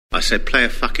said play a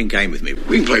fucking game with me.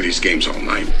 We can play these games all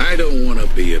night. I don't want to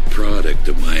be a product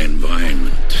of my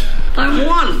environment. I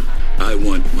won. I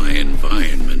want my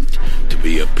environment to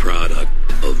be a product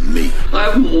of me. I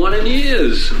haven't won in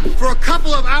years. For a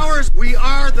couple of hours, we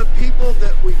are the people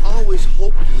that we always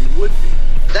hoped we would be.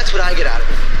 That's what I get out of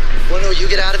it. Want to know what you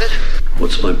get out of it?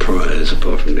 What's my prize,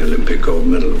 apart from the Olympic gold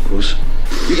medal, of course?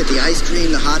 You get the ice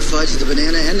cream, the hot fudge, the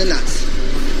banana, and the nuts.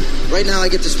 Right now I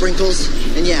get the sprinkles,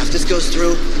 and yeah, if this goes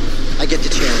through, I get the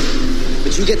cherry.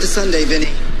 But you get the sundae, Vinny.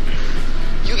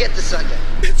 You get the sundae.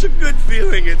 It's a good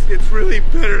feeling. It's really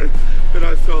better than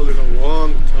I felt in a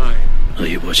long time. Are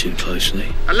you watching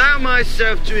closely? Allow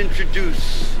myself to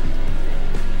introduce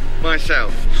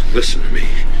myself. Listen to me.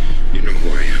 You know who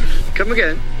I am. Come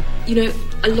again. You know,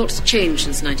 a lot's changed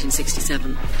since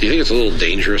 1967. Do you think it's a little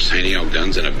dangerous handing out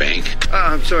guns in a bank?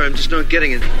 I'm sorry, I'm just not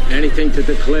getting it. Anything to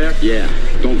declare? Yeah.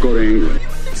 Don't go to England.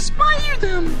 Inspire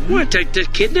them. What, to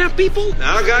kidnap people?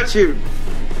 Now I got you.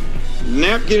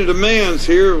 Napkin demands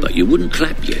here. But you wouldn't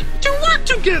clap yet. To work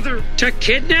together. To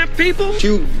kidnap people? What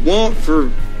you want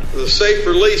for the safe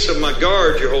release of my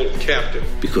guard you're holding captive.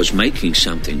 Because making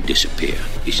something disappear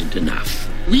isn't enough.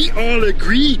 We all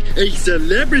agree a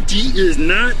celebrity is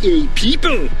not a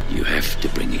people. You have to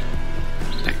bring it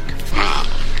back. Wow.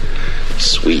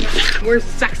 Sweet. We're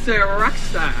sexy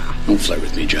rockstar. Don't flirt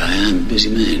with me, Jai. I'm a busy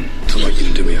man. I want you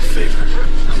to do me a favor.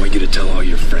 I want you to tell all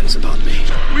your friends about me.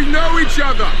 We know each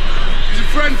other. He's a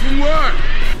friend from work.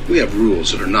 We have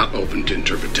rules that are not open to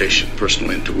interpretation,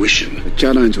 personal intuition. The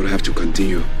challenge will have to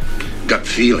continue. Gut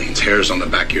feelings, hairs on the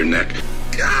back of your neck.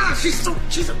 She's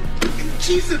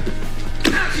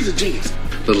a genius.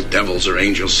 Little devils or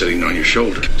angels sitting on your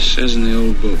shoulder. It says in the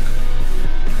old book,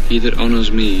 he that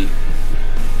honors me,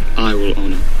 I will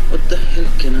honor. What the hell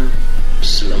can a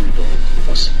slumdog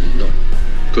possibly know?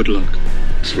 Good luck.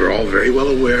 So we're all very well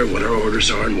aware what our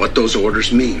orders are and what those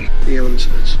orders mean. The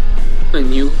answers. I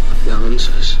knew the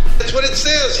answers. That's what it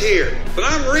says here. But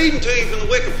I'm reading to you from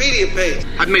the Wikipedia page.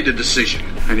 I've made a decision.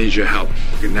 I need your help.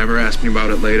 You can never ask me about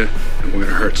it later, and we're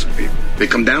gonna hurt some people. They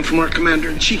come down from our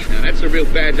commander-in-chief. Now that's a real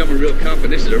badge. I'm a real cop,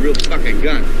 and this is a real fucking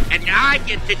gun. And I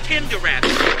get the Tinder rabbit.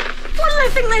 What do they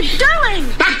think they're doing?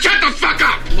 Now shut the fuck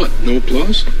up! What, no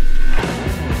applause?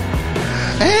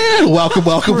 And welcome.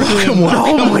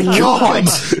 Oh my God.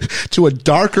 To a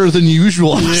darker than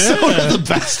usual episode of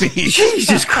The Besties.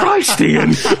 Jesus Christ,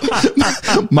 Ian.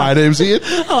 My name's Ian.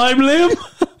 I'm Liam.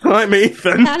 I'm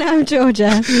Ethan. And I'm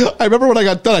Georgia. I remember when I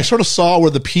got done, I sort of saw where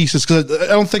the pieces, because I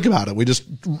don't think about it. We just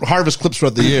harvest clips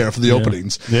throughout the year for the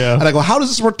openings. Yeah. And I go, how does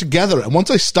this work together? And once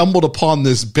I stumbled upon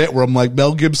this bit where I'm like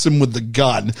Mel Gibson with the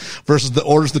gun versus the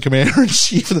orders of the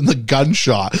commander-in-chief and then the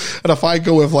gunshot. And if I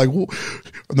go with like,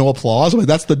 no applause, I'm like,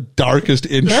 that's the darkest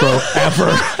intro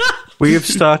ever. We have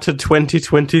started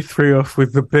 2023 off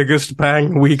with the biggest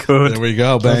bang we could. There we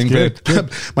go. Bang, bang.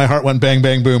 My heart went bang,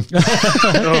 bang, boom.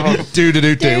 Do.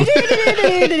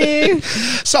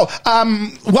 So,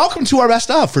 welcome to our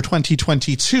best of for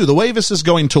 2022. The way this is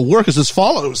going to work is as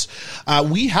follows.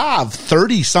 We have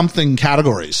 30-something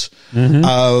categories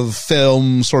of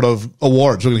film sort of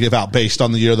awards we're going to give out based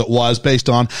on the year that was, based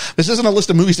on, this isn't a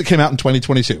list of movies that came out in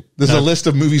 2022. This is a list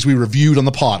of movies we reviewed on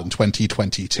the pod in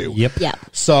 2022. Yep.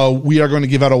 So we are going to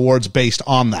give out awards based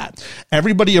on that.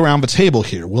 Everybody around the table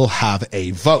here will have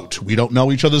a vote. We don't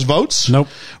know each other's votes. Nope.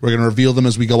 We're going to reveal them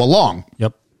as we go along.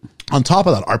 Yep. On top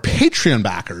of that, our Patreon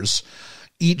backers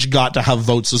each got to have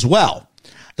votes as well.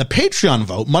 The Patreon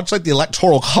vote, much like the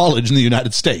Electoral College in the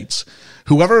United States,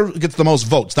 whoever gets the most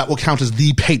votes, that will count as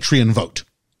the Patreon vote.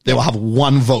 They will have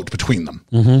one vote between them.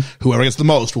 Whoever gets the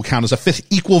most will count as a fifth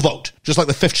equal vote, just like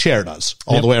the fifth chair does,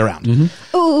 all the way around.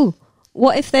 Ooh,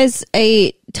 what if there's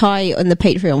a tie on the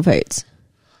Patreon votes?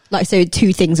 Like, so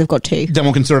two things have got two. Then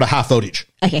we'll consider it a half vote each.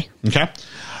 Okay.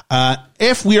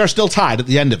 If we are still tied at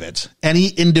the end of it, any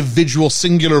individual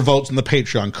singular votes in the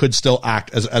Patreon could still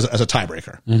act as a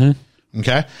tiebreaker.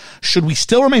 Okay? Should we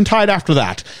still remain tied after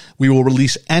that, we will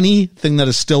release anything that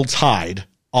is still tied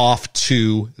off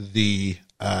to the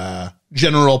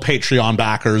general Patreon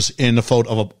backers in the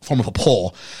form of a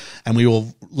poll, and we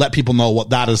will let people know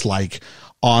what that is like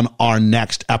on our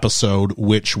next episode,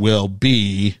 which will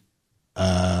be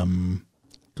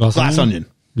Glass Onion.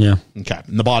 Yeah. Okay.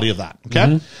 In the body of that.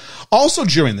 Okay. Also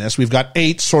during this, we've got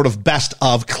 8 sort of best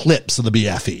of clips of the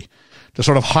BFE to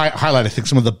sort of highlight, I think,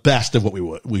 some of the best of what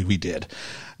we did.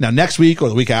 Now, next week or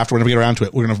the week after, whenever we get around to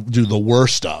it, we're going to do the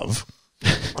worst of.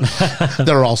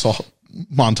 There are also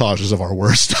montages of our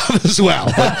worst of as well.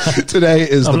 But today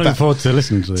is I'm looking forward to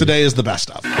listening to it. Today is the best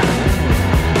of.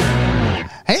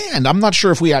 And I'm not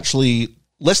sure if we actually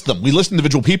list them. We list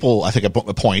individual people, I think,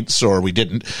 at points, or we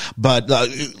didn't. But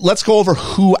let's go over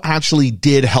who actually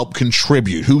did help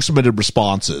contribute, who submitted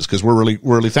responses, because we're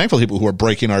really thankful to people who are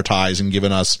breaking our ties and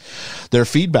giving us their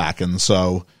feedback. And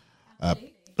so, I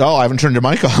haven't turned your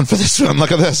mic on for this one.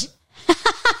 Look at this.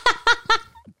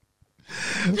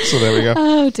 So there we go.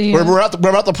 Oh dear. We're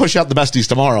about to push out the besties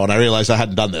tomorrow, and I realized I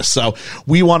hadn't done this. So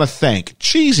we want to thank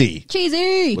Cheesy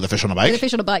with a fish on a bike. With a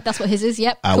fish on a bike. That's what his is.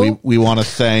 Yep. Cool. We want to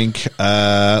thank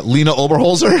Lena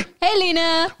Oberholzer. Hey,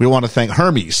 Lena. We want to thank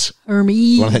Hermes.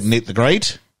 We want to thank Nate the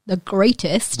Great. The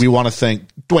greatest. We want to thank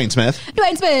Dwayne Smith.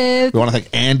 We want to thank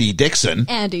Andy Dixon.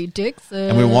 And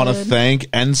we want to thank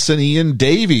Ensign Ian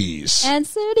Davies.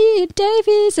 Ensign Ian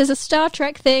Davies. There's a Star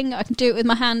Trek thing. I can do it with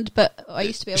my hand, but I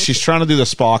used to be able She's trying to do the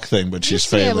Spock thing, but she's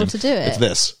failing. able to do it. It's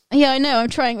this. Yeah, I know. I'm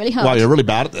trying really hard. Wow, you're really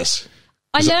bad at this.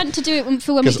 I learned to do it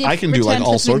for when we did I can do like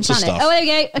all sorts of stuff. Oh, there you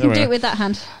go. I can do it with that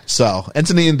hand. So,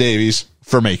 Ensign Ian Davies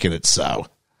for making it so.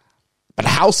 But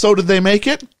how so did they make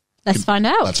it? Let's find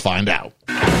out. Let's find out.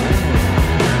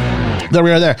 There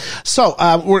we are there. So,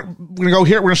 we're going to go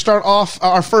here. We're going to start off.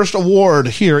 Our first award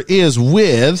here is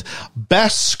with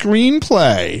Best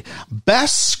Screenplay.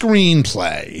 Best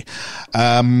Screenplay.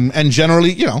 And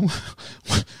generally,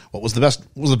 what was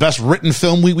the best written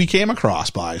film we came across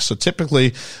by? So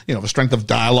typically, the strength of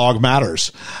dialogue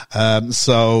matters.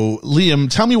 So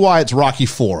Liam, tell me why it's Rocky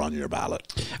IV on your ballot.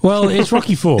 Well, it's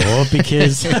Rocky IV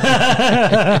because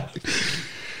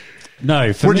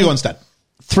no, for where'd me, you go instead?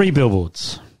 3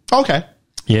 Billboards. Okay.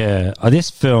 Yeah,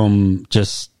 this film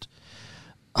just...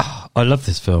 I love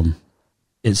this film.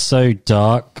 It's so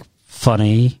dark,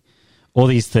 funny, all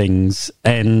these things,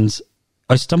 and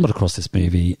I stumbled across this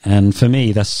movie, and for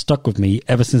me, that's stuck with me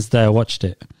ever since the day I watched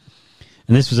it.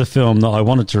 And this was a film that I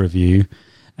wanted to review,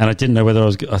 and I didn't know whether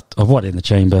I watched it in the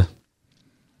chamber.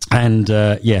 And,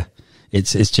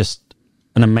 it's just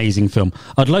an amazing film.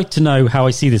 I'd like to know how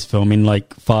I see this film in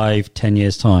 5-10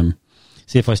 years' time.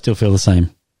 See if I still feel the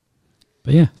same.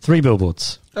 But yeah, 3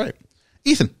 Billboards. All right.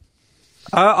 Ethan.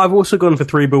 I've also gone for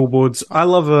 3 Billboards. I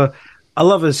love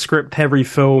a script-heavy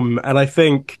film, and I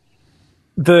think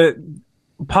the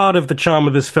part of the charm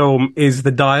of this film is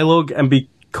the dialogue, and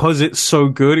because it's so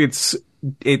good, it's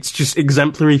just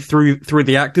exemplary through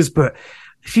the actors. But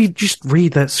if you just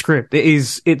read that script,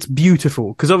 it's beautiful,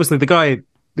 because obviously the guy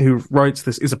who writes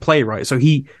this is a playwright, so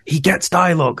he gets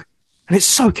dialogue, and it's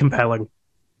so compelling.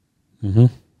 Mm-hmm.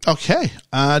 Okay.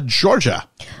 Georgia.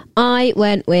 I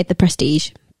went with The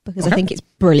Prestige because I think it's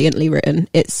brilliantly written.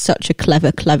 It's such a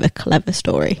clever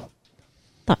story.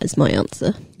 That is my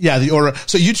answer. Yeah,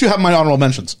 so you two have my honorable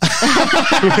mentions.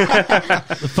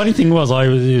 The funny thing was,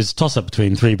 it was a toss-up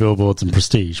between 3 Billboards and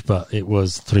Prestige, but it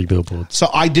was 3 Billboards. So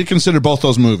I did consider both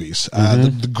those movies.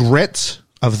 The grit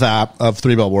of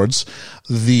 3 Billboards,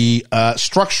 the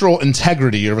structural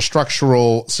integrity or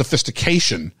structural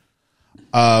sophistication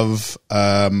of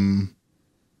what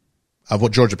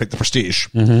Georgia picked, The Prestige.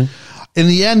 Mm-hmm. In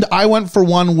the end, I went for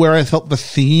one where I felt the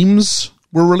themes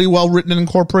were really well written and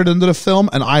incorporated into the film,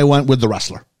 and I went with The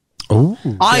Wrestler. Oh,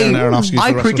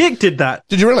 I predicted that.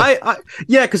 Did you really?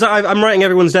 Yeah, because I'm writing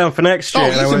everyone's down for next year.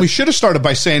 Ethan, we should have started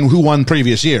by saying who won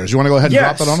previous years. You want to go ahead and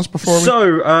drop that on us before we... So,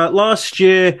 last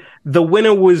year, the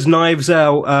winner was Knives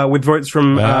Out, with votes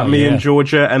from me and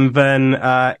Georgia, and then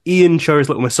Ian chose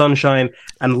Little Miss Sunshine,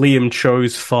 and Liam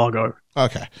chose Fargo.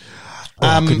 Okay.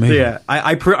 Yeah,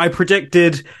 I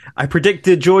predicted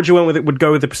Georgia would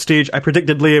go with The Prestige. I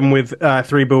predicted Liam with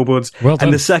 3 Billboards. Well done.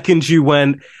 And the second you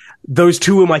went, those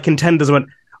two were my contenders. I went,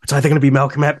 it's either going to be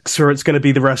Malcolm X or it's going to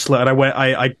be The Wrestler. And I went,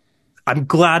 I'm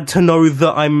glad to know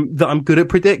that I'm good at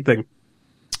predicting.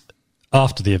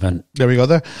 After the event. There we go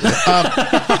there.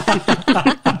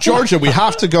 Georgia, we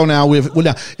have to go now with,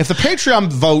 now, if the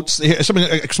Patreon votes, a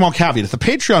small caveat, if the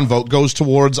Patreon vote goes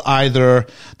towards either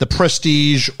The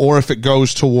Prestige or if it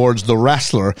goes towards The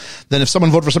Wrestler, then if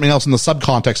someone voted for something else in the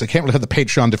subcontext, they can't really have the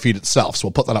Patreon defeat itself. So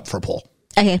we'll put that up for a poll.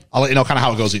 Okay. I'll let you know kind of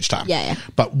how it goes each time. Yeah.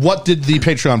 But what did the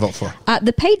Patreon vote for?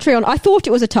 The Patreon, I thought it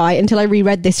was a tie until I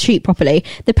reread this sheet properly.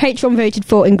 The Patreon voted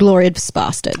for Inglourious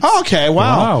Bastards. Oh, okay,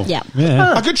 wow. Yeah.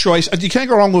 A good choice. You can't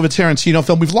go wrong with a Tarantino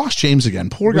film. We've lost James again.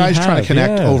 Poor guy's trying to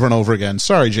connect over and over again.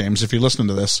 Sorry, James, if you're listening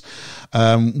to this.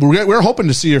 We're hoping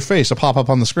to see your face pop up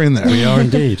on the screen there. We are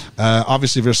indeed.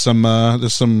 Obviously, there's some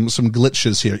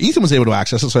glitches here. Ethan was able to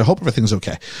access it, so I hope everything's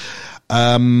okay.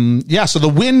 So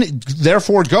the win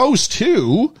therefore goes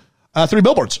to 3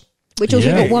 Billboards. Which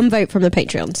also got 1 vote from the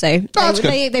Patreon, so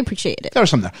they appreciated it. There was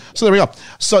some there. So there we go.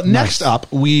 So next up,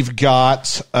 we've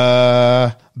got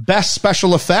Best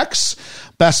Special Effects.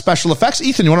 Best Special Effects.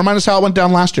 Ethan, you want to remind us how it went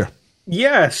down last year?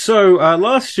 Yeah, so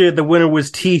last year the winner was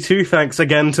T2, thanks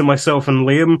again to myself and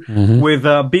Liam, with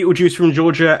Beetlejuice from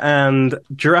Georgia and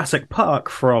Jurassic Park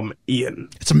from Ian.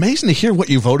 It's amazing to hear what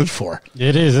you voted for.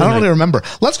 It is, I don't really remember.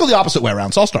 Let's go the opposite way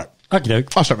around, so I'll start. Okay.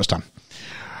 I'll start this time.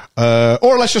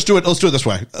 Or let's do it this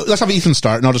way. Let's have Ethan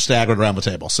start, and I'll just stagger it around the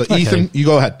table. So, Ethan, you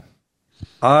go ahead.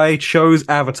 I chose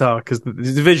Avatar, because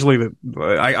visually,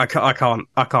 I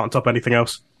can't top anything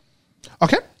else.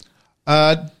 Okay.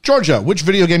 Georgia, which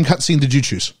video game cutscene did you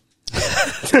choose?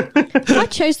 I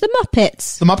chose the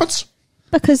Muppets. The Muppets?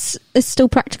 Because it's still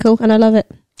practical and I love it.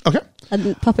 Okay. And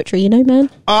puppetry, man.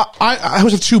 I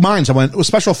was of two minds. I went,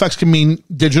 special effects can mean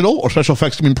digital or special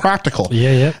effects can mean practical.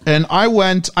 Yeah. And I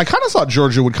kind of thought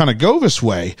Georgia would kind of go this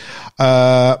way.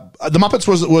 The Muppets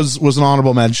was an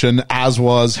honorable mention, as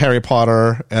was Harry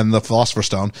Potter and the Philosopher's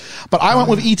Stone. But I went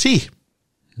with E.T.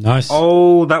 Nice.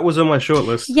 Oh, that was on my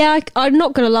shortlist. Yeah, I'm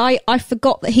not going to lie. I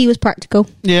forgot that he was practical.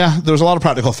 Yeah, there was a lot of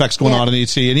practical effects going on in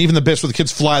E.T. And even the bits where the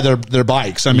kids fly their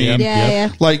bikes. I mean,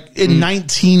 like in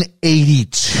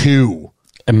 1982.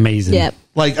 Amazing. Yeah.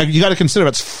 Like, you got to consider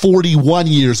it's 41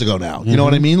 years ago now. You know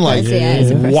what I mean? Like,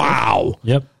 wow.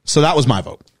 Yep. So that was my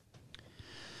vote.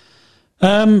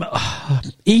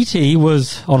 E.T.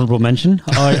 was honourable mention.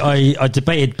 I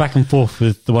debated back and forth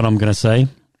with the one I'm going to say.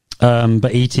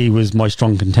 But E.T. was my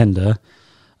strong contender.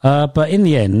 But in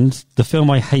the end, the film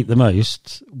I hate the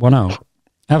most won out.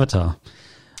 Avatar.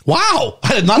 Wow!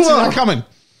 I did not see that coming.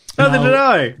 Neither did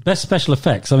I. Best special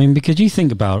effects. I mean, because you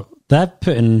think about, they're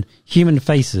putting human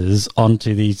faces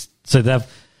onto these, so they've,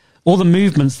 all the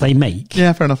movements they make.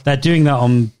 Yeah, fair enough. They're doing that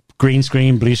on green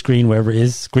screen, blue screen, wherever it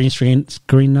is. Green screen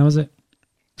now, is it?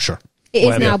 Sure. It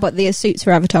is now, but the suits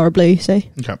for Avatar are blue, so...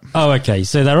 Okay. Oh, okay.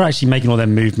 So they're actually making all their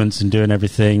movements and doing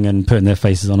everything and putting their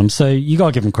faces on them. So you got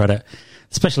to give them credit.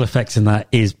 Special effects in that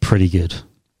is pretty good.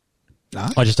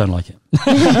 Nice. I just don't like it.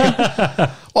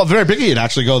 Well, very big of you to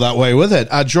actually go that way with it.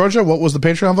 Georgia, what was the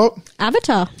Patreon vote?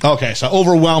 Avatar. Okay, so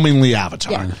overwhelmingly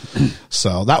Avatar. Yeah.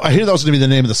 So I hear that was going to be the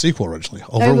name of the sequel originally.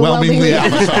 Overwhelmingly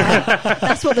Avatar.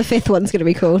 That's what the fifth one's going to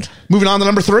be called. Moving on to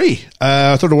number 3.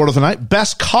 Third award of the night.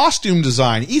 Best costume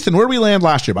design. Ethan, where did we land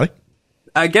last year, buddy?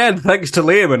 Again, thanks to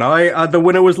Liam and I, the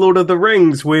winner was Lord of the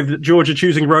Rings, with Georgia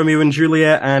choosing Romeo and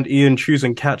Juliet and Ian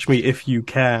choosing Catch Me If You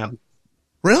Can.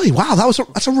 Really? Wow,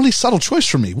 that's a really subtle choice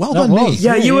for me. Well done, me.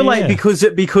 Yeah, you were like, because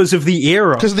of the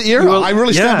era. Because of the era. I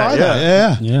really stand by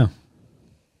that. Yeah.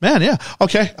 Man, yeah.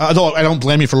 Okay. Although I don't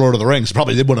blame you for Lord of the Rings.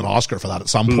 Probably did win an Oscar for that at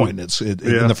some point in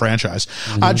the franchise.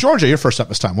 Georgia, you're first up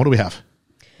this time. What do we have?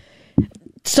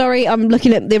 Sorry, I'm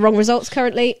looking at the wrong results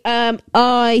currently.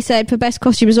 I said for best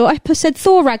costume resort, I said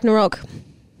Thor Ragnarok.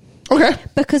 Okay.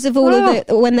 Because of all of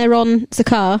the, when they're on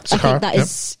Sakaar, I think that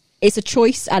is... It's a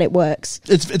choice and it works.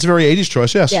 It's a very 80s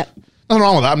choice, yes. Yeah. Nothing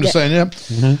wrong with that. I'm just saying,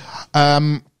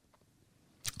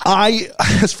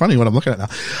 it's funny what I'm looking at now.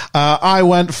 I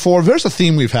went for, there's a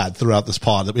theme we've had throughout this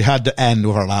pod that we had to end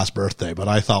with our last birthday, but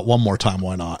I thought one more time,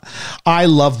 why not? I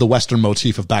love the Western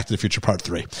motif of Back to the Future Part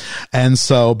 3. And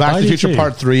so Back to the Future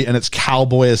Part 3 and its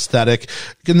cowboy aesthetic.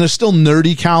 And there's still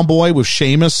nerdy cowboy with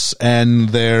Seamus, and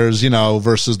there's,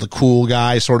 versus the cool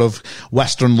guy sort of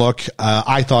Western look.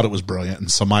 I thought it was brilliant.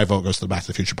 And so my vote goes to the Back to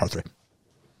the Future Part 3.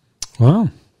 Wow.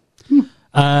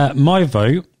 My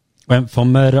vote went for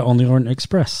Murder on the Orient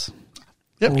Express.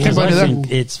 Yep, I think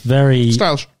it's very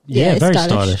stylish. Yeah, very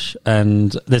stylish.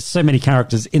 And there's so many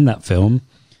characters in that film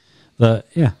that,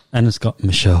 and it's got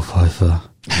Michelle Pfeiffer.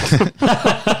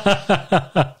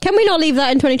 Can we not leave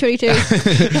that in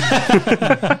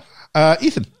 2022?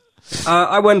 Ethan.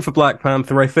 I went for Black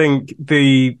Panther. I think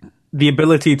the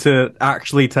ability to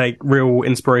actually take real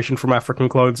inspiration from African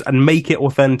clothes and make it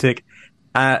authentic,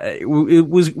 it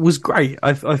was great.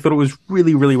 I thought it was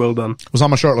really, really well done. It was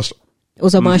on my shortlist. It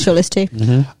was on my shortlist too.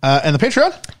 And the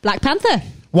Patreon? Black Panther.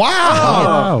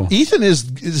 Wow. Ethan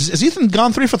is Ethan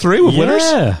gone 3 for 3 with winners?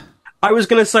 I was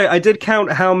going to say, I did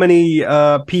count how many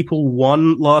people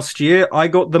won last year. I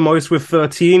got the most with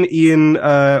 13. Ian,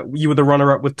 you were the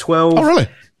runner-up with 12. Oh, really?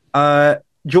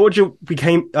 Georgia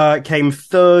came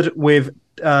third with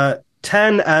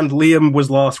 10, and Liam was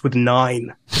last with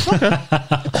 9. Okay.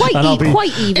 Quite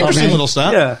even. Interesting little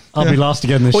stat. Yeah. I'll be last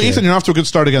again this year. Well, Ethan, you're off to a good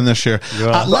start again this year.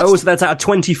 Yeah. That's out of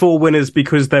 24 winners,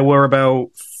 because there were about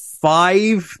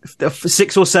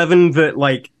 6 or 7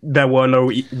 that, there were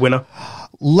no winner.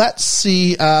 Let's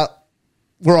see.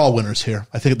 We're all winners here,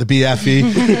 I think, at the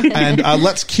BFE. And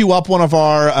let's queue up one of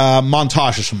our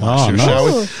montages from last year,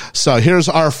 shall we? So here's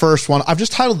our first one. I've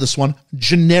just titled this one,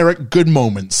 Generic Good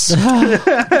Moments.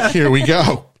 Here we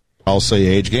go. I'll say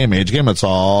age game. Let's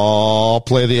all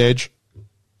play the age.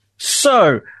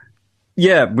 So,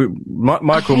 Yeah,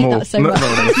 Michael I hate Moore. that so much.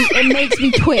 It makes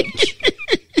me twitch.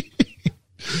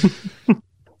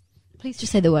 Please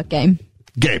just say the word game.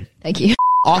 Game. Thank you.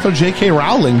 Author J.K.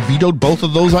 Rowling vetoed both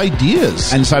of those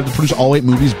ideas and decided to produce all 8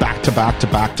 movies back to back to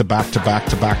back to back to back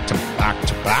to back to back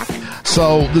to back.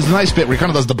 So there's a nice bit where he kind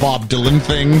of does the Bob Dylan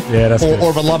thing,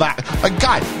 or the Love Act. Like,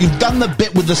 guy, you've done the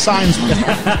bit with the signs.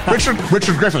 Richard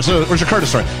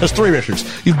Curtis. Sorry, there's 3 Richards.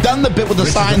 You've done the bit with the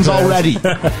signs already.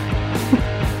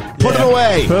 Put it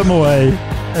away. Put them away.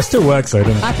 It still works, though,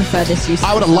 doesn't it? I prefer this use.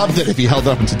 I would have loved it if he held it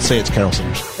up and said, "Say it's Carol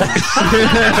Singers." Yeah,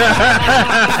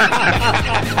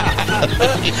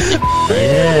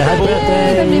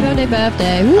 happy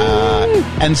birthday. Woo.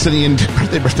 Ensign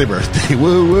birthday.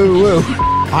 Woo, woo, woo.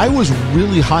 I was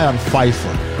really high on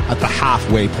Pfeiffer at the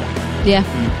halfway point. Yeah.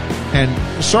 And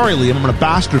sorry, Liam, I'm going to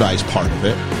bastardize part of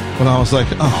it. But I was like,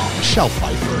 oh, Michelle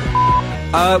Pfeiffer.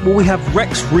 Well, we have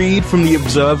Rex Reed from The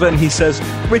Observer, and he says,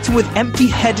 written with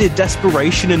empty-headed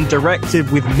desperation and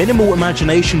directed with minimal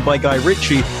imagination by Guy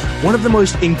Ritchie, one of the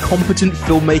most incompetent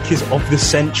filmmakers of the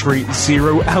century,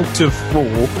 0 out of 4.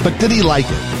 But did he like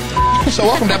it? So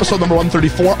welcome to episode number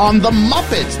 134 on The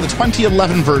Muppets, the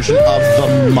 2011 version of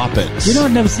The Muppets. You know,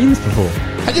 I've never seen this before.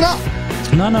 Had you not?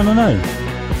 No.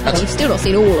 We've still not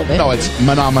seen all of it. No, it's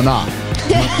Mana.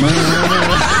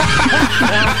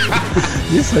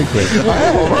 You're so quick.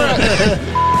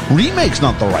 Remake's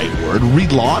not the right word.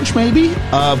 Relaunch, maybe,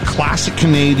 of classic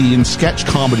Canadian sketch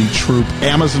comedy troupe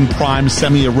Amazon Prime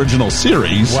semi-original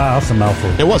series. Wow, that's a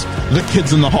mouthful. It was The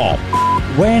Kids in the Hall.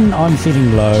 When I'm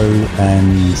feeling low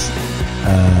and...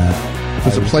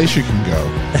 there's a place you can go.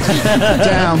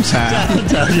 Downtown.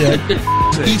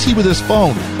 E.T. with his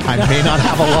phone. I may not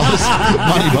have a lot of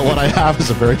money, but what I have is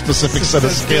a very specific set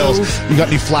of skills. You got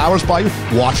any flowers by you?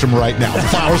 Watch them right now. The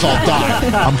flowers all die.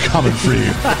 I'm coming for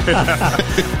you.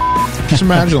 Just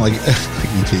imagine, like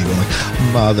E.T. going like,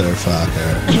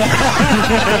 motherfucker.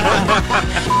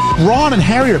 Ron and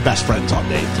Harry are best friends on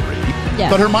day 3. Yeah.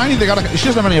 But Hermione, she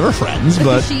doesn't have any of her friends,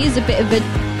 but she is a bit of a...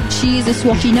 She's a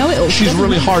swatty know-it-all. She's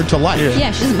really hard to like.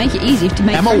 Yeah, she doesn't make it easy to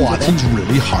make Emma friends Watson's with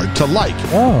really hard to like.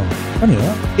 Oh, funny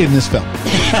that. In this film.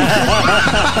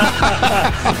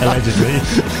 Allegedly.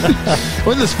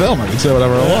 Well, in this film, I can say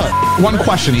whatever I want. One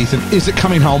question, Ethan. Is it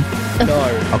coming home? No.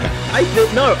 Okay. I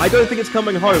don't think it's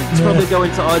coming home. It's probably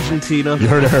going to Argentina. You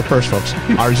heard it here first, folks.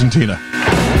 Argentina.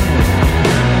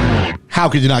 How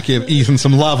could you not give Ethan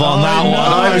some love on that one?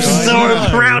 I'm so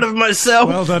proud of myself.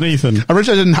 Well done, Ethan.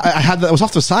 Originally, I had that. I was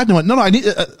off to the side and I went, no, I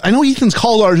know Ethan's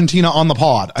called Argentina on the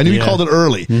pod. I knew he called it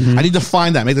early. Mm-hmm. I need to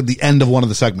find that, make it the end of one of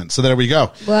the segments. So there we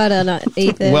go. Well done,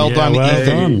 Ethan. Well done,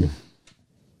 Ethan.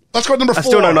 Let's go to number 4. I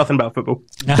still know nothing about football.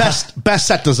 Best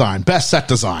set design.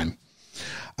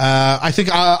 I think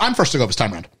I'm first to go this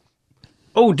time around.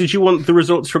 Oh, did you want the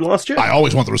results from last year? I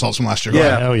always want the results from last year.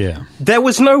 Yeah. Hell yeah. There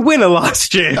was no winner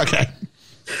last year. Okay.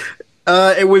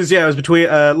 It was between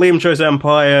Liam chose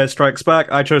Empire Strikes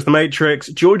Back, I chose The Matrix,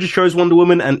 Georgia chose Wonder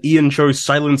Woman, and Ian chose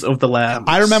Silence of the Lambs.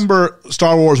 I remember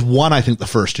Star Wars 1, I think, the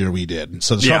first year we did.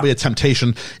 So there's probably a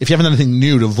temptation, if you haven't done anything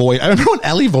new, to avoid. I remember when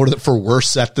Ellie voted it for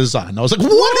worst set design. I was like,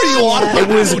 what are you on about?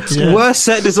 It was worst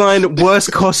set design,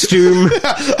 worst costume.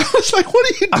 I was like, what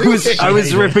are you doing? I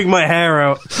was ripping my hair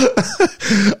out.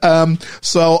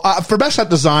 So for best set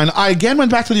design, I again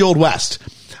went back to the Old West.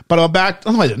 But I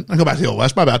didn't. I go back to the Old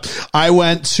West. My bad. I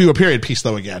went to a period piece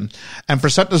though again. And for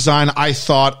set design, I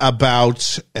thought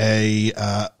about a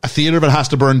theater that has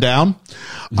to burn down.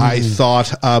 Mm. I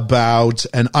thought about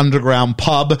an underground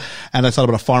pub, and I thought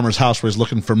about a farmer's house where he's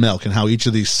looking for milk, and how each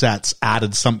of these sets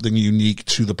added something unique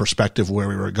to the perspective where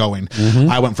we were going.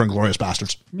 Mm-hmm. I went for Inglourious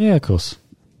Bastards. Yeah, of course.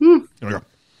 There we go.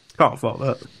 Can't fault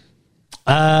that.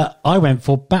 I went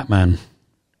for Batman.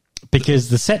 Because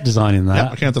the set design in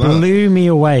that blew me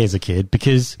away as a kid,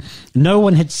 because no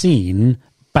one had seen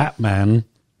Batman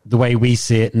the way we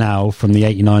see it now from the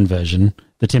 89 version,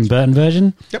 the Tim Burton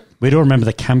version. Yep. We'd all remember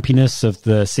the campiness of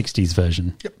the 60s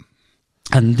version. Yep.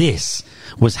 And this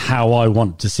was how I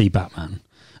wanted to see Batman.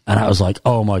 And I was like,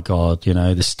 oh my God,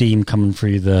 the steam coming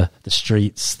through the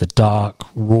streets, the dark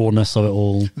rawness of it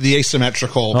all. The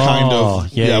asymmetrical kind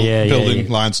of building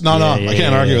lines. No, I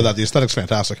can't argue with that. The aesthetic's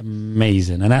fantastic.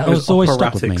 Amazing. And that was always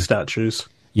stuck with me. Statues.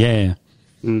 Yeah.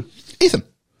 Mm. Ethan.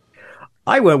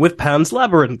 I went with Pan's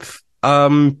Labyrinth.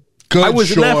 Good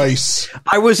choice.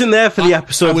 I was in there for the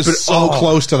episode. I was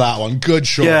close to that one. Good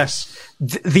choice.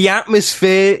 Yeah. The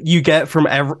atmosphere you get from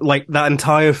that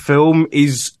entire film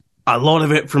is a lot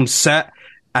of it from set,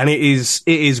 and it is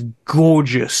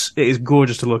gorgeous. It is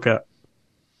gorgeous to look at.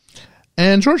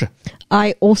 And Georgia.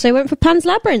 I also went for Pan's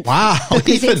Labyrinth. Wow.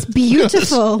 Because it's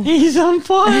beautiful. He's on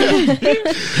fire.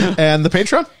 And the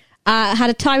Patreon? Had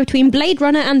a tie between Blade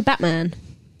Runner and Batman.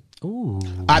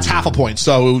 That's half a point,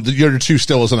 so your 2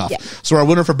 still is enough. Yeah. So our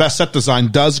winner for best set design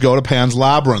does go to Pan's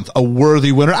Labyrinth, a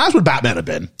worthy winner, as would Batman have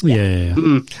been. Yeah.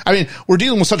 I mean, we're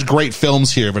dealing with such great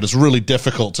films here, but it's really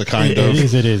difficult to kind of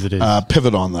It is.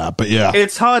 pivot on that. But yeah,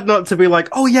 It's hard not to be like,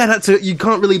 oh yeah, that's it. You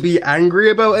can't really be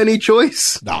angry about any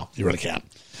choice. no, you really can't.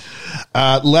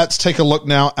 Let's take a look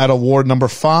now at award number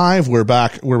 5. We're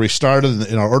back where we started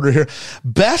in our order here.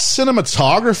 Best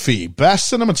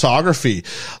cinematography.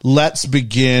 Let's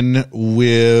begin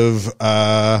with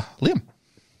Liam.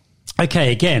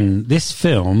 Okay, again, this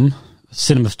film,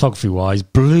 cinematography-wise,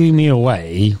 blew me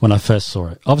away when I first saw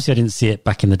it. Obviously, I didn't see it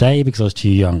back in the day because I was too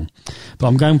young. But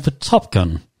I'm going for Top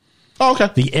Gun. Oh, okay.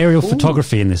 The aerial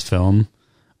photography in this film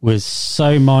was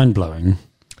so mind-blowing.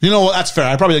 You know what? That's fair.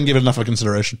 I probably didn't give it enough of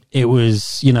consideration. It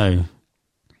was,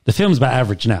 the film's about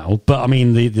average now, but I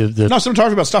mean, the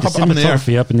cinematography about stuff up in the air.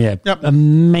 Cinematography up in the air. Yep.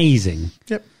 Amazing.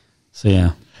 Yep. So,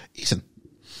 yeah. Ethan.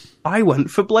 I went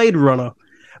for Blade Runner.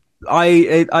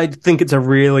 I think it's a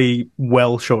really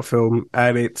well shot film,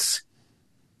 and it's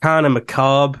kind of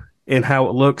macabre in how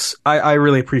it looks. I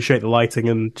really appreciate the lighting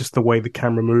and just the way the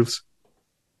camera moves.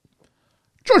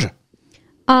 Georgia.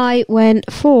 I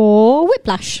went for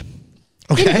Whiplash.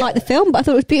 Okay. Didn't like the film, but I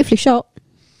thought it was beautifully shot.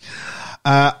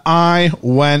 I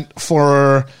went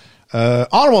for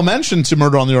honorable mention to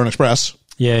Murder on the Orient Express.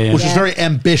 Yeah. Which is very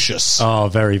ambitious. Oh,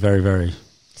 very, very, very.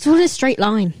 It's all in a straight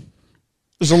line.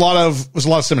 There's a lot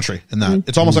of symmetry in that.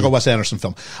 It's almost like a Wes Anderson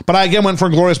film. But I again went for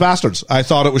Inglourious Bastards. I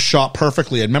thought it was shot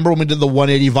perfectly. And remember when we did the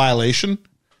 180 violation?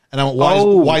 And I went,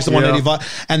 why is the 180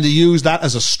 and they use that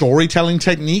as a storytelling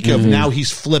technique of now he's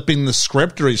flipping the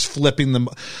script or he's flipping the...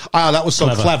 that was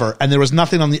so clever. And there was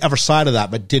nothing on the other side of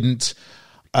that, but didn't...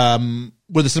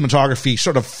 where the cinematography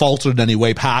sort of faltered in any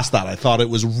way past that. I thought it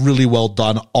was really well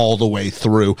done all the way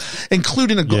through,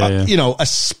 including a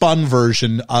spun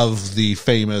version of the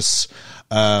famous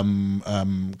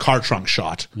car trunk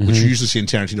shot, which you usually see in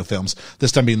Tarantino films,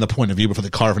 this time being the point of view before they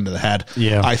carve into the head.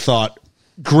 Yeah. I thought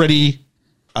gritty,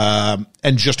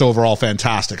 and just overall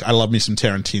fantastic. I love me some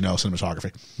Tarantino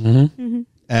cinematography. And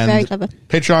Very clever.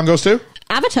 Patreon goes to?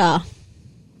 Avatar.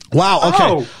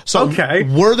 Wow, okay.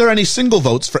 Were there any single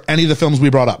votes for any of the films we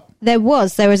brought up? There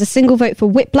was a single vote for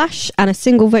Whiplash and a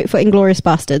single vote for Inglourious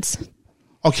Bastards.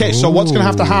 Okay, so what's going to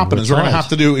have to happen is we're going to have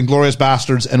to do Inglourious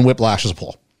Bastards and Whiplash as a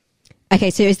poll. Okay,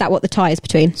 so is that what the tie is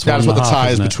between? That is what the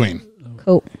tie is between.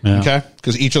 Cool. Yeah. Okay?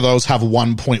 Because each of those have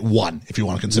 1.1, if you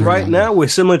want to consider Right now, we're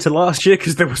similar to last year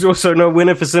because there was also no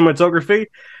winner for cinematography.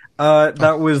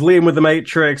 That was Liam with The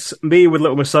Matrix, me with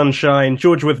Little Miss Sunshine,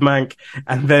 George with Mank,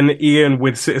 and then Ian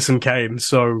with Citizen Kane.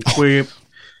 So we...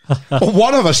 Well,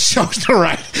 one of us chose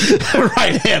the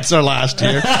right answer last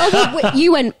year.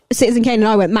 You went Citizen Kane and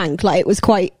I went Mank. Like, it was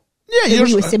quite... Yeah,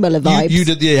 we were similar vibes. You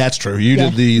did, that's true. You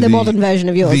did the modern version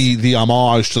of yours. The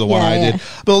homage to the one I did.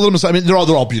 But a little bit, I mean, they're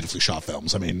all beautifully shot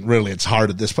films. I mean, really, it's hard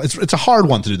at this point. It's a hard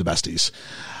one to do the besties.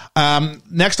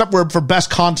 Next up, we're for Best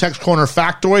Context Corner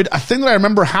Factoid. A thing that I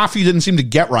remember half of you didn't seem to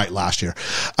get right last year.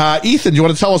 Ethan, do you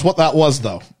want to tell us what that was,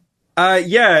 though?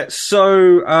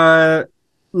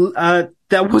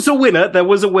 There was a winner. There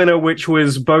was a winner, which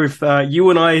was both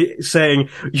you and I saying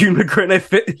Ewan McGregor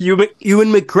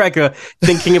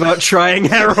thinking about trying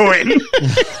heroin.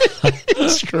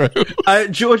 That's true.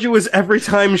 Georgia was every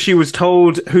time she was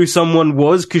told who someone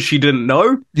was because she didn't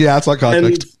know. Yeah, that's like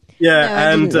context.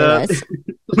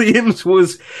 Liam's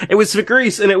was for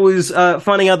Grease, and it was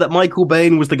finding out that Michael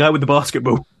Bain was the guy with the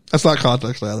basketball. That's not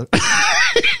context either.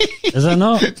 Is that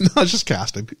not? No, it's just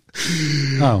casting.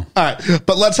 Oh. All right,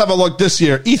 but let's have a look this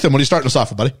year. Ethan, what are you starting us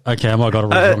off with, buddy? Okay, I might have got it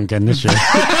wrong again this year.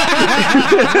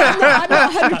 I'm not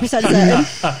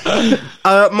 100%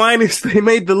 certain. Mine is they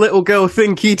made the little girl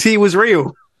think E.T. was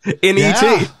real in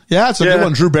E.T. Yeah, it's a good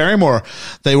one. Drew Barrymore.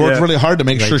 They worked really hard to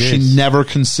make sure she never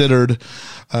considered...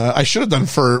 I should have done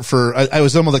I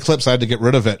was done with the clips. I had to get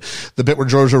rid of it. The bit where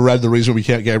Georgia read the reason we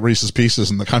can't get Reese's Pieces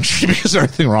in the country because there's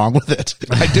everything wrong with it.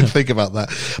 I did think about that.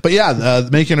 But yeah,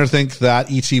 making her think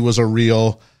that E.T. was a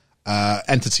real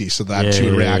entity so that she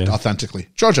would react authentically.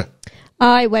 Georgia.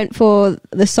 I went for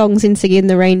the songs in Singing in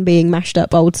the Rain being mashed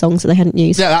up old songs that they hadn't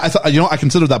used. Yeah, I thought, I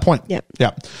considered that point. Yep.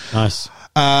 Yeah. Nice.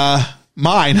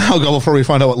 Mine, I'll go before we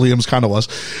find out what Liam's kind of was.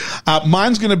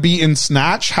 Mine's going to be in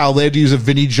Snatch, how they had to use a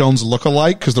Vinnie Jones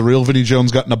lookalike because the real Vinnie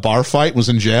Jones got in a bar fight and was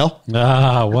in jail.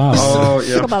 Ah, wow. Oh,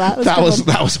 yeah.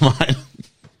 That was mine.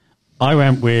 I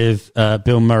went with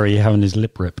Bill Murray having his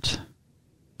lip ripped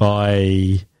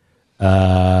by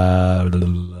Carol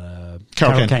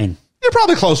Kane. You're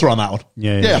probably closer on that one.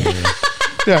 Yeah.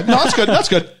 Yeah, no, that's good. That's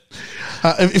good.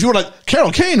 If you were like,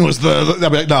 Carol Kane was I'd be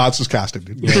like, no, it's just casting,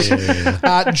 dude.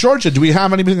 Georgia, do we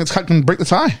have anything that's can break the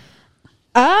tie?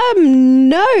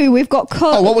 No, we've got.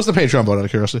 What was the Patreon vote out of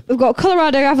curiosity? We've got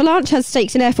Colorado Avalanche has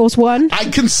stakes in Air Force One. I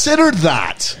considered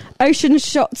that. Ocean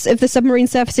shots of the submarine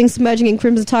surfacing, submerging in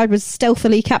Crimson Tide was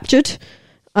stealthily captured.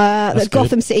 The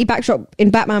Gotham City backdrop in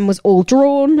Batman was all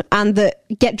drawn, and the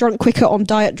get drunk quicker on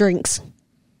diet drinks.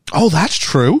 Oh, that's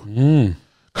true.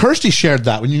 Kirsty shared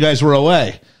that when you guys were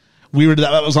away.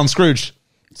 That was on Scrooge.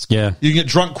 Yeah, you can get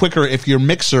drunk quicker if your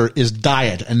mixer is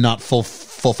diet and not full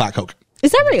fat Coke.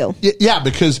 Is that real? Yeah,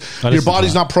 because your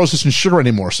body's not processing sugar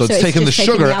anymore, so it's taking the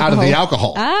sugar out of the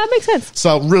alcohol. Makes sense.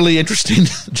 So really interesting.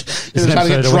 It's how to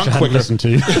get drunk quicker.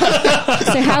 To.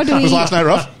 So how do we? Was last night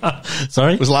rough?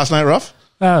 Sorry, was last night rough?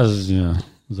 It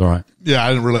was all right. Yeah,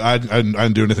 I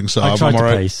didn't do anything. So I tried I'm all to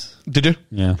right. pace. Did you?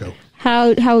 Yeah. Go.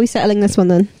 How are we settling this one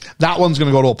then? That one's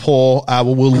going to go to a poll.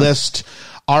 We'll list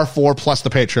R4 plus the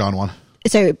Patreon one.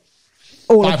 So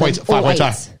all of them, five way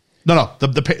tie. No.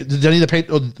 Did any of the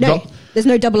Patreon? No, there's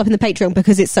no double up in the Patreon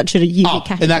because it's such a unique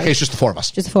category. In that case, just the four of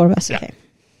us. Just the four of us. Yeah. Okay.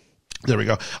 There we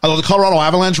go. Although the Colorado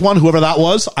Avalanche one, whoever that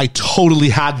was, I totally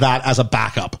had that as a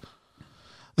backup.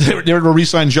 They were going to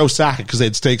re-sign Joe Sakic because they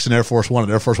had stakes in Air Force One,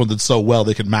 and Air Force One did so well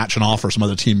they could match an offer some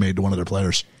other team made to one of their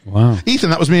players. Wow.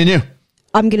 Ethan, that was me and you.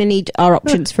 I'm going to need our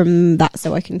options from that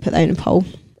so I can put that in a poll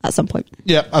at some point.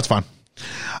 Yeah, that's fine.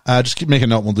 Just keep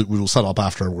making a note. We will set up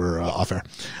after we're off air.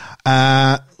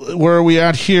 Where are we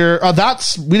at here?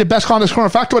 We did best contest corner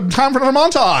factor, but time for another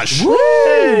montage.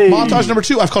 Whee! Montage number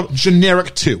 2. I've called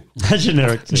Generic 2.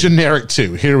 Generic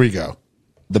 2. Here we go.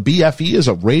 The BFE is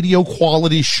a radio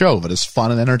quality show that is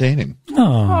fun and entertaining.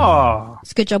 Oh.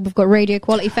 It's a good job we've got radio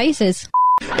quality faces.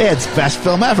 It's best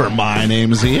film ever. My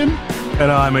name is Ian. And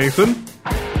I'm Ethan.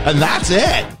 And that's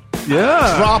it.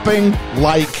 Yeah. Dropping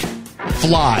like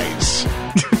flies.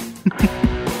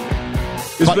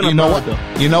 But you know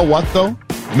what? You know what, though?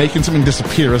 Making something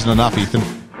disappear isn't enough, Ethan.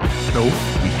 No.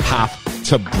 We have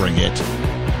to bring it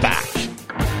back.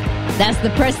 That's the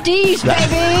prestige,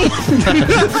 baby!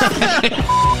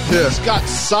 He's got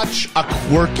such a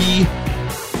quirky...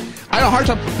 I had a hard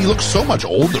time... He looks so much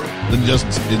older than just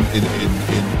in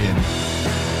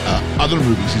other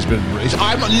movies he's been in.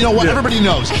 You know what? Yeah. Everybody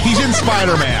knows. He's in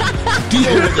Spider-Man.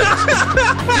 Deal with it.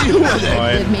 Deal with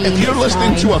it. If you're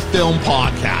listening to a film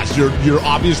podcast, you're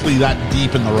obviously that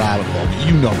deep in the rabbit hole.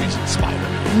 You know he's in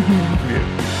Spider-Man. Mm-hmm.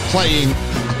 Yeah. Playing...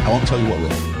 I won't tell you what role.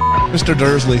 Mr.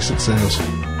 Dursley says,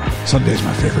 Sunday's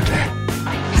my favorite day.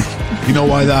 You know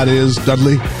why that is,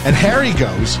 Dudley? And Harry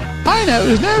goes, I know,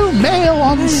 there's no mail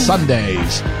on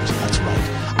Sundays. That's right.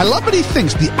 I love what he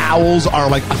thinks the owls are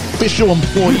like official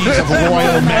employees of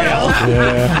Royal Mail.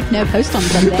 Yeah. No post on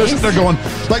Sundays. They're going,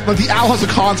 like the owl has a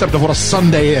concept of what a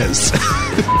Sunday is.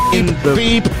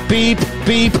 Beep, beep,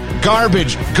 beep,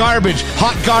 garbage,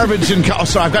 hot garbage.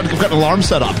 Sorry, I've got an alarm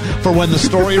set up for when the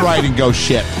story writing goes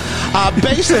shit.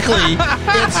 Basically,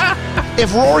 it's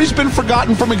if Rory's been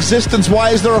forgotten from existence,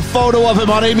 why is there a photo of him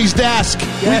on Amy's desk?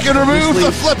 Yes, we can remove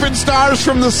the flippin' stars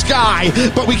from the sky,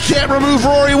 but we can't remove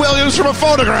Rory Williams from a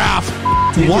photograph.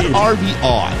 What are the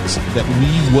odds that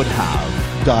we would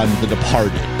have done The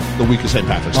Departed the week of St.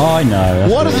 Patrick's Day? Oh, I know.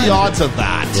 What are the odds of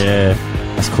that? Yeah.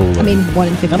 That's cool. Though. I mean, 1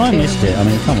 in 52. And I missed it. I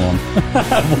mean, come on.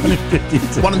 1 in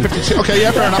 52. 1 in 52. Okay,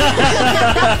 yeah, fair enough.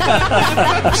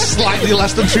 Slightly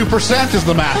less than 2% is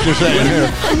the math you're saying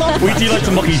here. We do like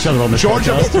to mock each other on this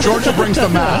podcast. Georgia brings the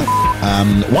math.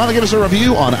 Want to give us a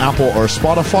review on Apple or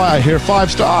Spotify? I hear 5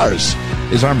 stars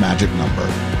is our magic number.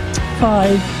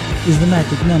 5 is the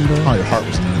magic number. Oh, your heart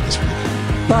was in it this week.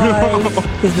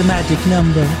 5 is the magic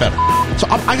number. Better. So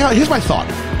here's my thought.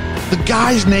 The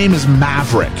guy's name is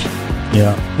Maverick.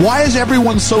 Yeah. Why is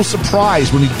everyone so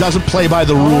surprised when he doesn't play by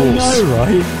the rules? I know,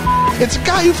 right? It's a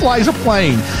guy who flies a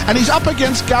plane, and he's up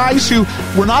against guys who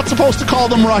we're not supposed to call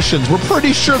them Russians. We're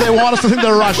pretty sure they want us to think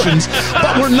they're Russians,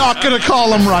 but we're not going to call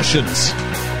them Russians.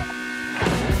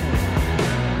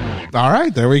 All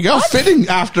right, there we go. What? Fitting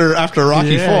after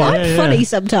Rocky IV. I'm funny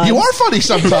sometimes. You are funny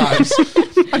sometimes.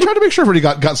 I tried to make sure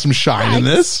everybody got some shine in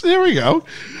this. There we go.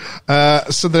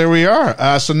 So there we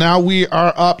are. So now we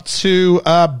are up to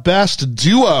Best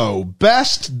Duo.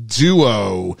 Best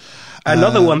Duo.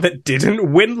 Another one that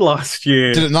didn't win last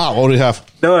year. Did it not? What do we have?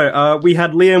 No, we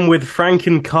had Liam with Frank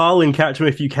and Carl in Catch 'Em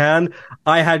If You Can.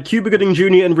 I had Cuba Gooding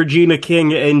Jr. and Regina King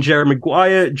in Jerry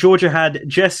Maguire. Georgia had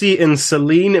Jesse and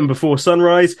Celine in Before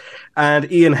Sunrise.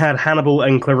 And Ian had Hannibal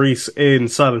and Clarice in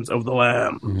Silence of the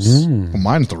Lambs. Well,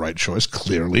 mine's the right choice,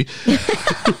 clearly.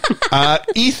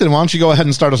 Ethan, why don't you go ahead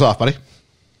and start us off, buddy?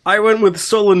 I went with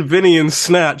Sol and Vinny and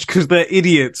Snatch because they're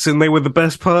idiots and they were the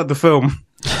best part of the film.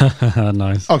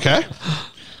 Nice. Okay.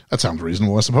 That sounds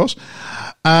reasonable, I suppose.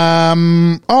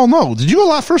 Oh, no. Did you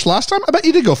go first last time? I bet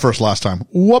you did go first last time.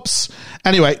 Whoops.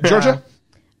 Anyway, Georgia?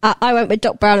 I went with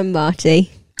Doc Brown and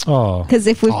Marty. Oh. Because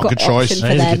if we've got good choice. option for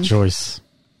That is a them. good choice.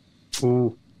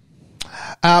 Ooh.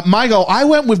 My go, I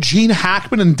went with Gene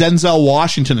Hackman and Denzel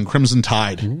Washington in Crimson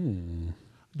Tide.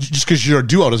 Just because you're a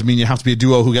duo doesn't mean you have to be a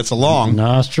duo who gets along.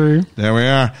 No, that's true. There we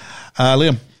are.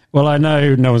 Liam? Well, I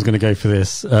know no one's going to go for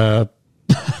this.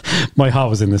 My heart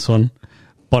was in this one.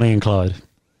 Bonnie and Clyde.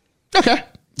 Okay.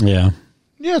 Yeah.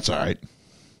 Yeah, it's all right.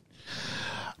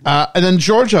 And then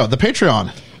Georgia, the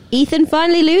Patreon. Ethan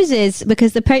finally loses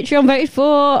because the Patreon voted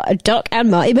for Doc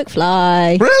and Marty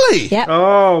McFly. Really? Yep.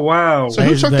 Oh, wow. So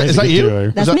who took that? Is that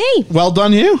you? That's me. Well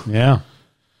done, you. Yeah.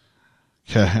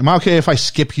 Okay. Am I okay if I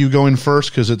skip you going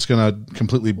first? Because it's going to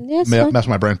completely mess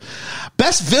my brain.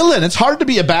 Best villain. It's hard to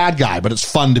be a bad guy, but it's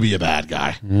fun to be a bad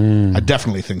guy. I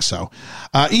definitely think so.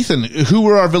 Ethan, who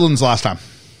were our villains last time?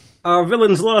 Our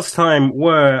villains last time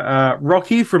were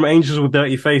Rocky from Angels with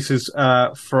Dirty Faces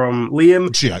from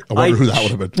Liam. Gee, I wonder who that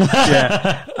would have been.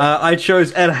 Yeah. I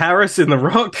chose Ed Harris in The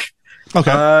Rock.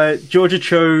 Okay. Georgia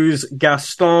chose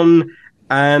Gaston,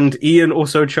 and Ian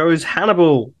also chose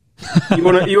Hannibal. You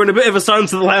want a bit of a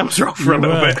Silence of the Lambs roll for a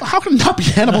little bit. How can it not be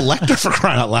Hannibal Lecter for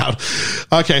crying out loud?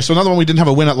 Okay, so another one we didn't have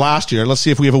a win at last year. Let's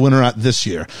see if we have a winner at this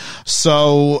year.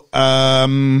 So,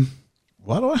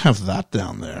 why do I have that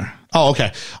down there? Oh,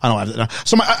 okay. I don't have it down.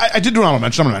 So I did do an honorable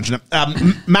mention. I'm going to mention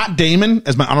it. Matt Damon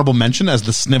as my honorable mention as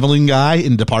the sniveling guy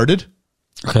in Departed.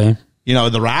 Okay. You know,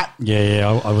 the rat.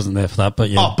 Yeah. I wasn't there for that, but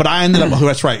yeah. Oh, but I ended up. Oh,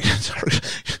 that's right.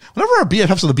 Whenever our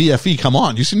BFFs of the BFE come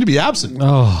on, you seem to be absent.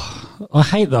 Oh, I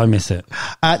hate that I miss it.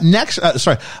 Next,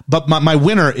 but my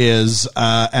winner is,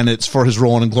 and it's for his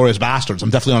role in Inglourious Bastards. I'm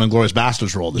definitely on Inglourious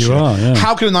Bastards role this year. Yeah.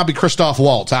 How can it not be Christoph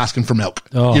Waltz asking for milk?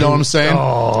 Oh, you know what I'm saying?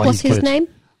 Oh, What's his name?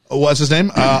 What's his name?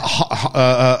 Hans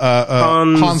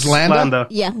Landa.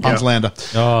 Yeah. Hans Landa.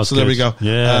 Oh, so there we go.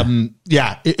 Yeah.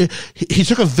 He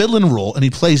took a villain role and he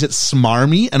plays it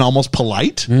smarmy and almost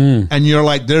polite. And you're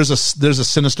like, there's a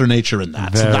sinister nature in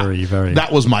that. Very.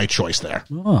 That was my choice there.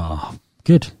 Oh,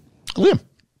 good. Liam.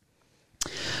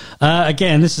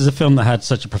 Again, this is a film that had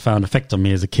such a profound effect on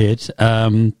me as a kid.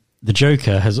 The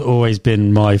Joker has always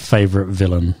been my favourite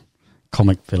villain,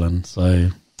 comic villain. So,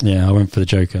 yeah, I went for the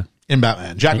Joker. In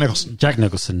Batman. Jack Nicholson. Jack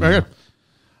Nicholson. Very good.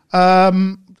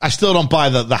 I still don't buy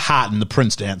the hat and the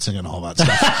Prince dancing and all that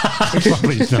stuff.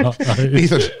 Probably not.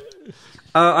 Ethan.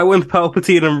 I went with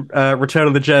Palpatine in Return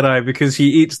of the Jedi because he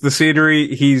eats the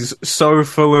scenery. He's so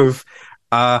full of...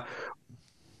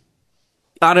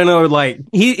 I don't know, like,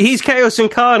 he's chaos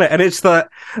incarnate, and it's that,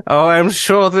 I'm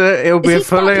sure that it'll be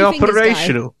fully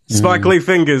operational. Sparkly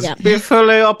fingers. Yeah. Be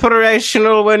fully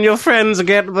operational when your friends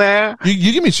get there.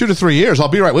 You give me 2 to 3 years, I'll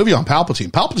be right with you on Palpatine.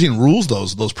 Palpatine rules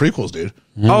those prequels, dude.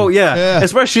 Oh, yeah.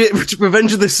 Especially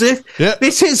Revenge of the Sith. Yeah.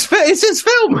 It's his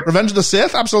film. Revenge of the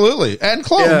Sith, absolutely. And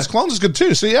Clones. Yeah. Clones is good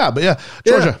too, so yeah, but yeah.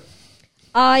 Georgia.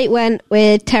 I went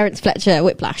with Terrence Fletcher,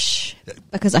 Whiplash,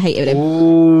 because I hated him.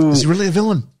 Ooh. Is he really a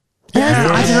villain?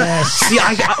 I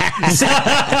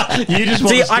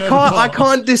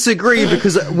can't disagree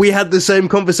because we had the same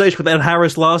conversation with Ed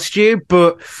Harris last year,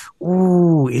 but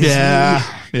yeah.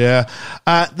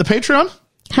 The Patreon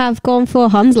have gone for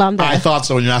Hans Landa. I thought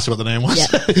so when you asked what the name was.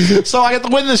 Yep. So I get the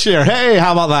win this year. Hey,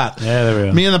 how about that? Yeah, there we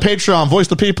go. Me and the Patreon voice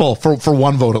the people for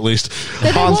one vote at least.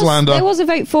 Hans Landa. There was a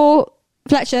vote for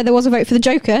Fletcher, there was a vote for the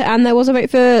Joker, and there was a vote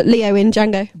for Leo in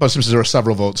Django. But since there were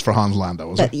several votes for Hans Landa,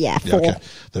 was it? Yeah, 4. Okay.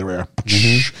 There we are.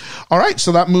 All right,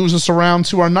 so that moves us around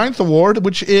to our 9th award,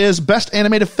 which is Best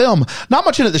Animated Film. Not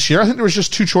much in it this year. I think there was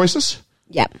just 2 choices.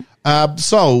 Yep.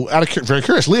 So, very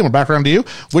curious, Liam, we're back around to you.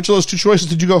 Which of those 2 choices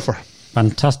did you go for?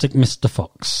 Fantastic Mr.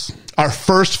 Fox. Our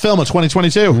first film of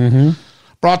 2022.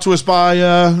 Brought to us by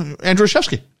Andrew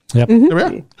Ashevsky. Yep. There we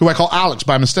are. Who I call Alex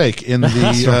by mistake in the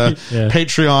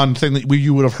Patreon thing that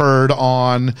you would have heard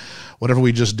on whatever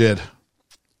we just did.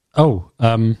 Oh,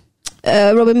 Robin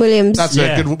Williams. That's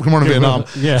it. Good Morning Vietnam.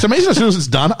 Yeah. It's amazing as soon as it's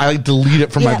done, I delete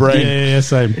it from my brain. Yeah,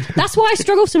 same. That's why I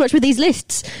struggle so much with these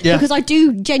lists. Yeah. Because I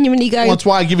do genuinely go... Well, that's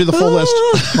why I give you the full list.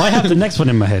 I have the next one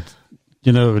in my head.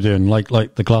 You know what we're doing?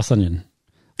 Like the Glass Onion.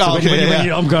 So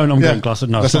I'm going Glass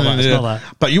Onion. No, it's not that.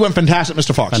 But you went Fantastic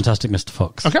Mr. Fox. Fantastic Mr.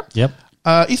 Fox. Okay. Yep.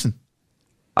 Ethan.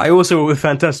 I also went with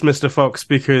Fantastic Mr. Fox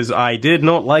because I did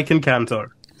not like Encanto.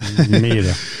 Me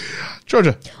either.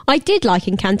 Georgia. I did like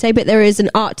Encanto, but there is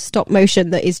an art stop motion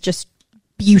that is just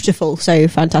beautiful. So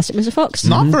Fantastic Mr. Fox.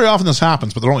 Not very often this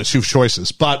happens, but there are only 2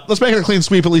 choices. But let's make it a clean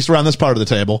sweep, at least around this part of the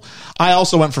table. I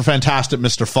also went for Fantastic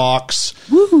Mr. Fox.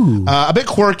 Woo. A bit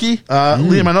quirky.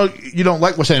 Liam, I know you don't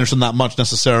like Wes Anderson that much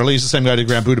necessarily. He's the same guy who did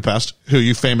Grand Budapest, who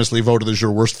you famously voted as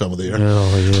your worst film of the year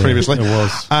previously. It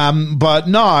was. But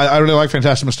no, I really like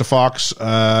Fantastic Mr. Fox.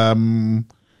 And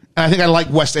I think I like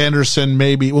Wes Anderson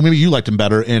maybe you liked him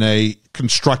better in a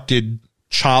constructed,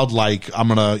 childlike,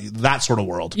 that sort of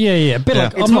world. Yeah. A bit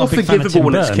like, It's I'm more not a big fan of forgivable Tim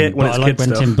when it's Burton, kid- when but it's I like kid when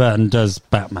stuff. Tim Burton does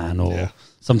Batman or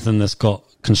something that's got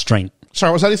constraint.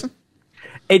 Sorry, what's that, Ethan?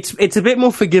 It's a bit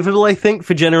more forgivable, I think,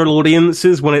 for general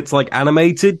audiences when it's like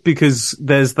animated, because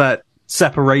there's that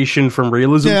separation from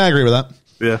realism. Yeah, I agree with that.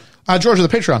 Yeah. Georgia, the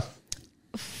Patreon.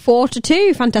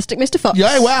 4-2, Fantastic Mr. Fox.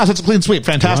 Yeah, wow, that's a clean sweep.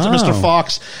 Fantastic Mr.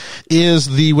 Fox is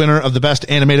the winner of the best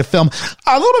animated film.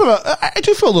 A little bit of I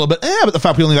do feel a little bit, but the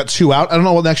fact we only got 2 out. I don't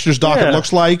know what next year's docket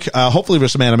looks like. Hopefully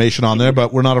there's some animation on there,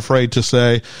 but we're not afraid to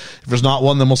say if there's not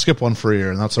one, then we'll skip one for a year,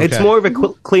 and that's okay. It's more of a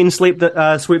clean sweep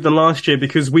than last year,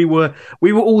 because we were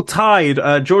all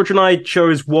tied. George and I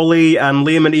chose WALL-E, and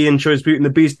Liam and Ian chose Beauty and the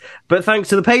Beast. But thanks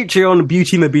to the Patreon,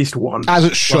 Beauty and the Beast won. As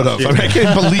it should have. I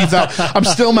can't believe that. I'm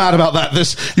still mad about that.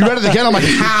 You read it again? I'm like,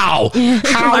 how?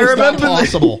 How is that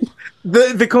possible?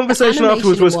 The conversation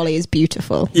afterwards was WALL-E is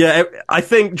beautiful. Yeah, I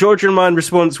think George and mine's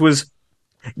response was,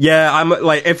 yeah, I'm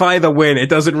like, if I either win, it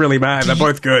doesn't really matter. They're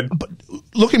both good. But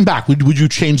looking back, would you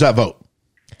change that vote?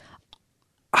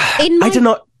 In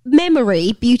my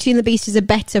memory, Beauty and the Beast is a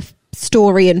better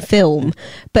story and film,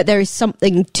 but there is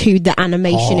something to the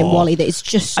animation in WALL-E that is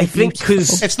just so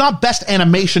because it's not best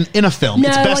animation in a film,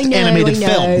 it's best animated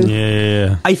film.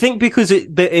 Yeah. I think because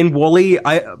in WALL-E,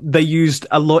 they used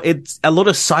a lot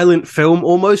of silent film,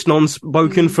 almost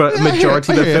non-spoken for a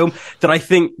majority of the film, that I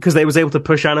think because they was able to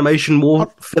push animation more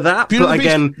for that. Beauty but and the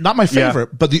Beast, again, not my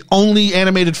favorite, but the only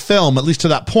animated film, at least to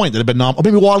that point, that had been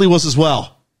nominated. Maybe WALL-E was as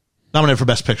well, nominated for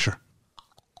Best Picture.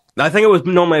 I think it was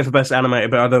nominated for Best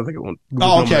Animated, but I don't think it won.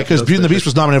 Oh, okay, because Beauty and the Beast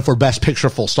was nominated for Best Picture,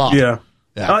 full stop. Yeah.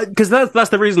 Because that's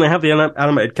the reason they have the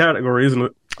animated category, isn't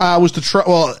it? Was the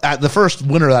first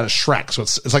winner of that is Shrek, so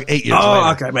it's like 8 years later.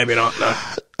 Oh, okay, maybe not. No.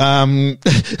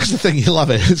 That's the thing, you love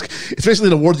it. It's basically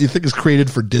an award that you think is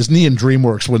created for Disney, and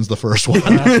DreamWorks wins the first one.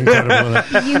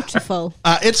 Beautiful.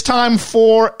 It's time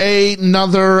for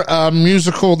another not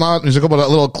musical, but a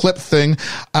little clip thing.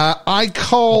 I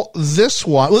call this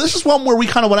one, this is one where we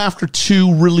kind of went after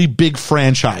 2 really big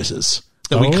franchises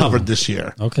that we covered this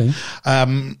year. Okay.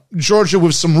 Georgia,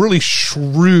 with some really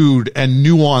shrewd and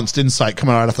nuanced insight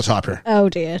coming out at the top here. Oh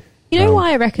dear. You know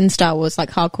why I reckon Star Wars, like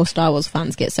hardcore Star Wars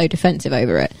fans, get so defensive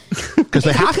over it? Because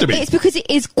they have to be. It's because it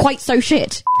is quite so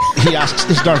shit. He asks,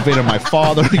 is Darth Vader my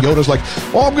father? Yoda's like,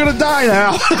 oh, I'm going to die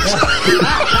now.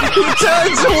 He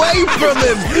turns away from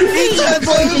him. He turns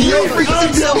away.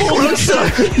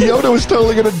 Yoda was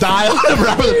totally going to die on him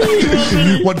rather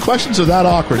than... When questions are that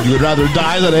awkward, you would rather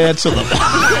die than answer them.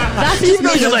 That's just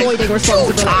me avoiding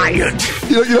responsibility. Tired.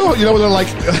 You know when they're like,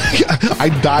 I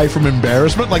die from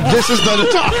embarrassment? Like, this is what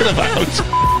they're talking about.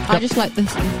 I just like the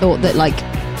thought that like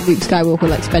Luke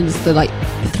Skywalker spends the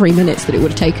 3 minutes that it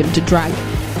would have taken to drag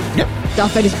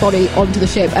Darth Vader's body onto the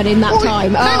ship, and in that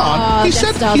time, hang on. He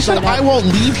said, I won't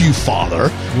leave you,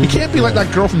 father. You can't be like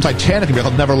that girl from Titanic and be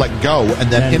like, I'll never let go, and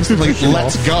then instantly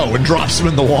lets go and drops him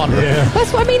in the water. Yeah.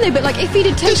 That's what I mean, though. But if he'd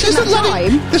have taken that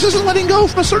time, this isn't letting go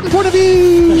from a certain point of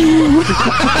view.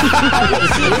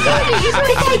 he's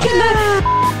already taken that.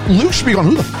 Luke should be going,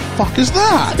 who the fuck is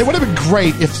that? It would have been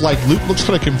great if Luke looks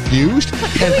kind of confused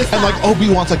and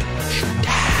Obi-Wan's like,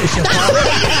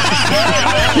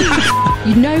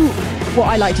 you know what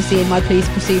I like to see in my police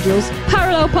procedurals?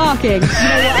 Parallel parking. You know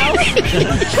what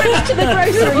else? Trips to the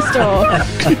grocery store.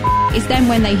 It's then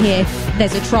when they hear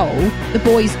there's a troll, the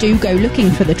boys do go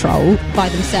looking for the troll by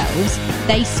themselves.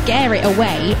 They scare it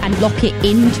away and lock it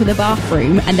into the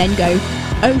bathroom and then go,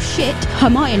 oh shit,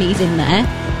 Hermione's in there,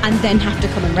 and then have to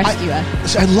come and rescue her.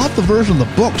 I love the version of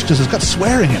the books because it's got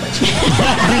swearing in it.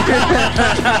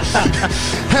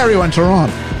 Harry went to Ron.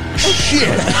 Shit.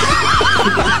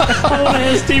 I want to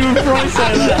hear Stephen Fry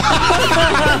say that.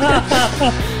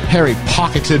 Harry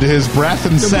pocketed his breath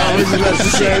and said,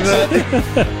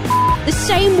 the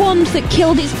same wand that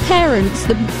killed his parents,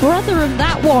 the brother of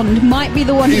that wand might be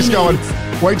the one he's he going, needs.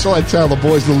 wait till I tell the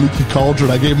boys the leaky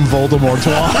cauldron I gave him Voldemort to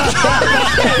watch.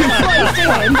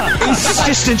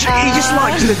 He just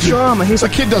likes the drama. The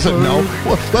kid doesn't know.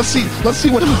 Well, let's see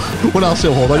what else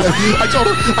he'll hold.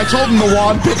 I told him the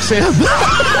wand picks him.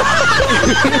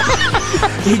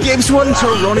 He gives one to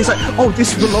Ron. He's like, "Oh,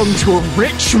 this belonged to a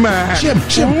rich man." Jim,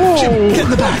 get in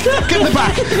the back. Get in the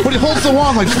back. When he holds the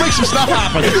wand, like, make some stuff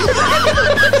happen.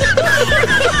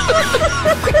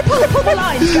 Quick, pull the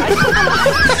lines, guys. Pull the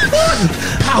lines.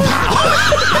 Pow, pow.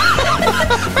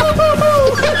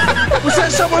 Was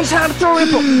that someone's hand throwing?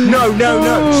 No.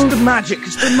 It's the magic.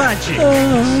 It's the magic.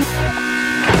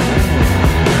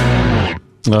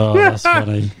 Oh, that's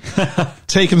funny.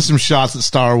 Taking some shots at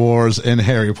Star Wars and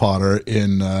Harry Potter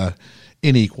in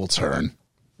equal turn.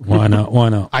 Why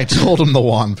not? I told him the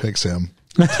wand picks him.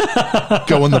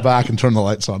 Go in the back and turn the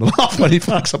lights on and off when he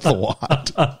picks up the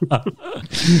wand. I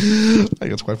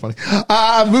think it's quite funny.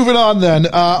 Moving on then.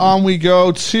 On we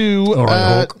go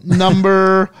to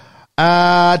number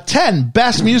 10,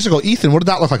 Best Musical. Ethan, what did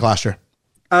that look like last year?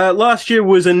 Last year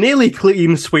was a nearly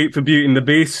clean sweep for Beauty and the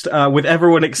Beast, with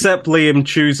everyone except Liam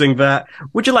choosing that.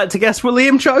 Would you like to guess what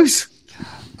Liam chose?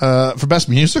 For Best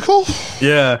Musical?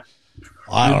 Yeah.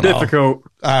 I don't know. Difficult.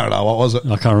 I don't know. What was it?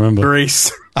 I can't remember.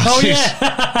 Grease. Oh,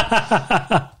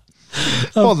 yeah.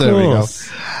 Well, there we go. Was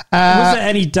there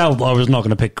any doubt that I was not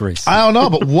going to pick Grease? I don't know,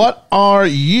 but what are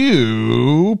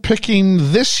you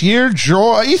picking this year?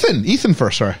 Ethan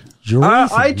first, sorry.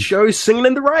 I chose Singing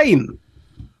in the Rain.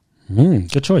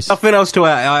 Good choice. Nothing else to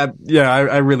add.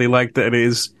 I really liked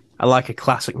it. I like a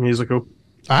classic musical.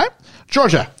 All right.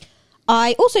 Georgia.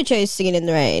 I also chose Singing in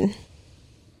the Rain.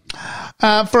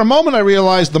 For a moment, I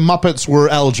realized the Muppets were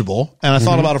eligible, and I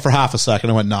thought about it for half a second.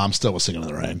 I went, no, I'm still with Singing in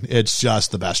the Rain. It's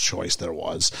just the best choice there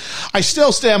was. I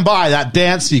still stand by that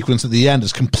dance sequence at the end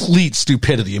is complete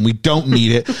stupidity, and we don't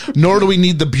need it, nor do we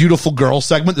need the beautiful girl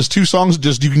segment. There's two songs,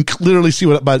 just you can clearly see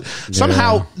but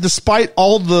somehow, despite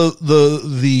all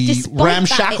the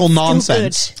ramshackle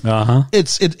nonsense,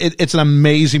 it's an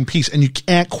amazing piece, and you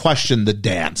can't question the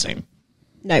dancing.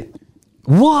 Nope.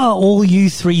 What are all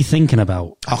you three thinking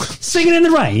about? Singing in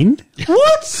the Rain?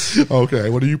 What?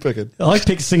 Okay, what are you picking? I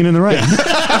picked Singing in the Rain.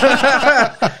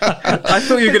 I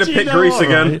thought you were going to pick Grease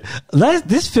again.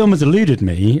 This film has eluded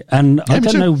me, and I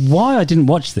don't know why I didn't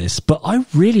watch this, but I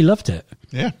really loved it.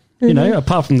 Yeah. You know,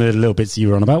 apart from the little bits you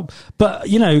were on about. But,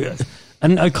 you know,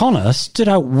 and O'Connor stood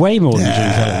out way more than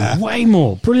Jim Kelly. Way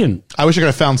more. Brilliant. I wish I could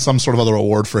have found some sort of other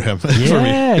award for him. Yeah, for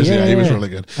me. He was really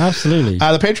good. Absolutely.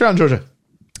 The Patreon, Georgia.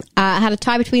 I had a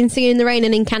tie between Singing in the Rain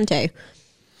and Encanto.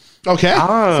 Okay.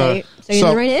 So Singing in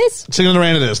the Rain it is. Singing in the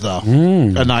Rain it is, though.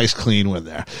 A nice, clean win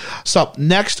there. So,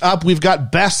 next up, we've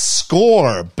got Best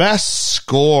Score. Best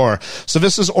Score. So,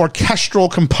 this is orchestral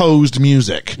composed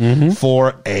music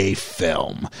for a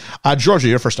film. Georgia,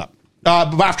 you're first up.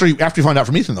 After you find out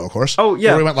from Ethan, though, of course. Oh,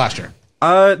 yeah. Where we went last year.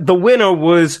 The winner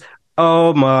was...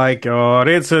 Oh my God,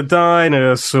 it's a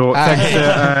dinosaur. Thanks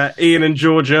to Ian and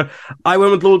Georgia. I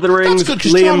went with Lord of the Rings. That's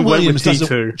good, Liam went with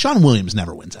T2. John Williams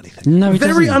never wins anything. No, he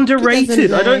Very doesn't.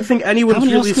 underrated. I don't think anyone's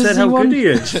really said how good he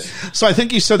is. So I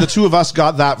think you said the two of us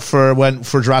got that for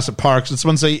Jurassic Park. Did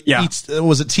someone say,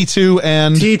 was it T2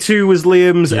 and... T2 was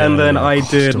Liam's, and then I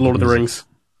did Lord of the Rings.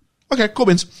 Okay, cool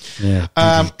beans. Yeah.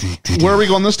 Where are we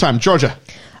going this time? Georgia.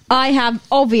 I have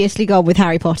obviously gone with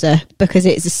Harry Potter because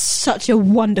it's such a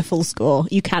wonderful score.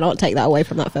 You cannot take that away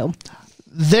from that film.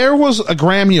 There was a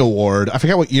Grammy Award, I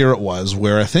forget what year it was,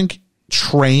 where I think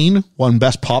Train won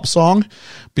Best Pop Song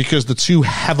because the two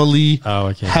heavily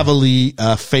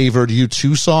favored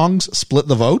U2 songs split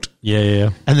the vote.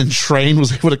 Yeah. And then Train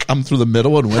was able to come through the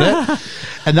middle and win it.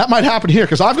 And that might happen here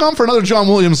because I've gone for another John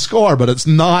Williams score, but it's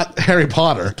not Harry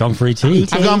Potter. Gone for E.T.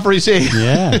 I've gone for E.T.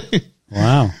 Yeah.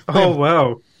 Wow. Oh,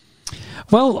 wow.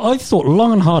 Well, I thought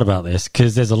long and hard about this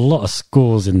because there's a lot of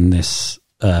scores in this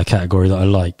category that I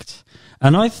liked.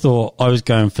 And I thought I was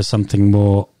going for something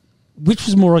more, which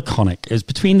was more iconic. It was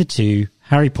between the two,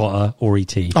 Harry Potter or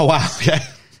E.T. Oh, wow. Okay.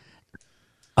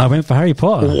 I went for Harry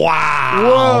Potter. Wow.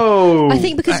 Whoa. I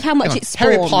think because of how much it spawns.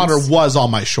 Harry Potter was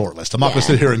on my short list. I'm not going to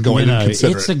sit here and go in and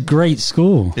consider it's a great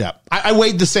score. Yeah. I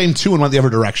weighed the same two and went the other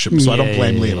direction, so I don't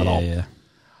blame Liam at all.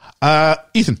 Yeah.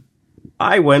 Ethan.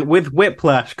 I went with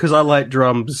Whiplash because I like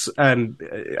drums and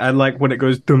I like when it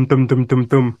goes dum dum dum dum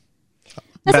dum.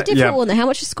 That's a different one though. How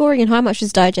much is scoring and how much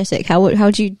is diegetic?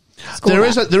 How do you score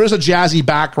there that? There is a jazzy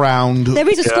background. There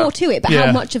is a score to it, but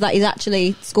how much of that is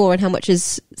actually score and how much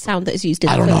is sound that is used in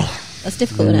the film? I don't know. That's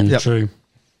difficult, isn't it? True.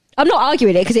 I'm not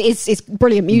arguing it because it's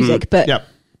brilliant music, but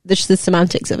there's the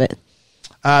semantics of it.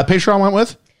 Patreon went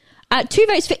with? 2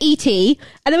 votes for E.T.,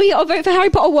 and then we got a vote for Harry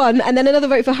Potter 1, and then another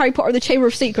vote for Harry Potter and the Chamber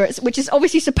of Secrets, which is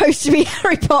obviously supposed to be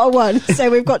Harry Potter 1, so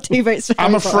we've got 2 votes for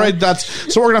Harry Potter. I'm afraid that's...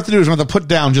 So what we're going to have to do is we're going to put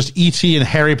down just E.T. and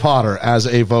Harry Potter as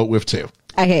a vote with 2.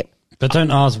 Okay. But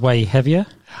don't ours weigh heavier?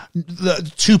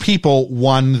 The 2 people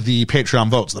won the Patreon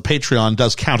votes. The Patreon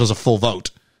does count as a full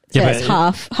vote. So it's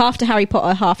half to Harry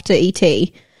Potter, half to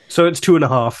E.T. So it's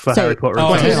 2.5 for Harry Potter.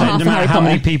 Oh, Two and a half no for matter Harry how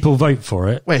many Potter. people vote for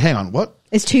it. Wait, hang on. What?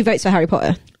 It's 2 votes for Harry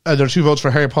Potter There are 2 votes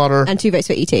for Harry Potter. and 2 votes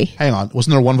for E.T. Hang on.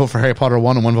 Wasn't there 1 vote for Harry Potter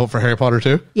 1 and 1 vote for Harry Potter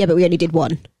 2? Yeah, but we only did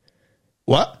 1.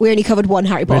 What? We only covered 1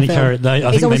 Harry Potter only film. carried- I It's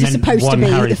think they obviously meant supposed to one be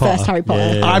Harry the first Potter. Harry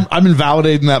Potter. Yeah. I'm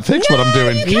invalidating that fix. What I'm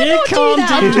doing. You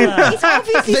cannot do that. It's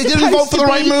obviously They didn't supposed vote for the to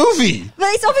right be- movie. But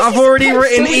it's obviously I've already supposed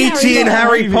written to be E.T. and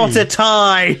Harry Potter. Potter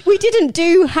tie. We didn't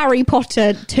do Harry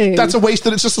Potter 2. That's a waste.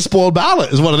 That it's just a spoiled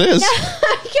ballot, is what it is.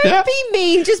 Don't be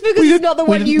mean just because it's not the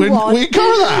one you want. We cover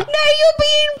that. No, you're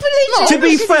being To political.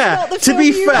 be because it's fair, not the to film be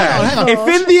you fair, want. if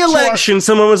in the election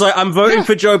someone was like, "I'm voting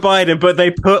for Joe Biden," but they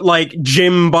put like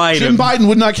Jim Biden, Jim Biden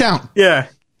would not count. yeah,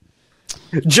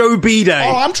 Joe B-Day.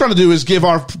 All I'm trying to do is give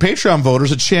our Patreon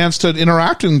voters a chance to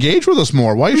interact and engage with us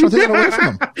more. Why are you trying to take that away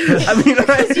from them? I mean,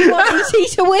 Because you want E.T.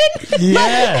 to win?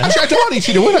 Yeah. Actually, I don't want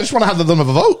E.T. to win. I just want to have them have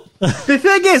a vote. the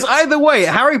thing is, either way,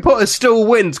 Harry Potter still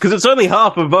wins because it's only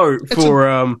half a vote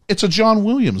for. It's a John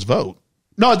Williams vote.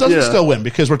 No, it doesn't Yeah. still win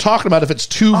because we're talking about if it's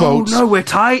 2 votes. Oh no, we're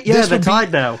tied. Yeah, This they're would be-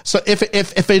 tied now. So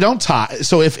if they don't tie,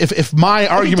 so if my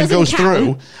argument doesn't goes count,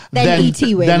 through, then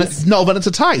E.T. wins. Then it's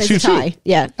a tie. It's a 2-2. tie,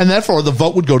 yeah. And therefore the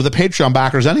vote would go to the Patreon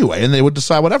backers anyway, and they would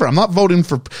decide whatever. I'm not voting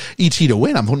for E.T. to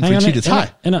win. I'm voting for Hang on, E.T. to tie.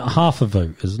 Isn't it half a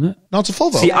vote, isn't it? No, it's a full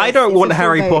vote. See, I don't it's want a full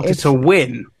Harry vote Potter if- to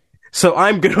win, so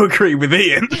I'm going to agree with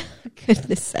Ian.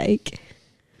 Goodness sake.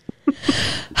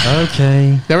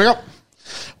 Okay. There we go.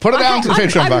 Put it down to the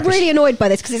Patreon I'm backers. really annoyed by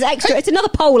this because it's extra. It's another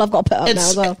poll I've got to put up now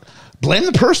as well. Blame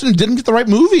the person who didn't get the right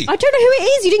movie. I don't know who it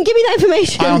is. You didn't give me that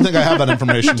information. I don't think I have that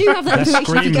information. You do have that They're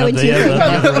information if you screaming go at into the your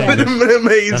end. thing. Never An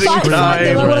amazing Fine,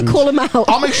 time. I want to call them out.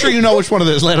 I'll make sure you know which one it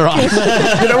is later on. You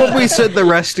know what we said the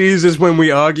resties is when we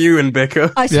argue and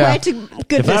bicker? I swear Yeah. to If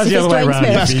goodness, that was if the it's other way Dwayne around,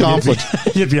 Smith. Best conflict.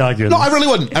 You'd be arguing. No, I really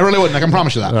wouldn't. I can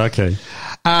promise you that. Okay.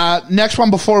 Next one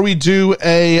before we do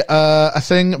a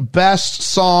thing, best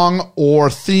song or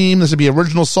theme. This would be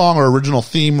original song or original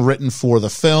theme written for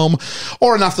the film,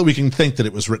 or enough that we can think that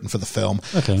it was written for the film.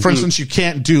 Okay. For instance, you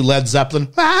can't do Led Zeppelin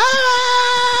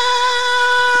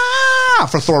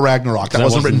for Thor Ragnarok. That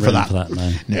wasn't written for that. no.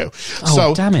 No. Oh,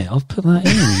 So, damn it. I'll put that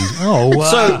in. Oh,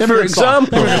 wow. So, for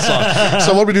example,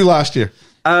 so what did we do last year?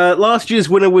 last year's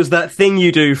winner was That Thing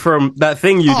You Do from That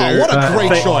Thing You Oh, Do. what a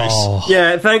great choice. Oh.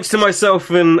 Yeah, thanks to myself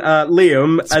and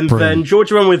Liam. And then brilliant.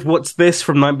 Georgia went with What's This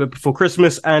from Nightmare Before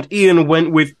Christmas, and Ian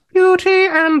went with Beauty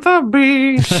and the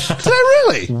Beast. Did I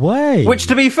really? Way. Which,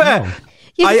 to be fair,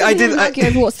 Yeah, I didn't argue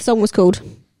over what the song was called.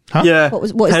 Yeah, What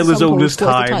is the Taylor's song called? Oldest What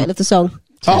was Time. the title of the song?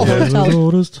 Oh,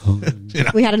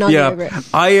 We had an argument over it.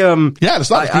 yeah,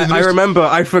 it's not. I remember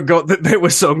I forgot that there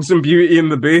were songs in Beauty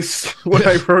and the Beast when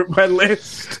I wrote my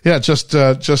list. Yeah, just.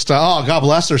 Oh, God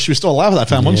bless her. She was still alive at that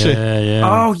time, wasn't she? Yeah.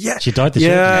 Oh, yeah. She died this Yeah.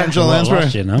 year. Angela Well, Lansbury.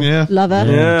 last year, no? Yeah. Love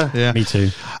her. Yeah. Me too.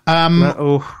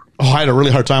 Oh, I had a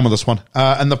really hard time with this one.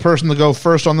 And the person to go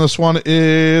first on this one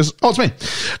is... Oh, it's me.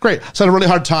 Great. So I had a really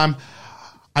hard time.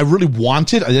 I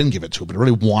didn't give it to, but I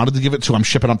really wanted to give it to I'm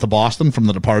Shipping Up to Boston from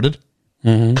The Departed.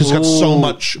 Because it's got so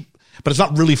much... But it's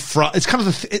not really... It's kind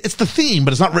of it's the theme,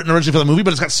 but it's not written originally for the movie,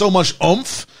 but it's got so much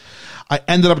oomph. I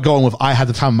ended up going with I Had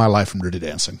the Time of My Life from Dirty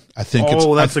Dancing. I think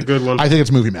that's a good one. I think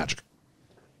it's movie magic.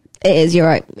 It is, you're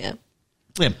right. Yeah.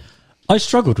 Liam. I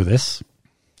struggled with this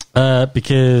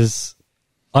because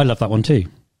I love that one too.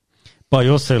 But I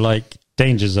also like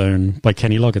Danger Zone by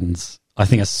Kenny Loggins. I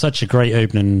think it's such a great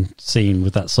opening scene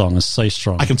with that song. It's so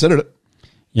strong. I considered it.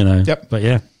 You know? Yep. But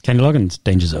yeah, Kenny Loggins,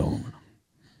 Danger Zone.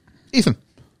 Ethan.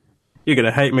 You're going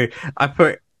to hate me. I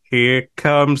put Here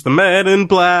Comes the Man in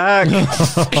Black.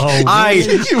 I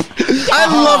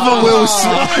love a Will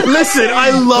Smith. Listen,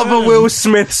 I love a Will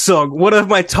Smith song. One of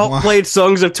my top played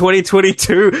songs of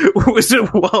 2022 was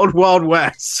Wild Wild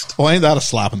West. Well, ain't that a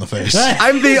slap in the face?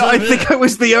 I think I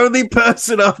was the only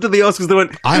person after the Oscars that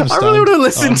went, I really want to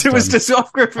listen to his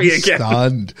discography again.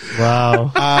 Stunned.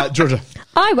 Wow. Georgia.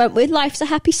 I went with Life's a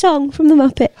Happy Song from the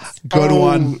Muppets. Good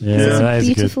one. Yeah, It's a that is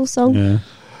beautiful good. song. Yeah.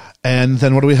 And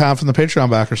then what do we have from the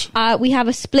Patreon backers? We have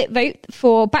a split vote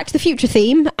for Back to the Future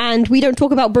theme, and We Don't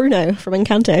Talk About Bruno from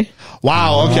Encanto.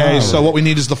 Wow. Okay. So what we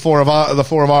need is the four of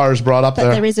ours brought up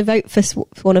But there is a vote for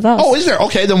one of us. Oh, is there?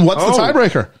 Okay. Then what's the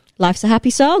tiebreaker? Life's a Happy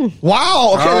Song.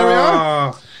 Wow. Okay. There we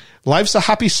are. Life's a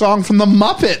Happy Song from the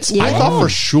Muppets. Yeah. I thought for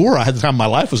sure I had the time of my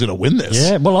life was going to win this.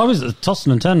 Yeah, well, I was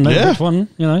tossing and turning over which one,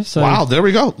 you know. So Wow. There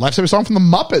we go. Life's a Happy Song from the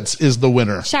Muppets is the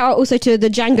winner. Shout out also to the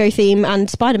Django theme and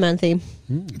Spider-Man theme.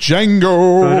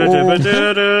 Django.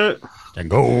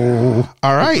 Django.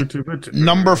 All right.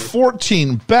 Number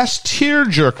 14, best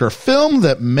tearjerker film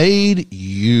that made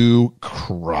you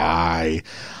cry.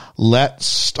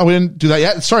 we didn't do that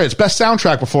yet. Sorry, it's best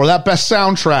soundtrack before that. Best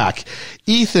soundtrack.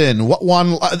 Ethan, what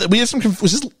one? We had some,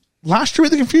 was this last year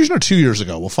with the confusion or 2 years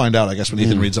ago? We'll find out, I guess, when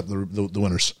Ethan reads up the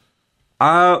winners.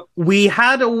 We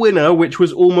had a winner, which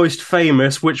was Almost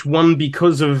Famous, which won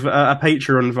because of a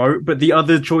Patreon vote, but the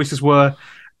other choices were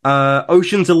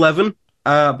Ocean's 11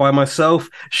 by myself,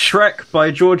 Shrek by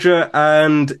Georgia,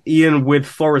 and Ian with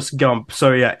Forrest Gump.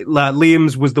 So yeah,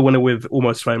 Liam's was the winner with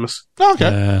Almost Famous. Okay.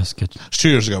 Yeah, that's good. It's 2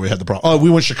 years ago we had the problem. Oh, we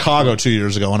went Chicago 2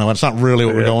 years ago, and I went, it's not really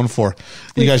what we're going for.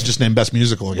 You guys just named Best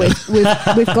Musical again.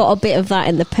 We've got a bit of that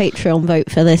in the Patreon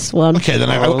vote for this one. Okay, then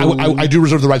I do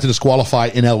reserve the right to disqualify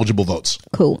ineligible votes.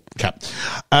 Cool. Okay.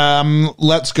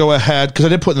 Let's go ahead, because I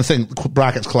did put in the thing,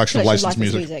 brackets, collection of licensed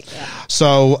music. Yeah.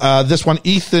 So this one,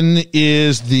 Ethan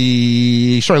is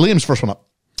Liam's first one up.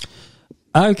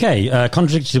 Okay,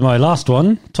 contradictory to my last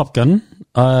one, Top Gun.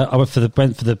 I went for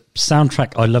the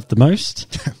soundtrack I loved the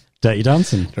most, Dirty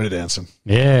Dancing. Dirty Dancing.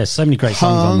 Yeah, so many great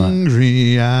songs on that.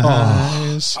 Hungry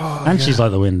Eyes. And She's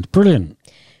Like the Wind. Brilliant.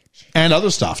 And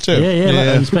other stuff, too.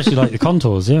 Yeah. And especially like the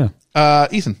contours, yeah.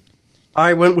 Ethan.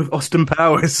 I went with Austin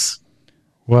Powers.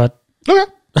 What?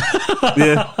 Okay.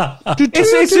 Yeah.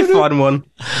 It's a fun one.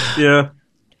 Yeah.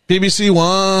 BBC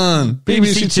One.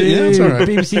 BBC Two. Yeah, that's all right.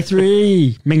 BBC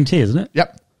Three. Ming T, isn't it?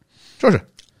 Yep. Georgia.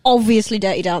 Obviously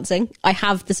Dirty Dancing. I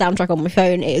have the soundtrack on my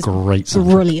phone. It is great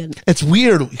soundtrack. Brilliant. It's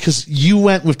weird because you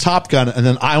went with Top Gun and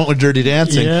then I went with Dirty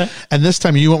Dancing. Yeah. And this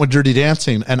time you went with Dirty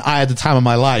Dancing and I had the time of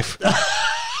my life.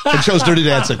 And chose Dirty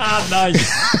Dancing.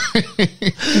 Nice.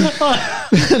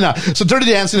 No, so Dirty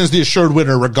Dancing is the assured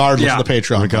winner regardless of the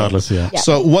Patreon. Regardless, yeah.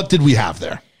 So what did we have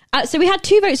there? So we had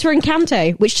 2 votes for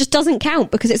Encanto, which just doesn't count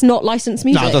because it's not licensed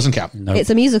music. No, it doesn't count. Nope. It's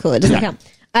a musical. It doesn't count.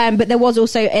 But there was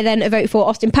also then a vote for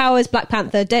Austin Powers, Black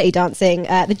Panther, Dirty Dancing,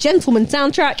 The Gentleman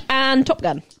soundtrack, and Top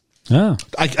Gun. Oh.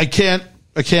 I can't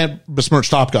besmirch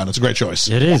Top Gun. It's a great choice.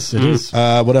 It is. It is.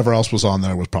 Whatever else was on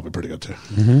there was probably pretty good too.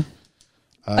 Mm-hmm.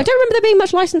 I don't remember there being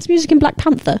much licensed music in Black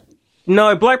Panther.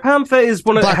 No, Black Panther is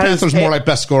one of Black Panther's more like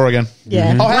best score again.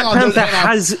 Yeah. Oh, hang on.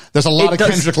 There's a lot of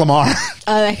Kendrick Lamar.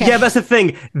 Oh, okay. Yeah, that's the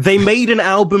thing. They made an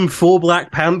album for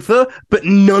Black Panther, but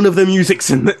none of the music's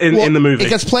in the movie. It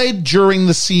gets played during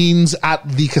the scenes at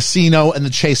the casino and the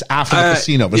chase after the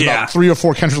casino. There's about 3 or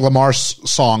 4 Kendrick Lamar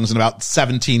songs in about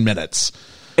 17 minutes.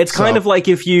 It's kind of like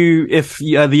if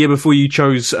the year before you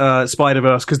chose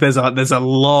Spider-Verse, because there's a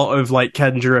lot of like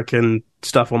Kendrick and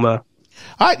stuff on there.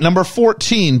 All right, number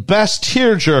 14, Best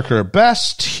Tearjerker.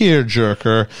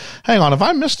 Hang on, have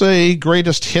I missed a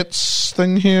greatest hits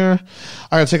thing here?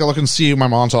 I gotta take a look and see my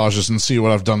montages and see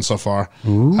what I've done so far.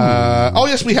 Oh,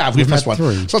 yes, we have. We've missed one.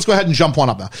 3. So let's go ahead and jump one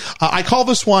up now. I call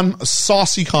this one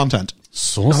saucy content.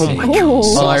 Saucy? Oh my God.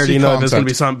 I already know there's going to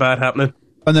be something bad happening.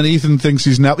 And then Ethan thinks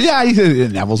he's Neville. Yeah,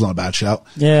 Neville's not a bad shout.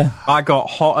 Yeah. I got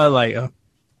hotter later.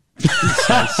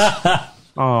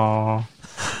 Aww.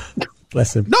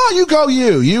 Bless him. No, you go.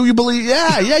 You believe?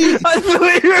 Yeah. You. I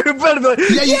believe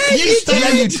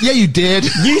you. You did.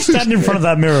 You stand in front of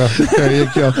that mirror. There you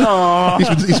go.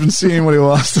 He's been seeing what he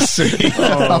wants to see.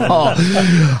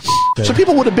 So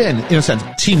people would have been, in a sense,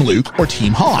 Team Luke or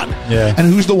Team Han. Yeah. And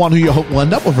who's the one who you hope will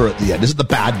end up with her at the end? Is it the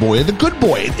bad boy or the good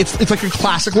boy? It's like your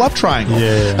classic love triangle.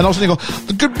 Yeah. And also you go,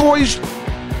 the good boy's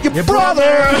your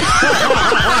brother.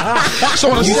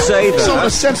 So in a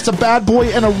sense, it's a bad boy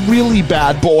and a really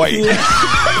bad boy.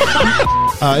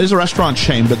 It is a restaurant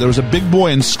chain, but there was a Big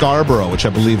Boy in Scarborough, which I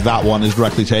believe that one is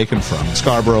directly taken from.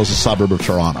 Scarborough is a suburb of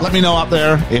Toronto. Let me know out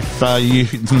there if you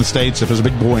in the States if there's a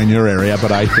Big Boy in your area,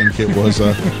 but I think it was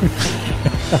a...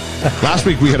 Last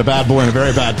week we had a bad boy and a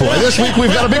very bad boy. This week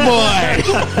we've got a big boy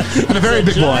and a very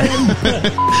big boy.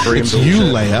 It's you,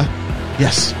 Leia.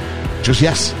 Yes. Just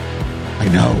yes. I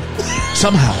know.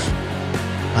 Somehow.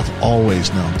 I've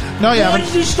always known. No, you haven't. Why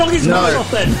did you snog his nose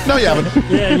off then? No, you haven't.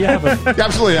 Yeah, you haven't. You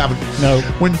absolutely haven't. No.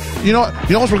 When you know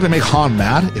what's going to make Han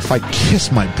mad? If I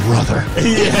kiss my brother.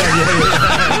 Yeah.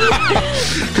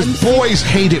 Because boys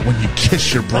hate it when you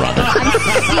kiss your brother.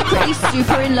 I'm secretly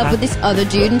super in love with this other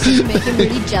dude, and to make him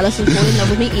really jealous and fall in love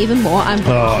with me even more, I'm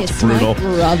going to kiss my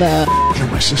brother. You're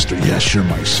my sister. Yes, you're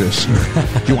my sister.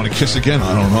 You want to kiss again?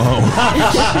 I don't know.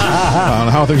 I don't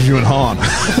know how things are you and Han.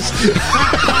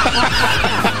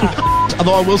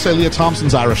 Although I will say Leah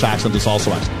Thompson's Irish accent is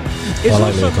also excellent. It's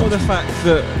also for the fact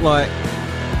that, like,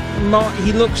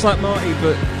 he looks like Marty,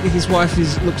 but his wife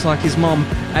looks like his mum,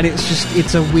 and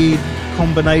it's a weird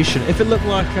combination. If it looked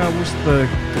like, what's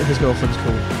his girlfriend's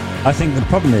called? I think the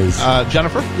problem is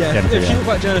Jennifer. Yeah, Jennifer, if she looked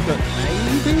like Jennifer,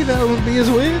 maybe that would be as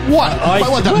weird. What?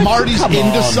 That Marty's come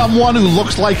into on. someone who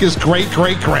looks like his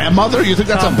great-great-grandmother? You think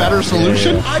that's a better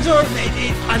solution? I don't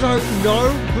know.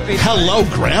 Hello,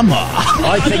 Grandma.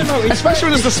 I think Especially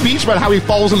when there's the speech about how he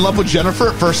falls in love with Jennifer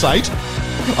at first sight.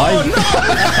 I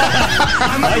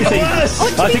think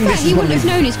He this is wouldn't have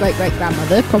known his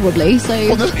great-great-grandmother, probably,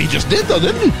 so... He just did, though,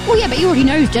 didn't he? Well, yeah, but he already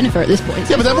knows Jennifer at this point.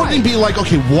 So Yeah, but that wouldn't be like,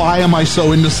 okay, why am I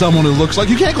so into someone who looks like...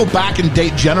 You can't go back and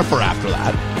date Jennifer after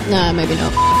that. No, maybe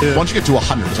not. Once you get to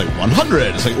 100, it's like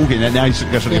 100. It's like, okay, now you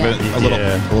should give it a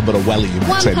little bit of welly, you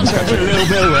might say. In this 100. country. a little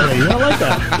bit of welly. I like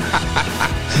that.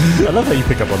 I love how you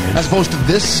pick up on this. As opposed to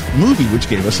this movie, which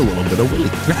gave us a little bit of Willie.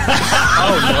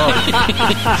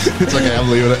 It's okay,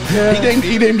 I'm leaving it. Yeah.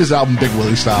 He named his album Big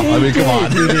Willie Style. I mean, come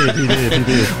on. He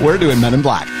did. We're doing Men in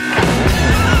Black.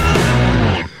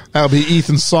 That'll be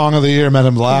Ethan's song of the year, Men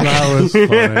in Black. That was funny.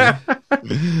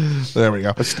 There we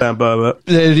go. I stand by that.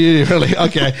 Really?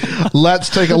 Okay. Let's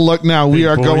take a look now. We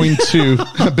are going to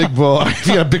Big Boy. If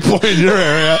you got a big boy in your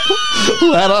area,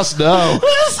 let us know.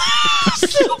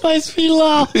 Still makes me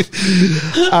laugh.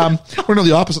 We're on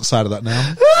the opposite side of that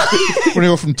now. We're going to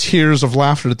go from tears of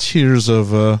laughter to tears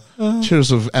of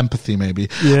empathy, maybe.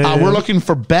 We're looking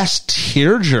for best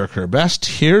tearjerker.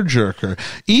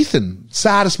 Ethan,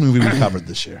 saddest movie we covered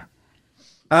this year.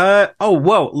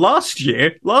 Last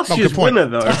year's winner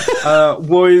though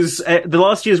was the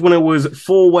last year's winner was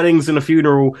 4 Weddings and a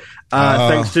Funeral,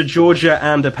 thanks to Georgia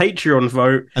and a Patreon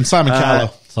vote. And Simon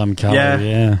Callow. Simon Callow,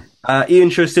 yeah. Ian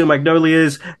chose Steel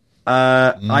Magnolias.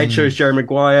 I chose Jerry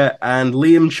Maguire, and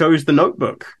Liam chose The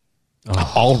Notebook.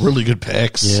 All really good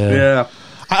picks. Yeah.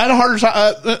 I had a harder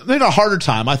time. Maybe not a harder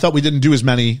time. I thought we didn't do as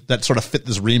many that sort of fit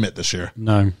this remit this year.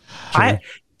 No. I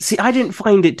didn't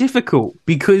find it difficult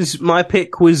because my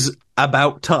pick was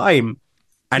About Time,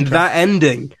 and that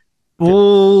ending.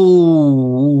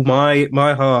 Oh,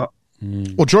 my heart.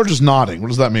 Well, George is nodding. What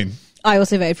does that mean? I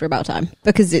also voted for About Time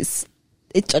because I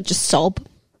just sob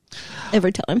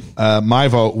every time. My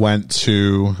vote went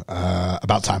to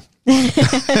About Time. You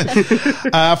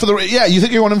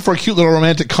think you're going in for a cute little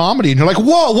romantic comedy, and you're like,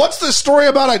 "Whoa, what's this story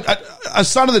about a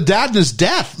son of the dad and his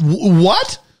death?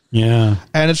 What?" Yeah,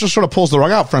 and it just sort of pulls the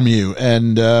rug out from you,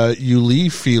 and you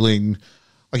leave feeling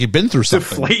like you've been through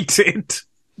something. Deflated.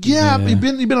 Yeah, you've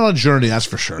been on a journey, that's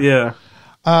for sure. Yeah,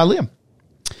 Liam.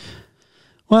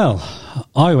 Well,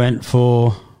 I went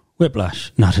for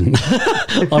Whiplash. No, I didn't.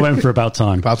 I went for About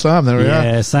Time. About Time. There we are.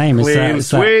 Yeah, same.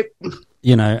 It's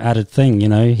that, added thing.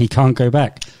 He can't go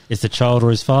back. It's the child or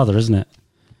his father, isn't it?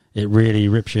 It really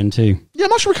rips you in two. Yeah, I'm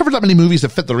not sure we covered that many movies that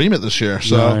fit the remit this year.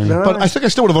 So, No. But I think I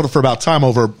still would have voted for About Time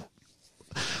over.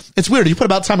 It's weird. You put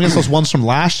About Time against those ones from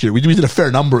last year. We did a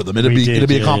fair number of them. It'd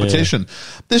be a competition.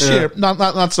 Yeah. This year,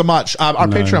 not so much. Our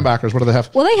Patreon backers, what do they have?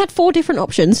 Well, they had 4 different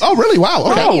options. Oh, really?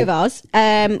 Wow. Okay. Any of ours.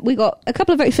 We got a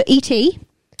couple of votes for E.T.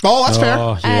 Oh, that's fair.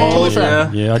 Totally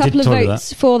fair. Yeah, a couple of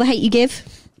votes for The Hate You Give,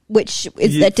 which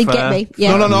that did get me.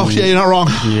 Yeah. No. Yeah, you're not wrong.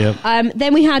 Yeah.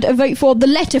 Then we had a vote for The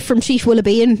Letter from Chief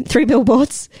Willoughby in 3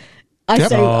 Billboards. I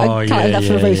counted that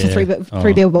for a vote for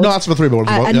 3 Billboards. No, that's for 3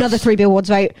 Billboards. Another 3 Billboards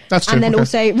vote. That's true. And then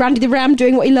also Randy the Ram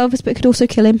doing what he loves, but could also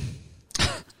kill him.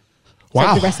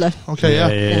 Wow. The wrestler. Okay,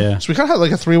 yeah. So we kind of had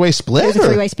like a 3-way split? It was a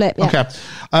 3-way split, yeah. Okay.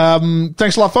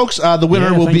 Thanks a lot, folks. The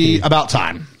winner will be About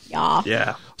Time.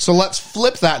 Yeah. So let's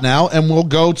flip that now, and we'll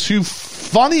go to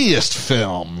funniest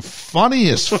film.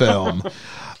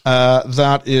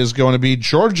 That is going to be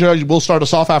Georgia. We'll start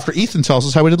us off after Ethan tells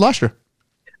us how we did last year.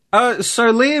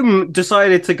 So Liam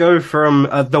decided to go from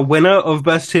the winner of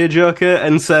Best Tearjerker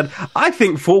and said, I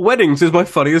think 4 Weddings is my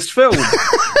funniest film.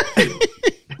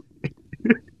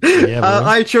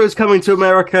 I chose Coming to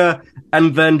America,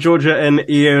 and then Georgia and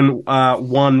Ian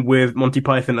won with Monty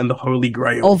Python and the Holy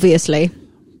Grail. Obviously.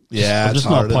 Yeah, I'm just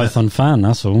not a Python fan,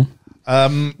 that's all.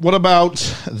 What about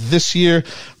this year?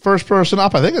 First person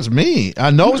up, I think it's me.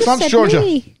 No, it's not Georgia.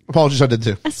 Me. Apologies, I did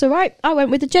too. That's all right. I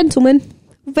went with The Gentleman.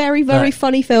 Very, very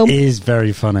funny film. It is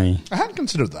very funny. I hadn't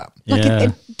considered that. Like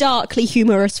a darkly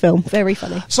humorous film. Very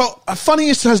funny. So,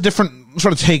 funniest has different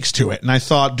sort of takes to it. And I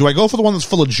thought, do I go for the one that's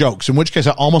full of jokes? In which case,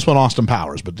 I almost went Austin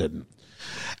Powers, but didn't.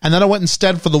 And then I went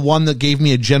instead for the one that gave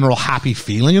me a general happy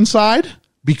feeling inside.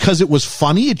 Because it was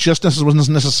funny. It just wasn't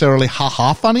necessarily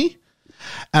ha-ha funny.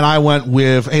 And I went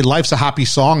with, hey, life's a happy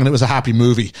song, and it was a happy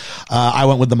movie. I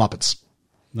went with The Muppets.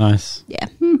 Nice. Yeah.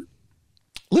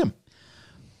 Liam.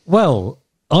 Well,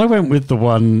 I went with the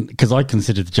one, because I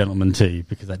considered The Gentleman too,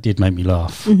 because that did make me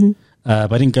laugh. Mm-hmm.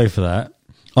 But I didn't go for that.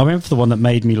 I went for the one that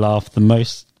made me laugh the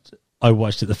most. I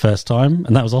watched it the first time,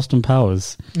 and that was Austin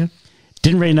Powers. Yeah.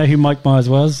 Didn't really know who Mike Myers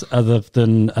was, other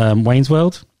than Wayne's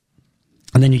World.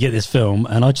 And then you get this film,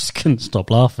 and I just couldn't stop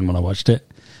laughing when I watched it.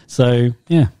 So,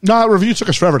 yeah. No, that review took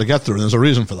us forever to get through, and there's a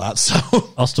reason for that. So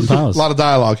Austin Powers. A lot of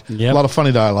dialogue. Yep. A lot of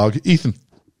funny dialogue. Ethan.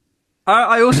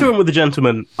 I also went with The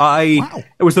Gentleman.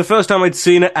 It was the first time I'd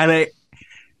seen it, and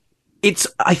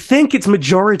I think it's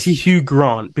majority Hugh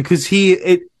Grant, because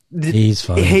he's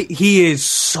funny. He is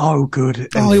so good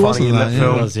and funny in that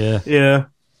film. He was, yeah. Yeah.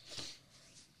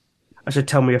 I said,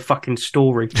 tell me a fucking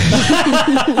story.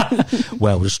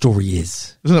 Well, the story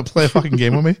is. Doesn't it play a fucking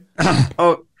game with me?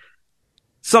 Oh,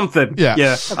 something.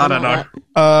 Yeah. I don't know.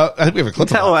 I think we have a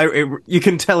clip of that. You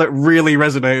can tell it really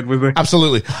resonated with me.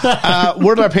 Absolutely.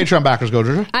 Where did our Patreon backers go,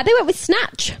 Georgia? They went with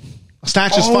Snatch.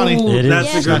 Snatch is funny. It is. That's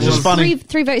a good Snatch one. is funny.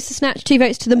 Three votes to Snatch, 2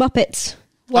 votes to The Muppets.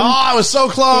 I was so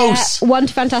close. 1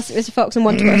 to Fantastic Mr. Fox and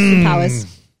 1 to Austin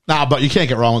Powers. Nah, but you can't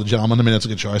get wrong with The Gentleman. I mean, that's a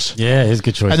good choice. Yeah, it's a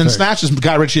good choice. And then too. Snatch is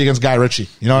Guy Ritchie against Guy Ritchie.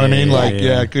 You know what I mean?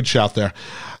 Yeah. Good shout there.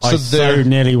 I so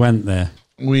nearly went there.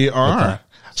 We are.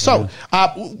 So,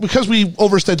 because we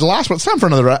overstayed the last one, it's time for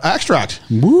another extract.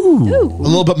 Ooh. A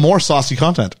little bit more saucy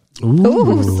content.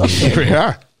 Ooh, saucy. Here we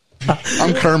are.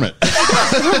 I'm Kermit.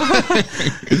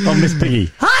 I'm Miss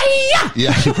Piggy. Hiya!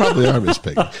 Yeah, you probably are Miss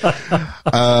Piggy.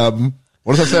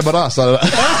 What does that say about us?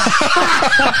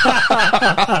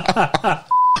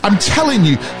 I'm telling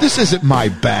you, this isn't my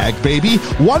bag, baby.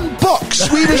 One book,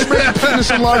 Swedish made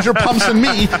penis and larger pumps than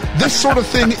me. This sort of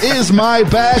thing is my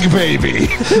bag, baby.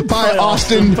 By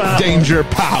Austin Danger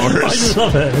Powers. I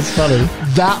love it. It's funny.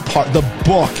 That part, the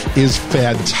book is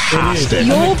fantastic.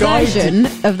 Your version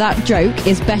of that joke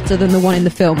is better than the one in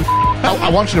the film. I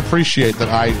want you to appreciate that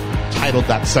I titled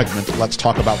that segment, Let's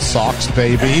Talk About Socks,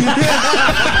 Baby.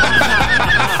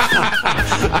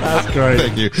 That's great.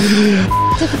 Thank you.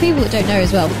 So for people that don't know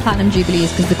as well, the Platinum Jubilee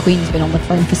is because the Queen's been on the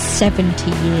throne for 70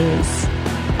 years.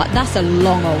 Like, that's a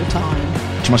long old time.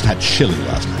 She must have had chili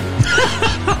last night.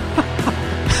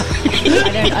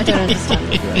 I don't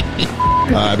understand it.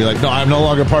 I'd be like, no, I'm no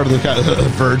longer part of the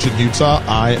Virgin Utah.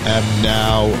 I am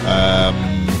now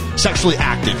sexually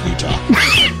active Utah.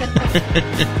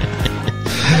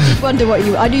 I just wonder what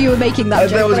I knew you were making that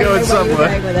joke. That was but I going don't know where you were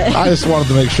somewhere. going with it. I just wanted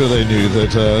to make sure they knew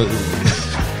that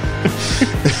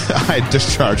I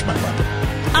discharged my weapon.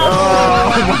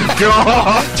 Oh my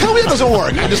god! Tell me it doesn't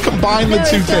work. I just combine the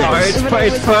two things. It's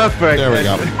perfect. There we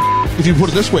go. If you put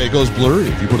it this way, it goes blurry.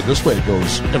 If you put it this way,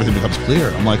 everything becomes clear.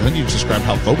 I'm like, I think you just described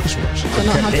how focus works. So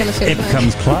not how telescopes It work.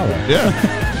 becomes clouder. Yeah.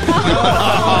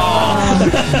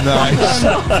 Nice.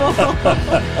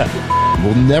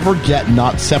 Will never get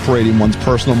not separating one's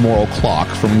personal moral clock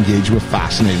from engaging with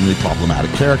fascinatingly problematic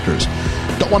characters.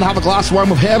 Don't want to have a glass of wine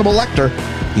with Hannibal Lecter.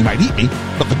 He might eat me,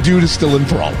 but the dude is still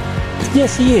enthralled.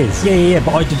 Yes, he is. Yeah.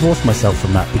 But I divorced myself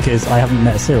from that because I haven't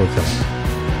met a serial killer.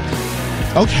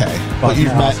 Okay, but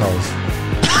you've met assholes.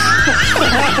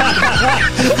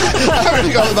 I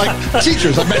really got like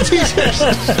teachers. I met teachers.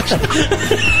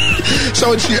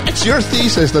 So it's your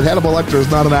thesis that Hannibal Lecter is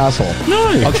not an asshole.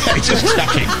 No. Okay, just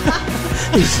checking.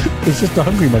 He's just a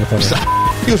hungry motherfucker.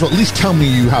 He goes, well, at least tell me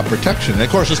you have protection. And of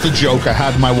course, it's the joke. I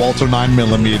had my Walter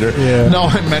 9mm. Yeah. No,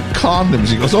 I meant condoms.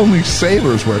 He goes, only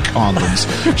sailors wear condoms.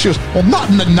 She goes, well, not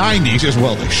in the 90s. He goes,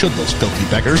 well, they should, those filthy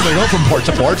beggars. They go from port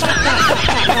to port.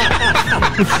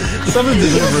 Southern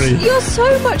delivery. You're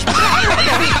so much better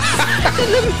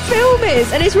than the film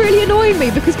is, and it's really annoying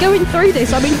me because going through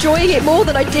this, I'm enjoying it more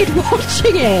than I did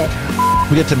watching it.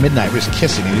 We get to midnight, we're just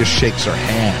kissing, and he just shakes her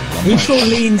hand. He sort of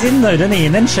leans in though, doesn't he?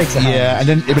 And then shakes her hand. Yeah, and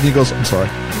then he goes, I'm sorry.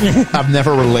 I've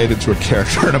never related to a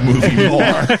character in a movie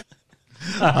more.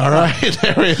 All right,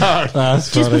 there we are.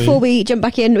 That's Just funny. before we jump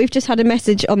back in, we've just had a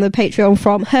message on the Patreon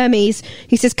from Hermes.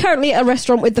 He says, currently at a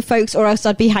restaurant with the folks, or else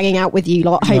I'd be hanging out with you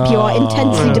lot. Hope you are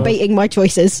intensely debating my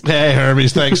choices. Hey,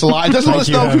 Hermes, thanks a lot. It doesn't let us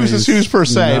know who's per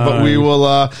se, but we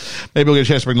will, maybe we'll get a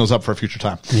chance to bring those up for a future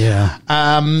time. Yeah.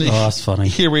 That's funny.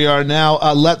 Here we are now.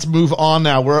 Let's move on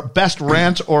now. We're at best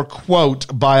rant or quote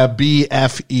by a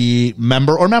BFE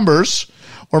member or members.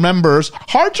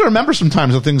 Hard to remember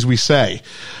sometimes the things we say.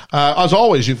 As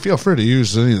always, you feel free to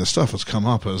use any of the stuff that's come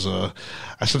up as I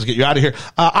start to get you out of here.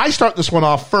 I start this one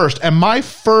off first, and my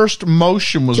first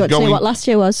motion was Do you want to say what last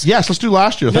year was? Yes, let's do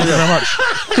last year. Thank you very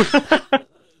much.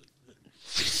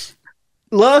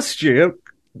 Last year,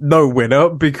 no winner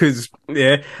because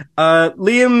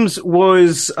Liam's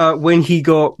was when he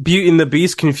got Beauty and the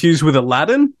Beast confused with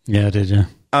Aladdin. Yeah, I did, yeah.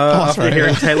 After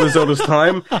hearing Taylor's all this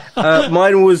time.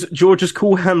 Mine was George's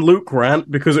Cool Hand Luke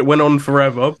rant because it went on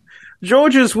forever.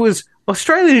 George's was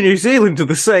Australia and New Zealand are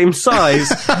the same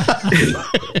size.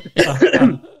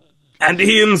 And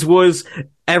Ian's was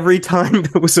every time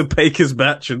there was a Baker's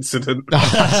Batch incident.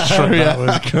 Oh, that's true. That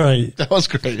was great. That was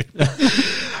great.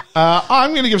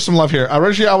 I'm going to give some love here.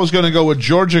 Originally, I was going to go with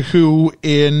Georgia, who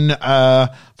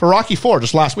for Rocky IV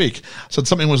just last week said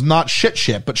something was not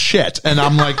shit, but shit. And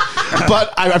I'm like,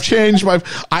 but I've changed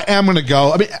I am going to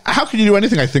go. I mean, how can you do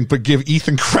anything, I think, but give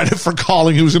Ethan credit for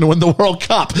calling who's going to win the World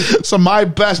Cup? So my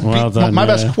best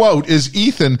best quote is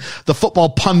Ethan, the football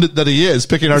pundit that he is,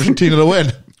 picking Argentina to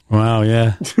win. Wow,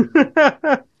 yeah.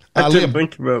 I didn't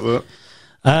think about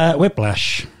that.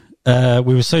 Whiplash.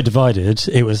 We were so divided.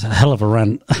 It was a hell of a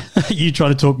rant. You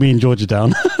trying to talk me and Georgia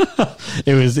down.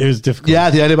 It was difficult. Yeah,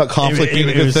 the idea about conflict being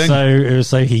a good thing. It was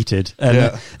so heated,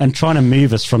 and trying to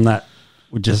move us from that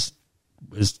was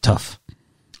tough.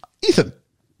 Ethan,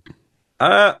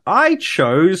 I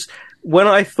chose when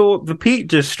I thought the Peak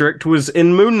District was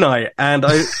in Moon Knight, and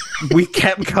we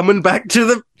kept coming back to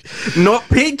the not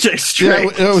Peak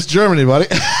District. Yeah, it was Germany, buddy.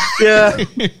 Yeah.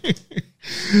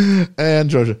 And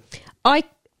Georgia.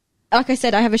 Like I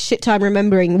said, I have a shit time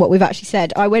remembering what we've actually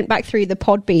said. I went back through the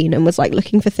Podbean and was like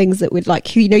looking for things that would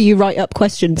you write up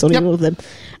questions on all of them.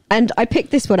 And I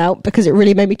picked this one out because it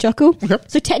really made me chuckle. Okay.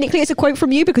 So technically it's a quote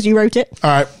from you because you wrote it. All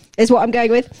right. Is what I'm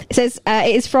going with. It says,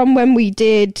 it is from when we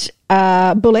did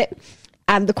Bullet.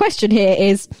 And the question here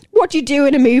is, what do you do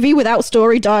in a movie without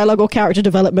story, dialogue, or character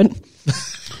development?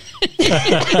 All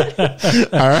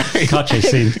right. Car chase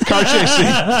scene.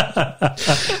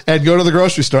 And go to the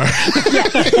grocery store.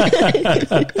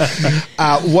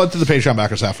 What do the Patreon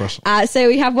backers have for us? So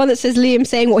we have one that says Liam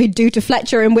saying what he'd do to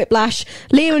Fletcher in Whiplash,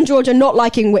 Liam and Georgia not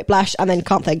liking Whiplash, and then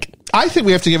can't think. I think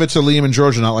we have to give it to Liam and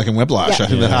Georgia not liking Whiplash. Yeah. I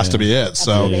think that has to be it.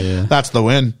 So that's the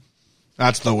win.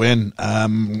 That's the win.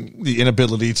 The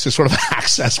inability to sort of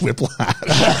access Whiplash.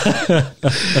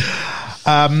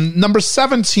 Number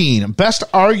 17, best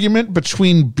argument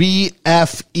between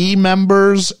BFE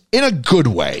members in a good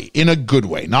way.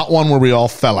 Not one where we all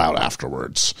fell out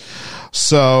afterwards.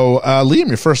 So, Liam,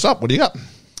 you're first up. What do you got?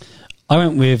 I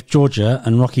went with Georgia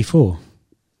and Rocky IV.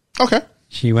 Okay.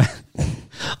 She went,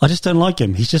 I just don't like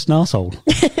him. He's just an arsehole.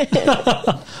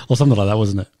 Or something like that,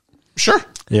 wasn't it? Sure.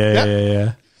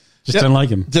 Yeah. Just don't like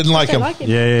him. Didn't like him.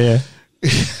 Yeah.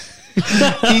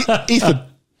 Ethan.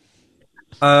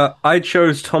 I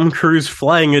chose Tom Cruise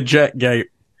flying a jet gate.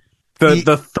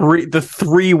 The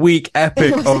 3 week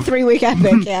epic It was a 3 week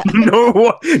epic, yeah.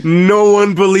 no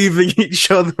one believing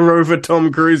each other over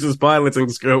Tom Cruise's piloting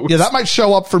skills. Yeah, that might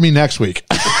show up for me next week.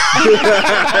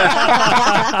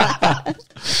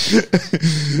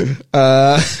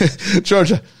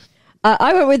 Georgia.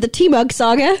 I went with the T-Mug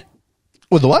saga.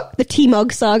 With the what? The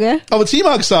T-Mug saga. Oh, the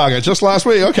T-Mug saga, just last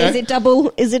week. Okay. Is it double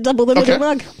the middle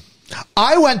mug?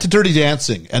 I went to Dirty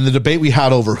Dancing and the debate we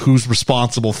had over who's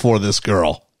responsible for this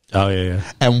girl. Oh, yeah.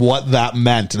 And what that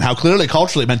meant and how clearly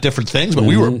culturally it meant different things, but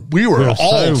we were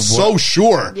all so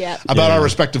sure about our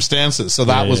respective stances. So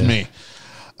that was me.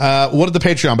 What did the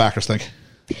Patreon backers think?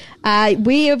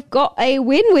 We have got a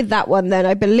win with that one then,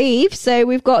 I believe. So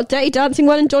we've got Dirty Dancing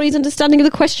 1 and Johnny's understanding of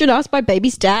the question asked by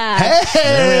Baby's dad.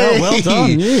 Hey! Yeah, well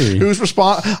done, you. Who's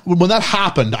when that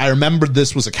happened, I remembered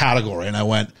this was a category and I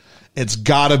went, it's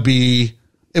gotta be,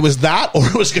 it was that, or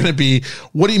it was going to be,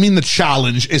 what do you mean the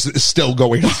challenge is still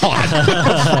going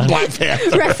on? Black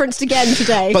Panther. Referenced again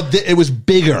today. But it was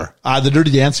bigger. The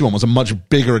Dirty Dancing one was a much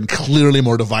bigger and clearly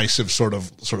more divisive sort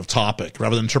of topic.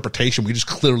 Rather than interpretation, we just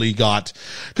clearly got,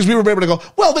 because we were able to go,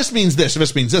 well, this means this, and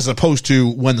this means this, as opposed to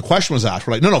when the question was asked,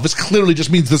 we're like, no, this clearly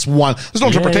just means this one. There's no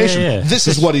interpretation. Yeah. This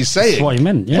is what he's saying. That's what he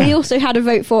meant, yeah. We also had a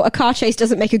vote for a car chase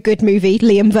doesn't make a good movie,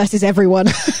 Liam versus everyone.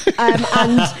 And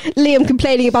Liam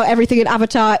complaining about everything in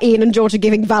Avatar, Ian and Georgia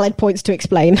giving valid points to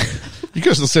explain. You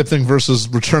guys are the same thing versus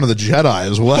Return of the Jedi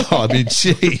as well. I mean,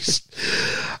 jeez.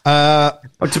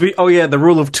 The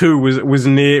rule of 2 was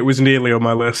nearly on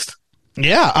my list.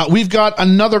 Yeah, we've got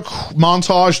another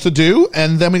montage to do,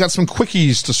 and then we got some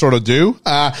quickies to sort of do.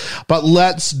 But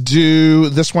let's do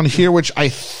this one here, which I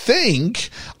think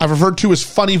I've referred to as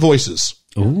funny voices.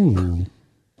 Ooh.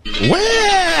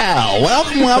 Well,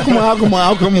 welcome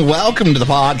to the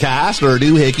podcast, or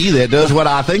doohickey that does what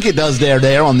I think it does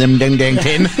there on them ding ding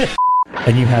tin.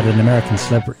 And you had an American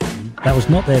celebrity. That was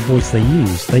not their voice they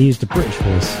used. They used a British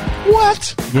voice.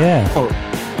 What? Yeah. Oh.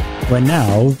 Where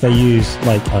now they use,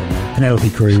 Penelope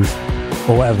Cruz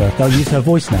or whatever. They'll use her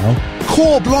voice now.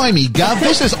 Core blimey, Gav.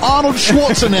 This is Arnold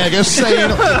Schwarzenegger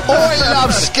saying, I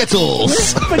love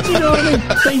Skittles. But you know what I mean?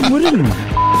 They wouldn't.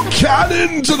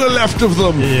 Cannon to the left of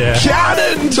them. Yeah.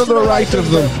 Cannon to the right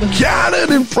of them.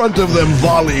 Cannon in front of them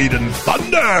volleyed and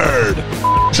thundered.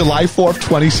 July 4th,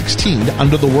 2016,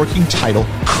 under the working title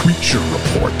Creature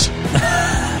Report.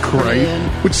 great.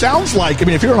 Which sounds like, I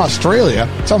mean, if you're in Australia,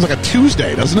 it sounds like a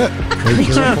Tuesday, doesn't it?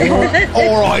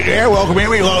 All right, yeah, welcome in.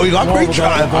 We got Creature.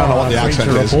 I don't know what the accent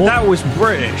is. That was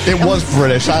British. It was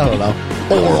British. I don't know.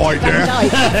 All right, there.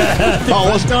 I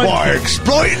was by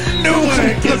exploiting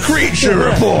the Creature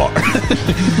Report.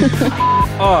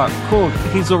 Cool.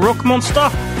 He's a rock monster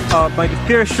made of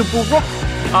perishable rock.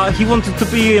 He wanted to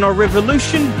be in our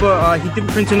revolution, but he didn't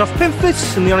print enough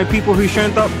pamphlets, and the only people who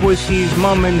showed up was his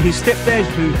mum and his stepdad,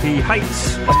 who he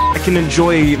hates. I can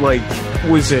enjoy,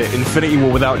 Infinity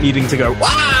War without needing to go,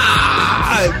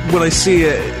 when I see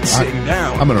it sitting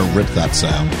down. I'm going to rip that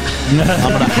sound. I'm going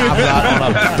to have that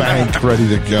on a bank ready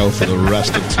to go for the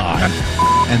rest of time.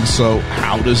 And so,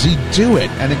 how does he do it?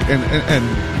 And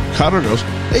Cutter goes,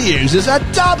 he uses a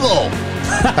double.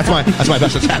 That's my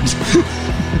best attempt.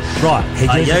 Right.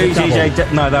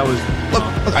 No, that was... Look,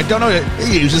 I don't know.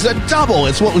 He uses a double.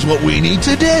 It's what we need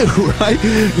to do, right?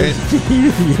 You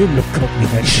look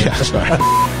comprehensive. Yeah, sorry.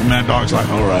 And Mad Dog's like,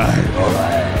 all right.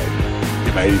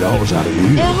 You made $80 out of you.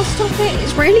 Yeah, stop it.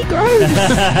 It's really gross. It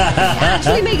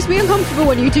actually makes me uncomfortable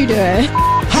when you do it.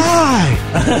 Hi,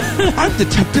 I'm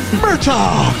Detective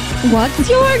Murtaugh. What's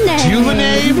your name? Do you have a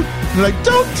name? They're like,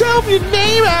 don't tell me your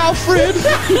name, Alfred.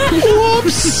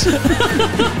 Whoops.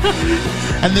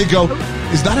 And they go,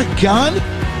 is that a gun?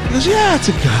 He goes, yeah, it's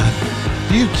a gun.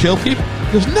 Do you kill people?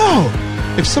 He goes, no.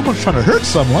 If someone's trying to hurt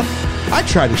someone, I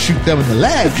try to shoot them in the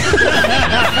leg.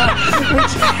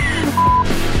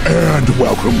 And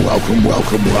welcome to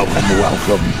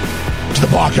the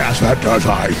podcast that does,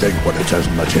 I think, what it says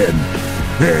on the tin.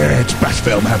 It's best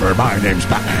film ever. My name's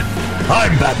Batman.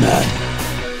 I'm Batman.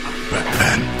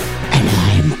 And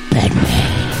I'm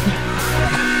Batman.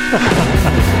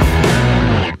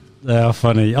 They are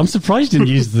funny. I'm surprised you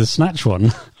didn't use the Snatch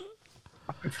one.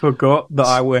 I forgot that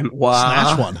I went, wow.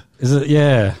 Snatch one? Is it?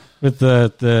 Yeah. With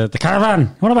the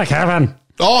caravan. What about caravan?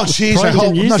 Oh, jeez, I'm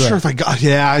not sure if I got...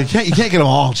 Yeah, you can't get them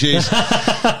all, jeez.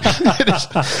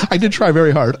 I did try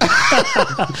very hard.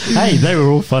 Hey, they were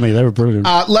all funny. They were brilliant.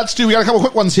 We got a couple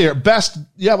quick ones here.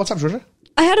 Yeah, what's up, Georgia?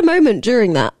 I had a moment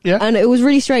during that, and it was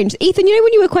really strange. Ethan, you know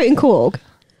when you were quoting Korg?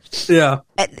 Yeah.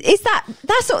 Is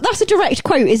that's a direct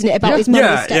quote, isn't it, about his mum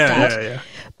and stepdad?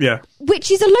 Yeah.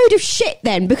 Which is a load of shit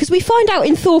then, because we find out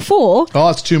in Thor 4... Oh,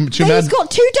 it's two men. He's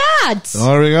got two dads. Oh,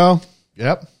 there we go.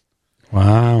 Yep.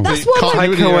 Wow. That's what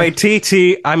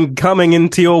Waititi, I'm coming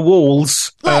into your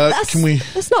walls. That's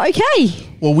not okay.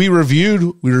 Well, we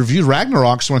reviewed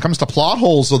Ragnarok, so when it comes to plot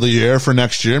holes of the year for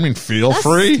next year, I mean, feel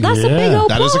free. That's a big old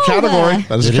That is a category. There.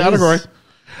 That is a category.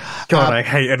 God, I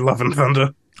hated Love and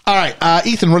Thunder. All right,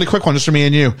 Ethan, really quick one, just for me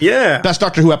and you. Yeah. Best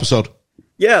Doctor Who episode.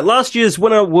 Yeah, last year's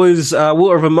winner was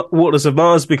Waters of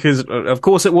Mars, because, of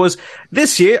course, it was.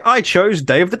 This year, I chose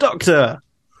Day of the Doctor.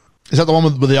 Is that the one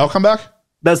with the all come back?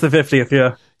 That's the 50th,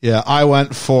 yeah. Yeah, I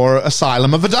went for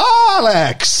Asylum of the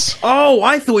Daleks. Oh,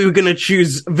 I thought we were going to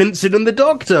choose Vincent and the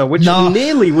Doctor, which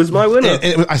nearly was my winner.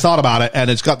 I thought about it,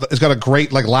 and it's got a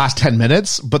great last 10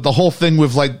 minutes, but the whole thing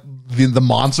with the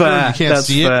monster, you can't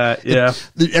see it. Yeah,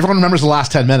 everyone remembers the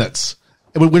last 10 minutes,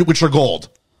 which are gold.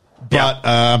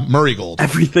 But Murray gold.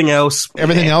 Everything else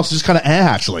is kind of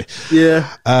actually.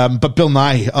 Yeah. But Bill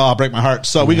Nye, break my heart.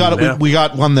 So we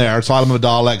got one there. Asylum of the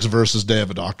Daleks versus Day of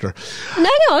the Doctor. Hang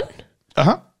on.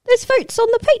 There's votes on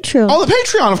the Patreon. Oh, the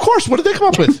Patreon, of course. What did they come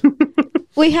up with?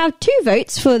 We have 2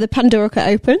 votes for the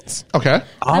Pandorica Opens. Okay.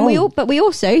 And we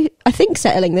also, I think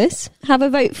settling this, have a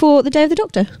vote for the Day of the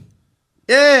Doctor.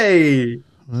 Yay!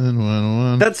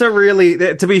 That's a really,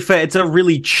 to be fair, it's a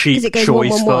really cheap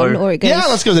choice, though. Or it goes... Yeah,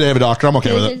 let's go to the Day of the Doctor. I'm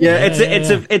okay with it. Yeah,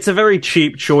 it's a very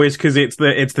cheap choice because it's the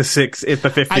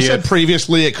 50th. I said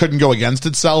previously it couldn't go against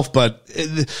itself, but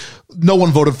no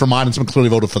one voted for mine, and someone clearly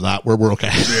voted for that. We're okay.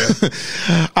 Yeah.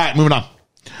 All right, moving on.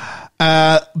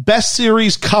 Best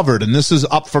series covered, and this is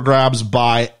up for grabs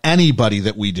by anybody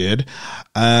that we did.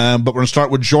 But we're going to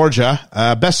start with Georgia.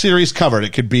 Best series covered.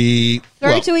 It could be...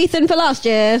 Throw to Ethan for last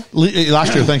year.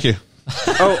 Last year, thank you.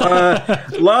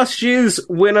 Last year's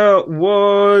winner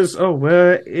was... Oh,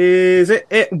 where is it?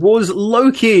 It was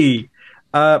Loki.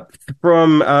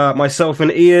 From myself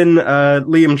and Ian,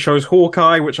 Liam chose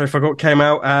Hawkeye, which I forgot came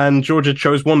out, and Georgia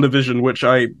chose WandaVision, which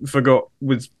I forgot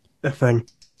was a thing.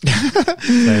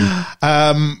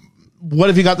 What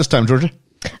have you got this time, Georgia?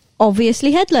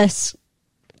 Obviously Headless,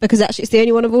 because actually it's the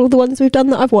only one of all the ones we've done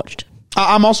that I've watched.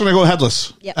 I'm also going to go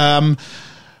Headless. Yep. I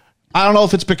don't know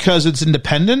if it's because it's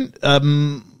independent.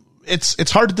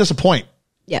 It's hard to disappoint.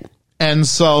 Yeah. And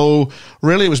so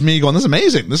really it was me going, this is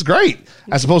amazing. This is great.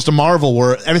 As opposed to Marvel,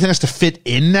 where everything has to fit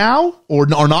in now or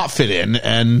not fit in.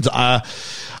 And I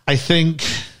think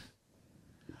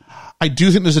I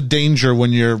do think there's a danger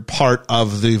when you're part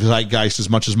of the zeitgeist as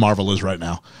much as Marvel is right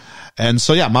now. And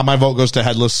so, yeah, my vote goes to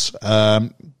Headless. Well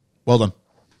done.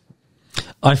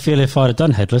 I feel if I'd have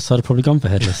done Headless, I'd have probably gone for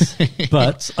Headless.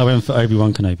 But I went for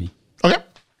Obi-Wan Kenobi. Okay.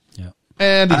 Yeah.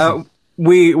 And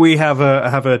we have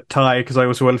a tie because I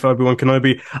also went for Obi-Wan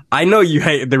Kenobi. I know you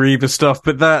hated the Reva stuff,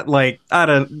 but that, like,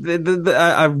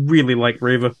 I really like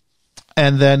Reva.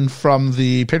 And then from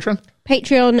the Patreon?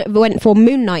 Patreon went for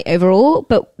Moon Knight overall,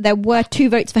 but there were 2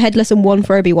 votes for Headless and 1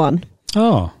 for Obi-Wan.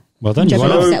 Oh, well then.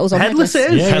 Headless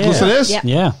it is. Headless it is?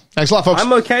 Yeah. Thanks a lot, folks.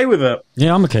 I'm okay with it.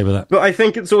 Yeah, I'm okay with that. But I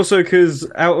think it's also because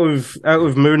out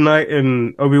of Moon Knight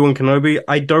and Obi-Wan Kenobi,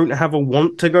 I don't have a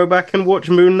want to go back and watch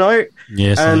Moon Knight.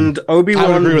 Yes. And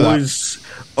Obi-Wan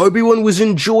was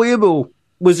enjoyable.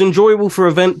 Was enjoyable for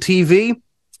event TV.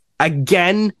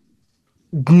 Again,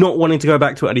 not wanting to go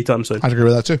back to it anytime soon. I'd agree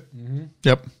with that too. Mm-hmm.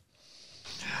 Yep.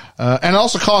 And it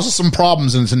also causes some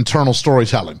problems in its internal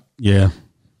storytelling. Yeah.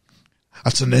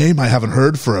 That's a name I haven't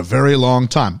heard for a very long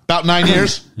time. About 9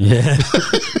 years. Yeah.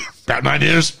 About 9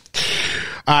 years.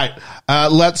 All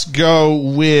right. Let's go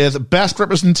with best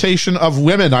representation of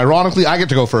women. Ironically, I get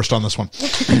to go first on this one.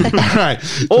 All right.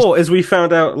 Or, as we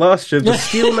found out last year, the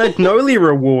Steel Magnolia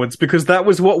Awards, because that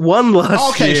was what won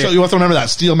last year. Okay, so you have to remember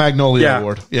that. Steel Magnolia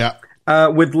Award. Yeah.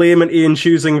 With Liam and Ian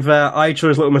choosing that, I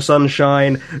chose Little Miss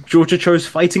Sunshine. Georgia chose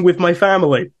Fighting with My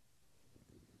Family.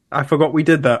 I forgot we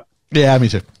did that. Yeah, me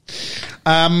too.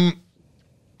 I'm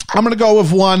going to go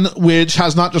with one which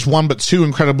has not just one, but 2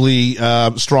 incredibly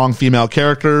strong female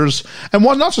characters, and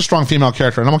one not so strong female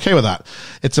character, and I'm okay with that.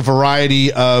 It's a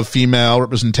variety of female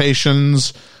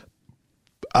representations,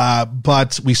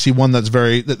 but we see one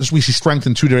we see strength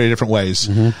in 2 very different ways,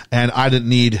 and I didn't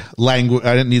need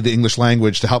the English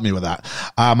language to help me with that.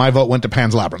 My vote went to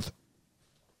Pan's Labyrinth.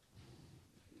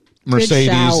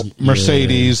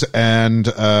 Mercedes, and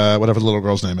whatever the little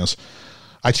girl's name is.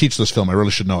 I teach this film. I really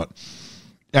should know it.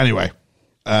 Anyway,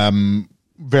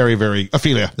 very, very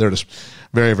Ophelia. There it is.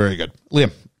 Very, very good.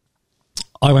 Liam,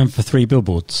 I went for 3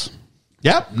 Billboards.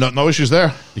 Yeah, no issues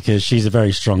there because she's a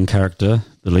very strong character,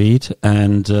 the lead,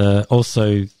 and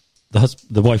also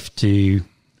the wife to.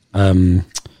 The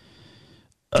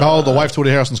wife to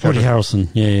Woody Harrelson's character. Woody Harrelson.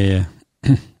 Yeah.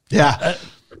 Yeah.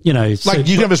 You know, like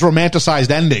you have this romanticized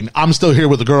ending. I'm still here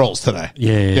with the girls today.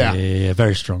 Yeah.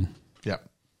 Very strong. Yeah.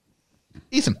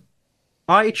 Ethan.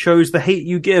 I chose The Hate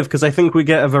U Give because I think we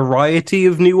get a variety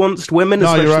of nuanced women,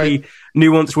 especially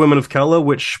nuanced women of color,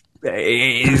 which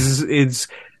is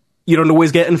you don't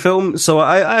always get in film. So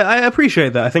I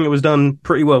appreciate that. I think it was done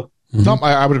pretty well. Mm-hmm. No,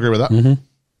 I would agree with that. Mm-hmm.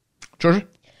 Georgia?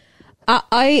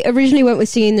 I originally went with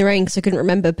Singing in the Rain because I couldn't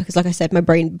remember because, like I said, my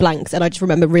brain blanks, and I just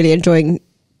remember really enjoying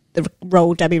the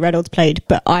role Debbie Reynolds played.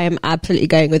 But I am absolutely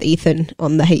going with Ethan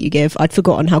on The Hate U Give. I'd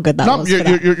forgotten how good that was.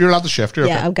 You're allowed to shift. You're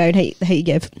okay. I'm going The Hate U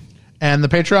Give. And the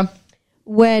Patreon?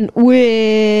 Went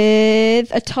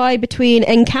with a tie between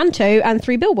Encanto and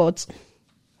 3 Billboards.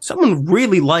 Someone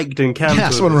really liked Encanto.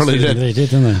 Yeah, someone really did. They did,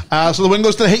 didn't they? So the win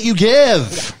goes to The Hate U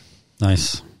Give.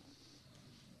 Nice.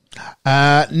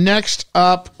 Next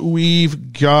up,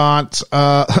 we've got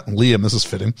Liam. This is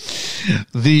fitting.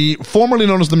 The formerly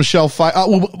known as the Michelle Pfeiffer.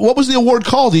 What was the award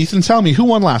called, Ethan? Tell me. Who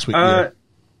won last week?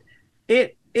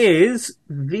 It is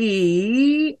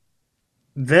the...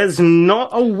 There's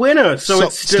not a winner, so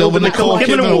it's still the Nicole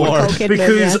Kidman Award.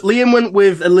 Because Liam went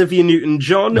with Olivia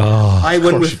Newton-John, I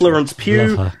went with Florence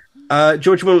Pugh,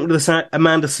 George went with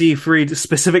Amanda Seyfried,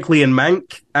 specifically in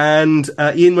Mank, and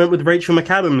Ian went with Rachel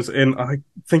McAdams in, I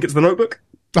think it's The Notebook.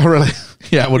 Oh, really?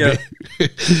 Yeah, it would be.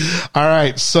 All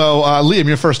right, so Liam,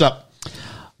 you're first up.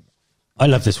 I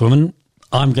love this woman.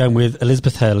 I'm going with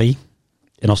Elizabeth Hurley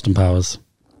in Austin Powers.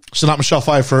 So not Michelle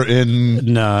Pfeiffer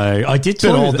in... No, I did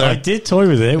toy with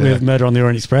it with Murder on the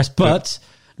Orient Express, but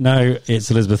no, it's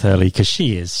Elizabeth Hurley because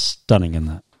she is stunning in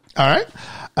that. All right.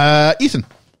 Ethan.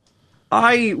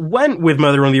 I went with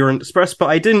Murder on the Orient Express, but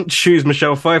I didn't choose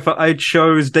Michelle Pfeiffer. I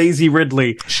chose Daisy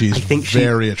Ridley. She's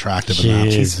very attractive in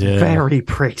that. She's very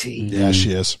pretty. Yeah,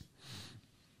 she is.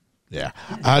 Yeah.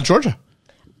 Georgia.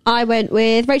 I went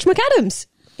with Rachel McAdams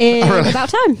in About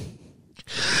Time.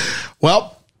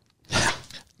 Well...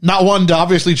 Not one to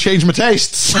obviously change my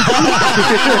tastes.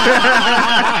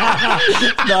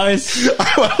 Nice.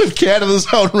 I went with Canada's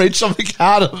own Rachel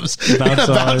McAdams. About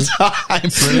time.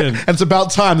 Brilliant. And it's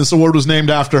about time this award was named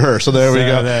after her. So there we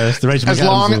go. As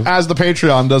long as the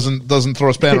Patreon doesn't throw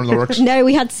a spanner in the works. No,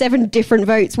 we had 7 different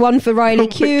votes. One for Riley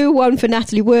Keough, one for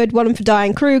Natalie Wood, one for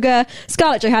Diane Kruger,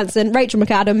 Scarlett Johansson, Rachel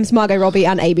McAdams, Margot Robbie,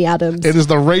 and Amy Adams. It is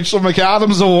the Rachel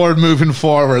McAdams Award moving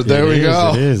forward. There we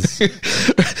go. It is.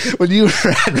 When you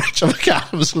read Rachel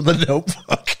McAdams with The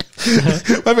Notebook,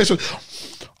 My face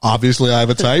was, obviously I have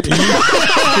a type. Yeah,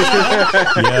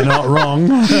 not wrong.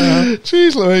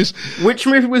 Jeez Louise. Which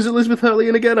movie was Elizabeth Hurley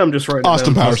in again? I'm just writing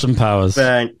Austin down. Powers. Austin Powers.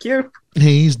 Thank you.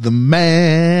 He's the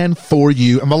man for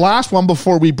you. And the last one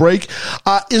before we break,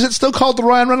 is it still called the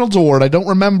Ryan Reynolds Award? I don't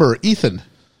remember. Ethan.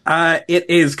 It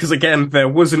is, because again, there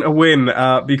wasn't a win,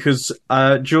 because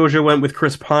Georgia went with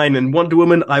Chris Pine in Wonder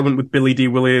Woman. I went with Billy D.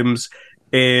 Williams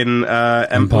in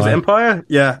was it Empire?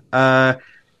 Yeah.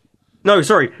 No,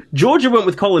 sorry. Georgia went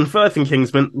with Colin Firth in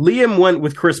Kingsman. Liam went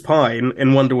with Chris Pine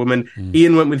in Wonder Woman.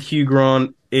 Ian went with Hugh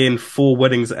Grant in 4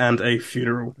 Weddings and a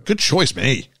Funeral. Good choice,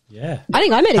 me. Yeah. I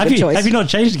think I made a good choice. Have you not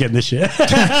changed again this year?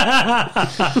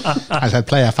 I said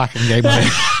play a fucking game. I'm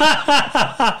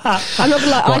not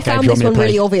gonna lie, I found this one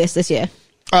really obvious this year.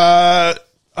 I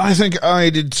think I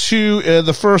did too.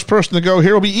 The first person to go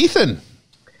here will be Ethan.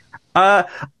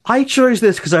 I chose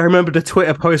this because I remembered a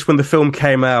Twitter post when the film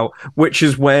came out, which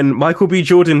is when Michael B.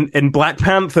 Jordan in Black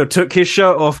Panther took his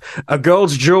shirt off. A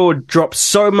girl's jaw dropped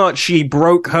so much she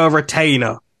broke her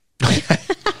retainer.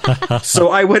 So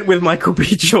I went with Michael B.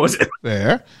 Jordan.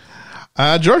 There.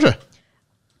 Georgia.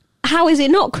 How is it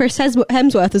not Chris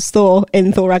Hemsworth as Thor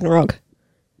in Thor Ragnarok?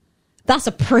 That's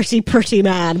a pretty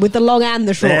man with the long and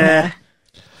the short hair.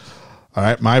 All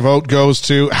right, my vote goes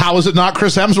to, how is it not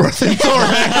Chris Hemsworth in Thor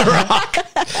Ragnarok?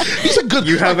 He's a good...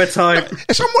 You have a type.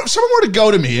 If someone were to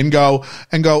go to me and go,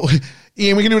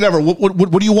 Ian, we can do whatever.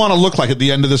 What do you want to look like at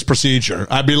the end of this procedure?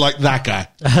 I'd be like, that guy.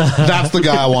 That's the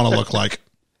guy I want to look like.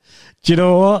 Do you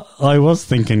know what? I was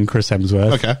thinking Chris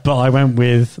Hemsworth. Okay. But I went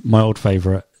with my old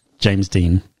favourite, James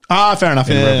Dean. Ah, fair enough.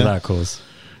 Whatever that cause.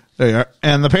 There you are.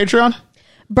 And the Patreon?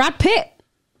 Brad Pitt.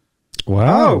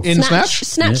 Wow. In Snatch?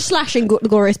 Slash in The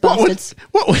Glorious Bastards.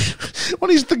 What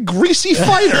he's the greasy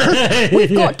fighter.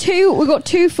 We've got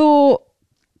two for...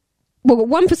 We've got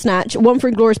one for Snatch, one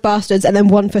for Inglourious Bastards, and then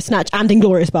one for Snatch and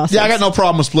Inglourious Bastards. Yeah, I got no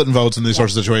problem with splitting votes in these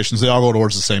sorts of situations. They all go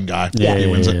towards the same guy. Yeah, he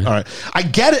wins it. All right. I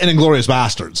get it in Inglourious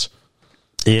Bastards.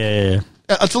 Yeah.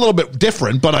 It's a little bit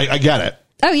different, but I get it.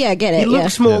 Oh, yeah, I get it. He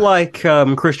looks more like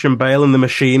Christian Bale in The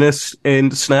Machinist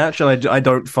in Snatch, and I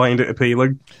don't find it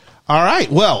appealing. All right.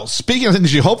 Well, speaking of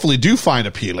things you hopefully do find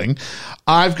appealing,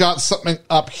 I've got something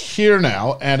up here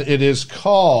now, and it is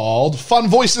called Fun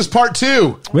Voices Part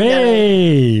 2.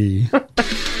 Way!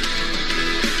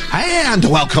 And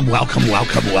welcome to the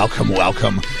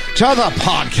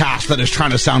podcast that is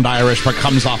trying to sound Irish but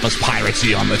comes off as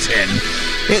piracy on the tin.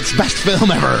 It's best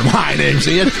film ever. My name's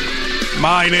Ian.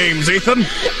 My name's Ethan.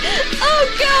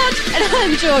 Oh, God! And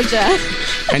I'm Georgia.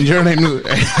 And your name is...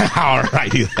 All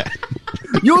righty then.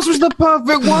 Yours was the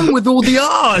perfect one with all the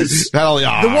R's. Not all the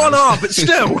R's. The one R, but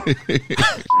still.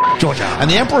 Georgia. And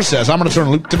the Emperor says, I'm going to turn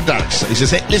Luke to the darks. He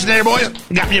says, hey, listen here, boys.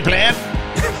 Got me a plan?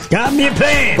 Got me a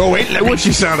plan. Oh, wait. What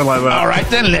she sounded like that? All right,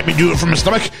 then. Let me do it from my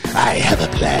stomach. I have a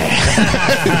plan.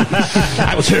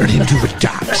 I will turn him to the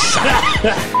darks.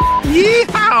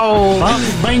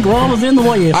 Yeehaw! Bankroll is in the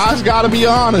way. I've got to be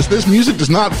honest. This music does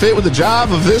not fit with the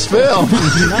job of this film.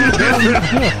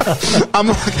 I'm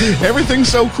like, everything's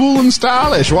so cool and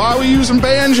stylish. Why are we using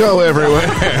banjo everywhere?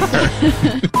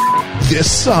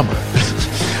 This summer,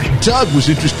 Doug was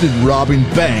interested in robbing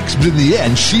banks, but in the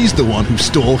end, she's the one who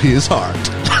stole his heart.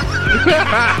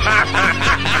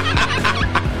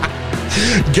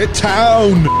 Get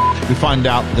down! We find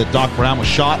out that Doc Brown was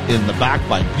shot in the back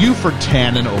by Buford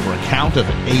Tannen over a count of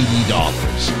 $80.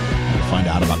 We find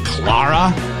out about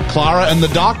Clara and the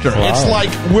Doctor. Wow. It's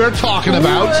like we're talking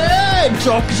about... Hey,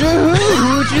 Doctor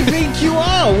Who do you think you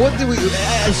are? What do we...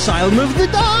 Asylum of the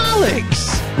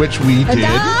Daleks. Which we did. The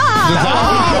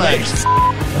Daleks!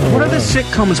 What other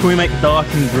sitcoms can we make dark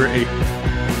and gritty?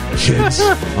 Kids,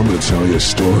 I'm going to tell you a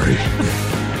story.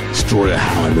 Story of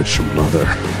how I met your mother.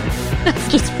 That's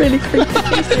just really creepy.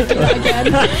 Please don't do that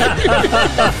again.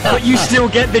 But you still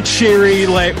get the cheery,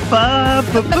 like... Ba,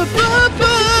 ba, ba, ba, ba.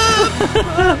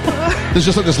 There's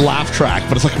just like this laugh track,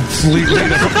 but it's like completely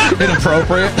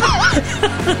inappropriate. The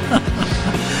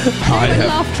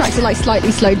laugh tracks are like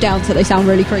slightly slowed down so they sound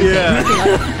really creepy. Yeah.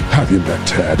 Have you met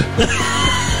Ted?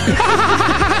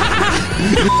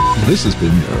 This has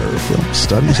been your Film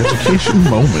Studies Education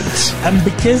moment. And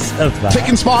because of that...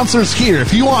 Taking sponsors here.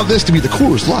 If you want this to be the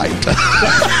Coors Light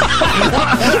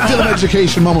Film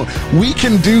Education moment, we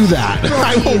can do that.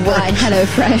 I will work.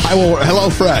 HelloFresh.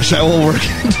 HelloFresh. I will work.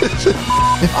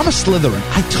 If I'm a Slytherin,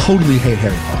 I totally hate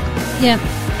Harry Potter. Yeah.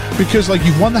 Because, like,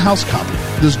 you've won the House Cup.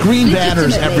 There's green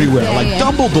banners everywhere. Yeah, like,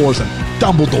 yeah. Dumbledore's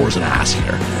an ass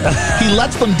here. He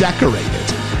lets them decorate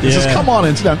it. He says, come on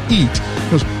in, sit down, eat. He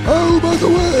goes, oh, by the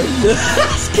way,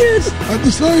 That's good. I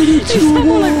decided to It's so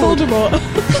more like award... Voldemort.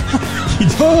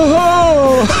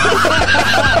 Oh!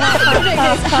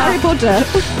 it's Harry Potter.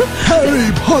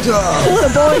 Harry Potter.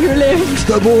 The boy who lived.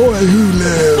 The boy who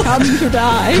lived. Come to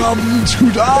die. Come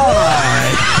to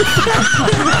die.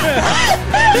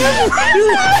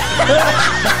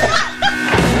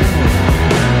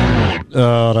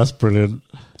 Oh, that's brilliant.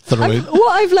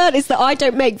 What I've learned is that I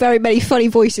don't make very many funny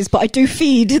voices, but I do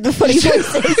feed the funny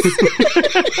voices.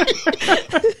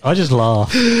 I just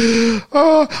laugh.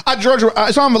 George,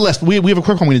 it's on the list. We have a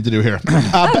quick one we need to do here.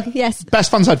 Yes. Best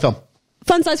fun side film.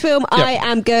 Fun size film, Yep. I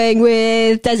am going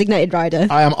with Designated Rider.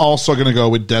 I am also going to go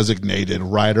with Designated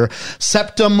Rider.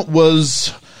 Septum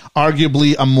was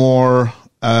arguably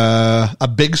a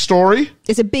big story.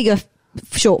 It's a bigger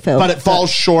short film. But it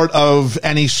falls short of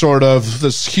any sort of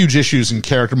this huge issues in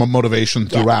character motivation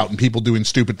throughout and people doing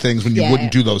stupid things when you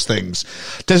wouldn't do those things.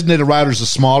 Designated Rider is a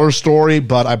smaller story,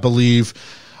 but I believe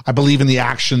in the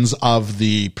actions of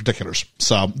the particulars.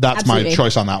 So that's my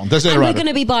choice on that one. Designated and Rider. we're going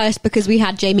to be biased because we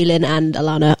had Jamie Lynn and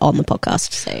Alana on the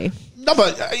podcast. So no,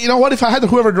 but you know what? If I had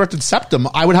whoever directed Septum,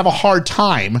 I would have a hard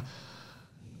time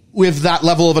with that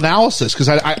level of analysis because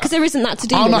there isn't that to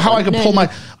do. I don't know with how it. I can No, pull no.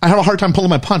 I have a hard time pulling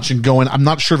my punch and going, I'm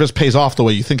not sure if this pays off the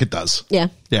way you think it does. Yeah.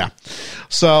 Yeah.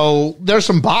 So there's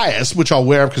some bias, which I'll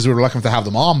wear because we were lucky to have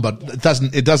them on, but it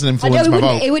doesn't influence my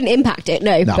vote. It wouldn't impact it,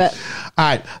 no. But all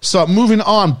right. So moving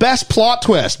on. Best plot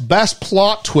twist.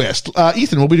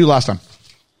 Ethan, what did we do last time?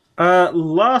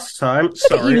 Last time,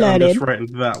 sorry, I'm just writing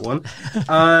that one.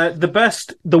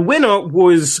 The winner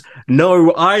was No,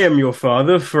 I Am Your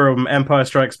Father from Empire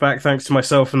Strikes Back, thanks to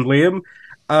myself and Liam.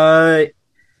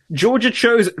 Georgia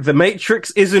chose The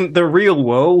Matrix Isn't the Real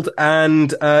World,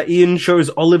 and Ian chose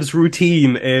Olive's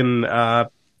Routine in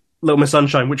Little Miss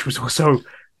Sunshine, which was also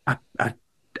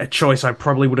a choice I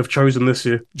probably would have chosen this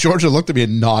year. Georgia looked at me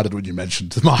and nodded when you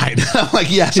mentioned mine. I'm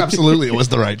like, yes, absolutely, it was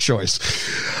the right choice.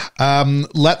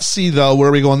 Let's see, though, where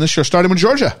are we going this year? Starting with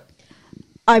Georgia.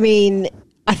 I mean,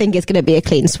 I think it's going to be a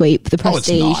clean sweep. The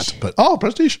Prestige. Oh, it's not. But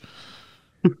Prestige.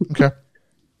 Okay.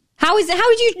 How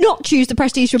did you not choose The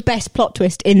Prestige for best plot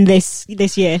twist in this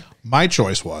year? My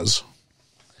choice was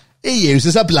he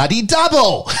uses a bloody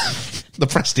double. The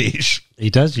Prestige.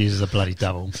 He does use a bloody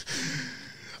double.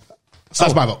 So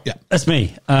that's my vote. Yeah, that's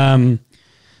me. I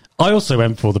also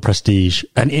went for The Prestige,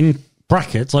 and in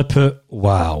brackets I put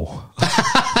wow.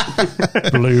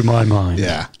 Blew my mind.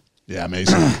 Yeah,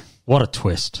 amazing. What a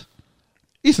twist.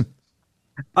 Ethan,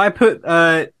 I put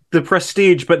The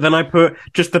Prestige, but then I put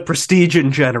just The Prestige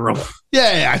in general.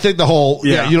 Yeah, I think the whole.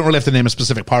 Yeah, you don't really have to name a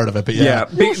specific part of it, but yeah.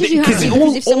 Nor should you have to,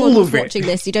 because if someone was watching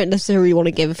this, you don't necessarily want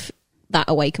to give that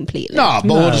away completely. No,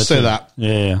 but we'll just say that.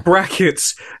 Yeah.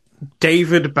 Brackets.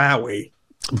 David Bowie.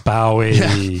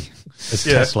 It's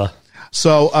Tesla.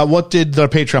 So what did the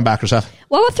Patreon backers have?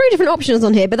 Well, 3 different options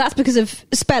on here, but that's because of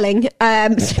spelling.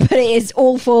 But it is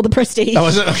all for The Prestige. Oh,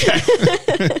 is it? Okay.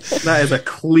 That is a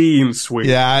clean sweep.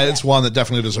 Yeah, it's one that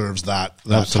definitely deserves that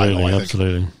Absolutely, title, I think.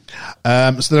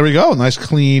 absolutely. So there we go. Nice,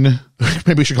 clean.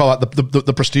 Maybe we should call that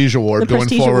the Prestige Award going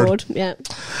forward. Award, yeah.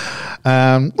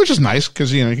 Which is nice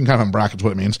because you can kind of in brackets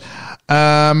what it means.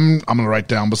 I'm going to write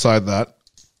down beside that.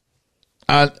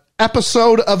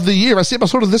 Episode of the year. I see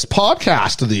episode of this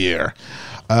podcast of the year.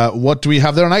 What do we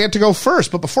have there? And I get to go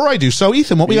first. But before I do so,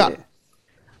 Ethan, what we got?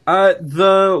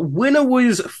 The winner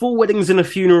was 4 Weddings and a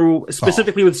Funeral,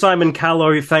 specifically with Simon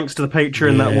Callow, thanks to the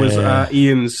Patreon. That was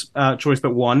Ian's choice that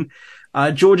won.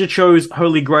 Georgia chose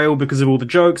Holy Grail because of all the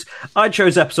jokes. I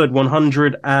chose episode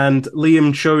 100, and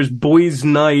Liam chose Boys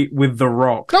Night with The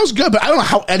Rock. That was good, but I don't know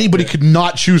how anybody could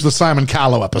not choose the Simon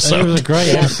Callow episode. It was a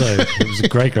great episode. It was a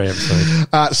great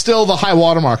episode. Still the high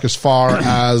watermark as far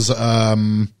as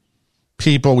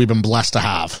people we've been blessed to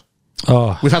have.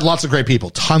 Oh, we've had lots of great people,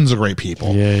 tons of great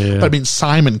people. Yeah. But I mean,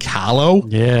 Simon Callow.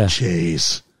 Yeah.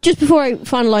 Jeez. Just before I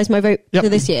finalise my vote for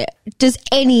this year, does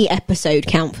any episode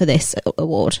count for this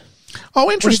award?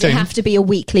 Oh, interesting. Or does it have to be a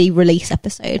weekly release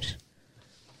episode?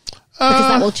 Because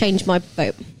that will change my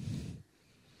vote.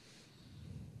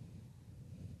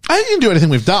 I think you can do anything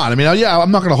we've done. I mean,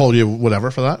 I'm not going to hold you whatever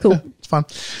for that. Cool. Yeah, it's fun.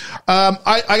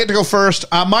 I get to go first.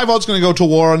 My vote's going to go to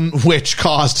Warren, which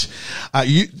caused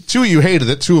 2 of you hated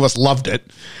it, 2 of us loved it,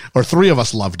 or 3 of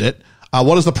us loved it.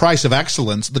 What is the price of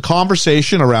excellence? The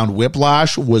conversation around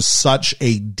Whiplash was such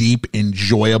a deep,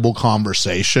 enjoyable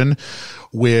conversation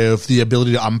with the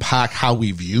ability to unpack how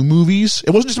we view movies.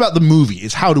 It wasn't just about the movie.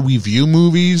 It's how do we view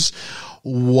movies?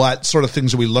 What sort of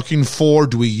things are we looking for?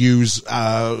 Do we use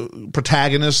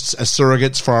protagonists as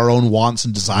surrogates for our own wants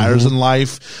and desires in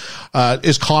life?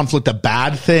 Is conflict a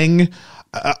bad thing?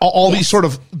 All these sort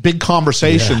of big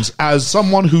conversations. As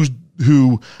someone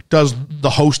who does the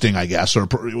hosting, I guess, or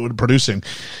producing,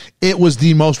 it was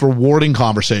the most rewarding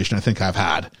conversation I think I've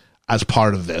had as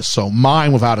part of this. So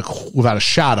mine, without a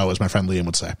shadow, as my friend Liam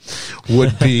would say,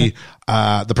 would be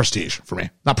The Prestige for me.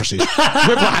 Not Prestige.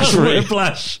 Whiplash for me.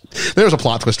 Whiplash. There's a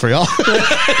plot twist for y'all.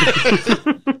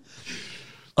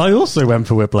 I also went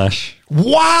for Whiplash.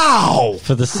 Wow!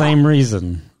 For the same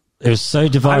reason. It was so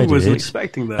divided. I wasn't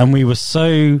expecting that. And we were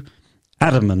so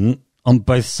adamant on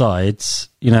both sides.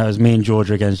 You know, it was me and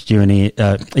Georgia against you and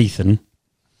Ethan.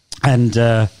 And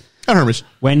Hermes.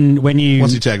 When you...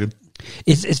 Once you tagged him.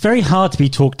 It's very hard to be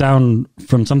talked down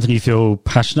from something you feel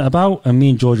passionate about. And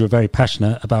me and Georgia were very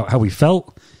passionate about how we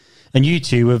felt. And you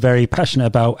two were very passionate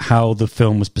about how the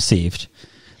film was perceived.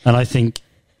 And I think,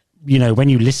 you know, when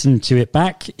you listen to it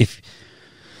back, if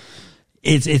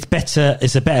it's a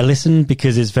better listen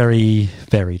because it's very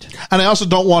varied. And I also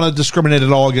don't want to discriminate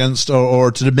at all against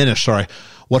or to diminish,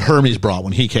 what Hermes brought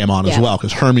when he came on as well,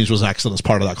 because Hermes was excellent as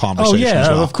part of that conversation. Oh yeah, as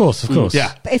well. of course.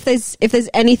 Yeah. But if there's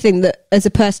anything that as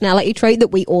a personality trait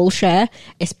that we all share,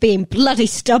 it's being bloody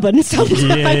stubborn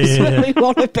sometimes when we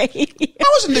want to be. I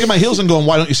wasn't digging my heels and going,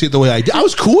 why don't you see it the way I did? I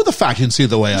was cool with the fact you didn't see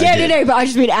it the way I did. No, but I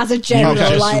just mean as a general,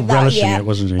 Okay. like that. relishing Yeah. it,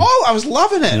 wasn't you? Oh, I was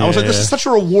loving it. I was like, this is such a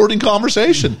rewarding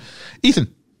conversation.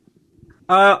 Ethan.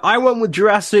 I went with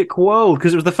Jurassic World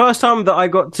because it was the first time that I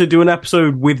got to do an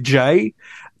episode with Jay.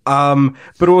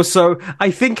 But also, I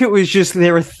think it was just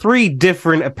there are three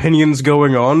different opinions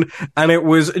going on, and it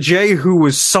was Jay who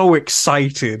was so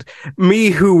excited,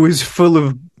 me who was full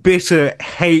of bitter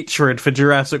hatred for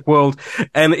Jurassic World,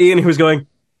 and Ian who was going,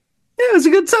 yeah, it was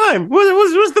a good time.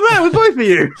 What's the matter with both of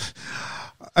you?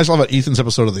 I just love that Ethan's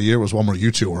episode of the year was one where you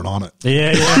two weren't on it.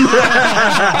 Yeah.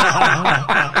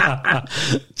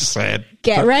 Just saying.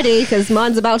 Get ready, because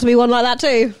mine's about to be one like that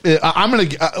too. I'm going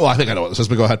to... I think I know what this is,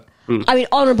 but go ahead. I mean,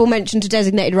 honourable mention to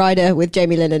Designated Rider with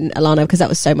Jamie Lynn and Alana, because that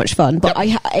was so much fun. But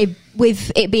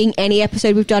with it being any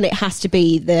episode we've done, it has to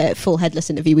be the full headless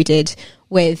interview we did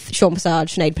with Sean Passard,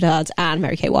 Sinead Petard, and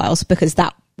Mary Kay Wiles, because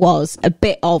that was a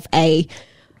bit of a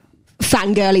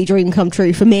fangirly dream come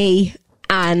true for me.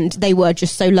 And they were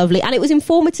just so lovely. And it was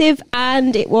informative,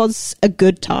 and it was a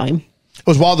good time. It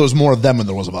was while there was more of them than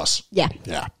there was of us. Yeah.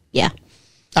 Yeah. Yeah.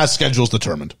 As schedules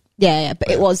determined. Yeah. But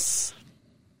it was...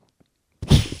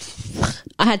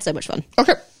 I had so much fun.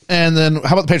 Okay. And then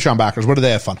how about the Patreon backers? Where did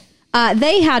they have fun?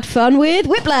 They had fun with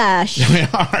Whiplash. We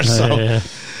are. So,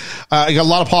 you got a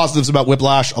lot of positives about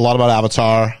Whiplash, a lot about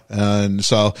Avatar, and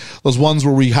so those ones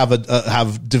where we have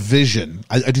have division.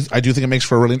 I do think it makes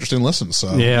for a really interesting listen.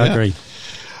 So yeah, I agree.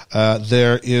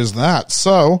 There is that.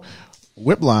 So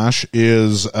Whiplash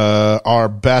is our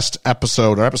best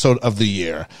episode, our episode of the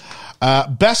year.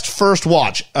 Best first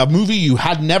watch, a movie you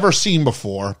had never seen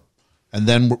before, and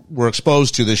then were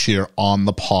exposed to this year on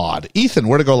the pod. Ethan,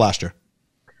 where'd it go last year?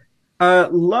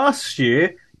 Last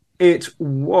year, it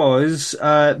was,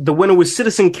 the winner was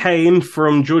Citizen Kane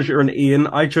from Georgia and Ian.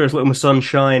 I chose Little Miss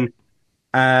Sunshine.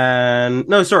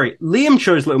 Liam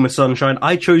chose Little Miss Sunshine.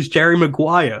 I chose Jerry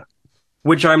Maguire,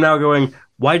 which I'm now going,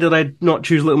 why did I not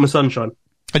choose Little Miss Sunshine?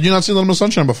 Had you not seen Little Miss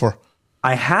Sunshine before?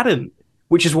 I hadn't.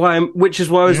 Which is why I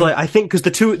was like, I think because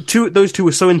those two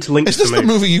were so interlinked. Is this to me. the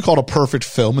movie you called a perfect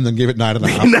film and then gave it 9.5?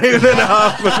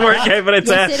 9.5 before it gave it a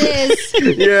 10. Yes, it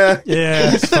is. Yeah.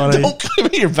 Yeah, it's funny. Don't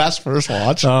give me your best first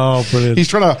watch. Oh, brilliant. He's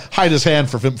trying to hide his hand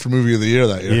for movie of the year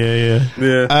that year.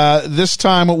 Yeah. This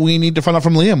time we need to find out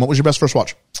from Liam. What was your best first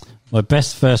watch? My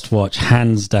best first watch,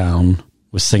 hands down,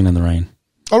 was Singing in the Rain.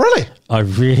 Oh, really? I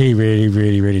really, really,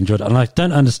 really, really enjoyed it. And I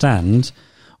don't understand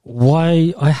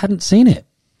why I hadn't seen it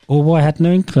or why I had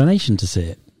no inclination to see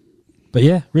it. But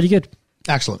yeah, really good.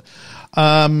 Excellent.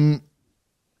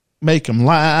 Make him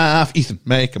laugh. Ethan,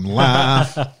 make him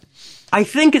laugh. I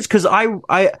think it's because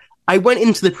I went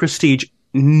into The Prestige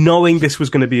knowing this was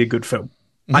going to be a good film.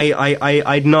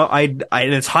 Mm-hmm.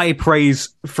 It's high praise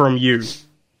from you.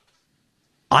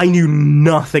 I knew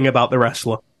nothing about The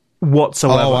Wrestler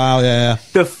whatsoever. Oh, wow, yeah.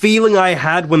 The feeling I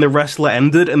had when The Wrestler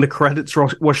ended and the credits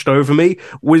washed over me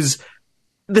was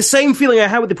the same feeling I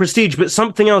had with The Prestige, but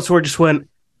something else where I just went,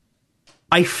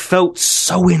 I felt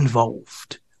so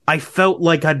involved. I felt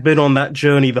like I'd been on that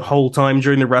journey the whole time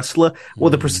during The Wrestler. Or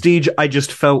The Prestige, I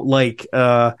just felt like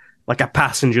a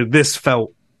passenger. This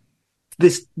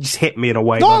just hit me in a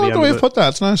way. No, I like the way you put that.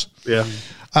 It's nice. Yeah.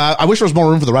 I wish there was more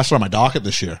room for The Wrestler on my docket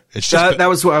this year. It's just that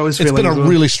was what I was feeling. It's been a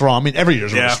really strong. I mean, every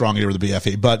year's a really strong year with the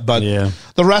BFE, but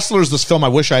The Wrestler is this film I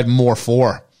wish I had more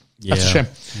for. That's a shame.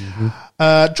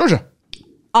 Mm-hmm. Georgia,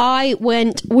 I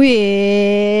went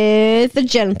with The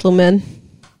Gentleman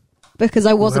because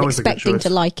I wasn't expecting to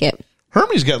like it.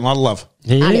 Hermes getting a lot of love.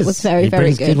 It was very, he very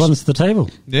brings good. good ones to the table.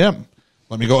 Yeah.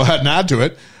 Let me go ahead and add to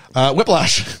it.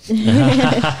 Whiplash.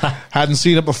 Hadn't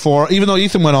seen it before, even though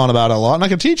Ethan went on about it a lot, and I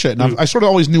could teach it. And I sort of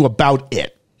always knew about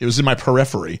it. It was in my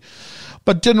periphery,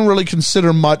 but didn't really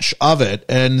consider much of it.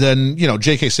 And then,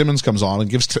 J.K. Simmons comes on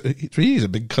and he's a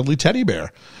big cuddly teddy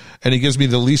bear. And he gives me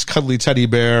the least cuddly teddy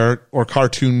bear or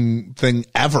cartoon thing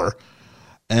ever.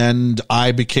 And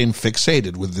I became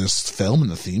fixated with this film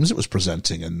and the themes it was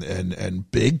presenting and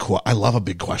I love a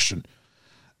big question.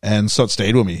 And so it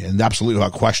stayed with me, and absolutely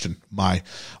without question, my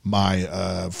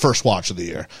first watch of the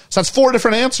year. So that's 4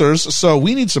 different answers. So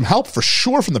we need some help for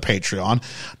sure from the Patreon.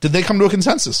 Did they come to a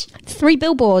consensus? 3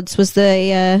 Billboards was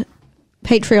the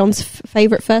Patreon's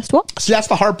favorite first watch. See, that's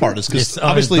the hard part, is because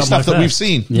obviously stuff that we've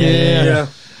seen. Yeah.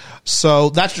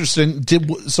 So that's interesting.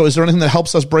 So is there anything that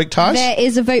helps us break ties? There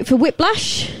is a vote for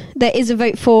Whiplash. There is a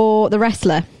vote for The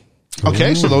Wrestler.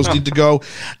 Okay, so those need to go.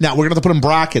 Now, we're going to have to put in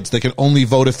brackets. They can only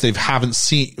vote if they haven't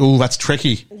seen. Ooh, that's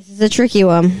tricky. This is a tricky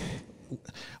one.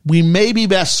 We may be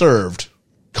best served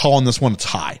calling this one a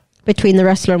tie. Between The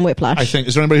Wrestler and Whiplash. I think.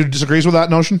 Is there anybody who disagrees with that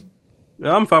notion?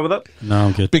 Yeah, I'm fine with that. No,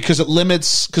 I'm good. Because it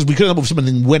limits, because we could end up with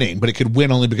something winning, but it could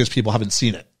win only because people haven't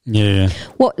seen it. Yeah.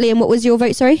 Liam, what was your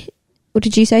vote, sorry? What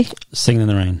did you say? Singing in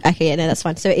the Rain. Okay, yeah, no, that's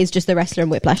fine. So it is just The Wrestler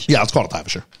and Whiplash. Yeah, let's call it a tie for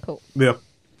sure. Cool. Yeah.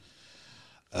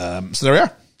 So there we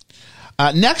are.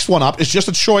 Next one up is just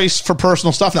a choice for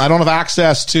personal stuff. Now, I don't have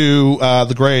access to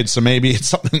the grades, so maybe it's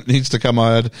something that needs to come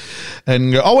out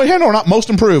and go, oh, wait, no, not most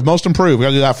improved. We got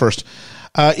to do that first.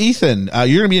 Ethan,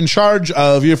 you're going to be in charge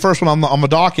of your first one on the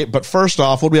docket, but first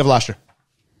off, what did we have last year?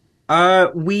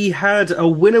 We had a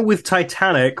winner with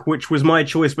Titanic, which was my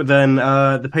choice, but then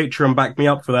the Patreon backed me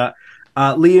up for that.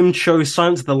 Liam chose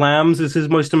Silence of the Lambs as his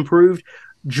most improved.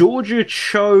 Georgia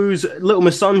chose Little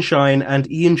Miss Sunshine,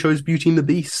 and Ian chose Beauty and the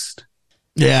Beast.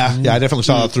 Yeah, I definitely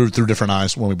saw it through different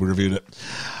eyes when we reviewed it.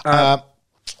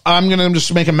 I'm going to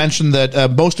just make a mention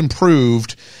that most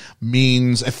improved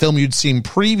means a film you'd seen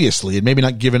previously and maybe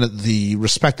not given it the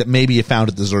respect that maybe you found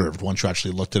it deserved once you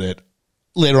actually looked at it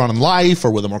later on in life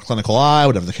or with a more clinical eye,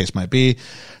 whatever the case might be.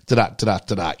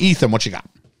 Ethan, what you got?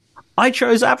 I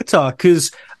chose Avatar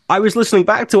because I was listening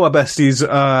back to our besties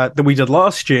that we did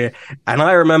last year, and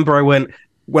I remember when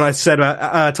I said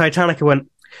Titanic, I went,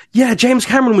 yeah, James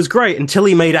Cameron was great until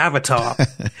he made Avatar.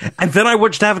 And then I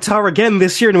watched Avatar again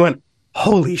this year and went,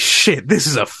 holy shit, this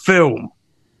is a film.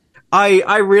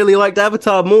 I really liked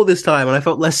Avatar more this time, and I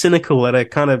felt less cynical, and I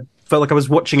kind of felt like I was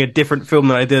watching a different film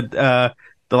than I did the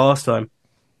last time.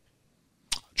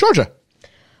 Georgia.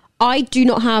 I do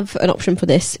not have an option for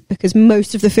this because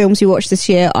most of the films we watched this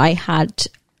year I had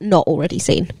not already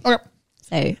seen. Okay.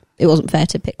 So it wasn't fair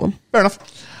to pick one. Fair enough.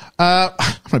 I'm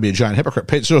going to be a giant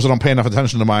hypocrite. It shows I don't pay enough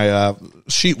attention to my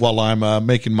sheet while I'm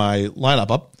making my lineup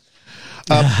up.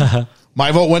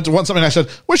 My vote went to something I said,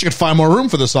 wish I could find more room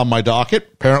for this on my docket.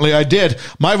 Apparently I did.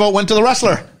 My vote went to The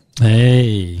Wrestler.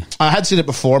 Hey. I had seen it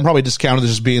before and probably discounted it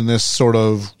as being this sort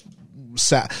of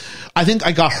sad. I think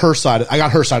I got her side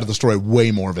of the story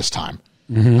way more this time.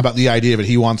 Mm-hmm. About the idea that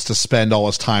he wants to spend all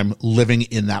his time living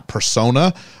in that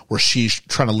persona where she's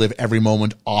trying to live every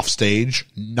moment off stage,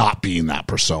 not being that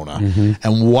persona. Mm-hmm.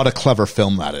 And what a clever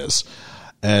film that is.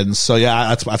 And so,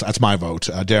 yeah, that's my vote.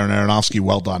 Darren Aronofsky,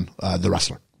 well done. The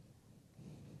Wrestler.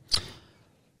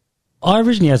 I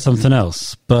originally had something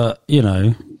else, but,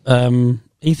 Ethan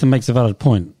makes a valid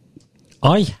point.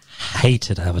 I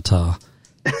hated Avatar.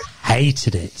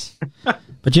 Hated it.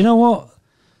 But you know what?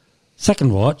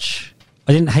 Second watch,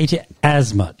 I didn't hate it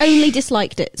as much. Only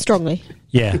disliked it strongly.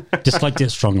 Yeah, disliked it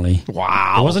strongly.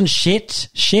 Wow. It wasn't shit.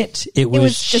 It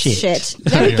was just shit.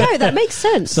 There we go. That makes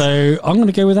sense. So I'm going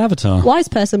to go with Avatar. Wise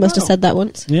person must have said that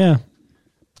once. Yeah.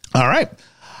 All right.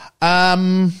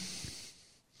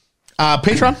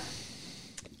 Patreon?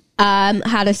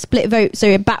 Had a split vote.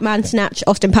 So Batman, Snatch,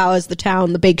 Austin Powers, The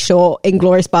Town, The Big Short,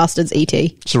 Inglourious Bastards,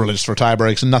 E.T. So really just for tie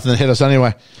breaks and nothing that hit us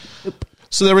anyway. Nope.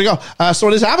 So there we go. So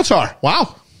it is Avatar.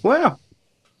 Wow.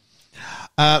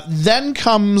 Then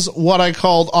comes what I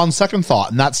called On Second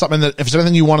Thought. And that's something that if there's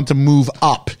anything you wanted to move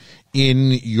up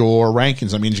in your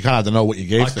rankings, I mean, you kind of have to know what you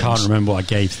gave things. I can't remember what I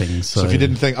gave things. So if you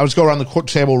didn't think, I'll just go around the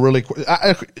table really quick.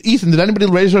 Ethan, did anybody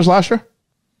raise theirs last year?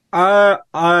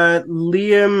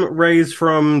 Liam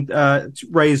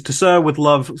raised To Sir with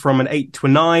Love from an 8 to a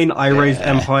 9. I raised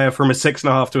Empire from a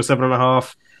 6.5 to a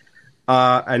 7.5.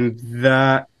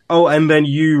 And then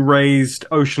you raised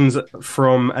Oceans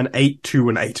from an 8 to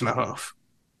an 8.5.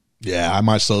 Yeah, I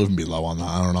might still even be low on that.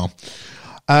 I don't know.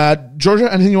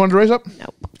 Georgia, anything you wanted to raise up? No.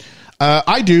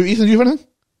 I do. Ethan, do you have anything?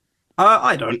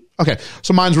 I don't. Okay,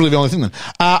 so mine's really the only thing then.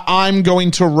 I'm going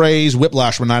to raise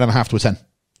Whiplash from a 9.5 to a 10.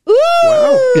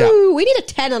 Ooh, Yeah. we need a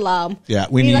 10 alarm. Yeah,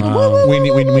 we need like, woo, we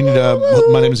need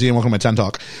my name is Ian, welcome to my 10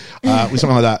 talk. Something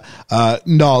like that.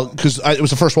 No, because it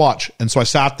was the first watch, and so I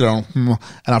sat there and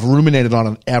I've ruminated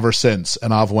on it ever since,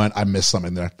 and I've went, I missed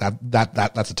something there.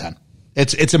 That's a 10.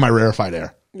 It's in my rarefied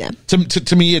air. Yeah.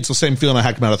 To me, it's the same feeling I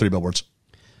had come out of 3 Billboards.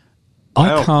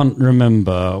 I can't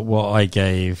remember what I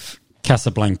gave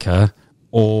Casablanca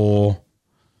or...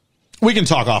 We can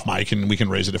talk off mic and we can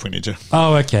raise it if we need to.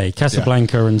 Oh, okay.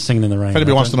 Casablanca and Singing in the Rain. If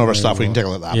anybody wants to know our stuff, we can take a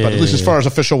look at that. But at least as far as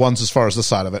official ones, as far as this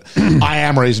side of it, I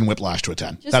am raising Whiplash to a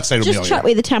 10. That's stayed with me all Just year. chat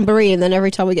with the tambourine, and then every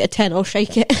time we get a 10, I'll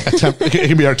shake it. It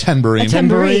can be our tambourine. A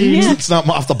tambourine, yeah. It's not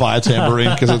have to buy a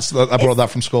tambourine because I borrowed that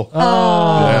from school.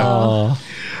 Oh.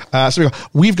 Yeah. So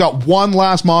we've got one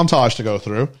last montage to go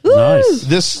through. Nice.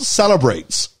 This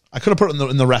celebrates. I could have put it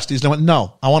in the resties, and I went,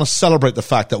 no, I want to celebrate the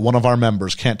fact that one of our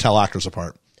members can't tell actors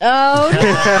apart. Oh, no.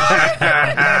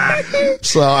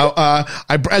 So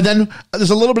and then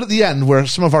there's a little bit at the end where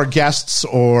some of our guests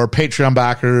or Patreon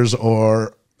backers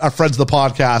or our friends of the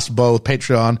podcast, both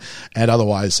Patreon and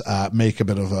otherwise, make a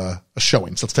bit of a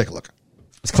showing. So let's take a look.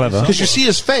 It's clever. Because you see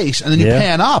his face and then you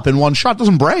pan up in one shot. It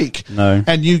doesn't break. No.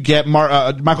 And you get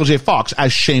Michael J. Fox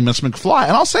as Seamus McFly.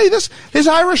 And I'll say this, his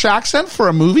Irish accent for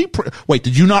a movie. Wait,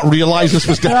 did you not realize this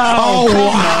was... wow.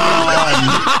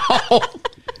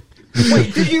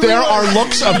 Wait, there are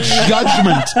looks of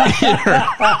judgment here.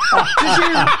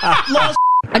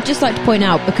 I'd just like to point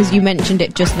out, because you mentioned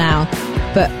it just now,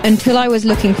 but until I was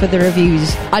looking for the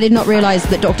reviews, I did not realise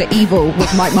that Dr. Evil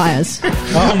was Mike Myers.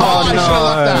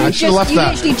 I should have left You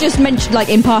that. literally just mentioned, like,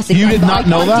 in passing. You did not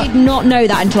know that? I did not know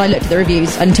that until I looked at the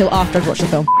reviews, until after I'd watched the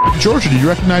film. Georgia, did you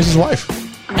recognize his wife?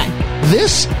 No.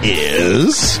 This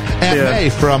is Aunt May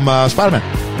from Spider-Man.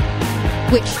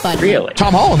 Which Spider-Man? Really?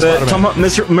 Tom Holland's Spider-Man.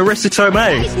 Marissa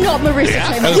Tomei. It's not Marissa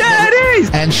Tomei. Yeah, it is.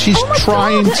 And she's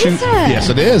trying God, to... is it? Yes,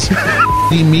 it is.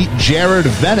 We meet Jared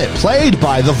Bennett, played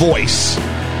by The Voice,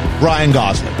 Ryan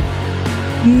Gosling.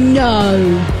 No.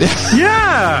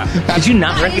 Yeah. Did you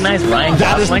not recognize Ryan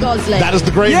Gosling? That is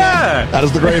the gray man. That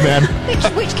is the gray man.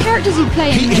 Which characters are you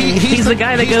playing? He's the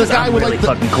guy that goes, I'm really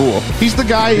fucking cool. He's the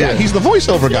guy, he's the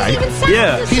voiceover guy.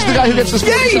 Yeah. He's the guy who gets this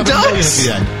Yeah, he 47 million does. at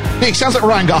the end. Yeah, he sounds like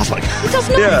Ryan Gosling. He does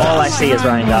not. Yeah. All I see is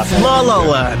Ryan Gosling. La La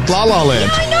Land. La La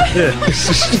Land.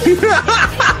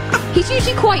 He's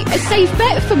usually quite a safe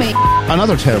bet for me.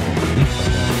 Another terrible movie.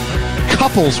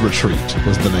 Couples Retreat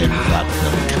was the name of that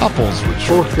film. Couples Of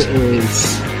course Retreat. it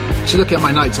is. Should look at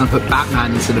my notes and I put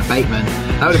Batman instead of Bateman.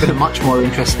 That would have been a much more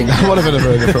interesting. That would have been a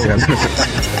very good film.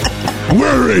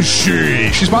 Where is she?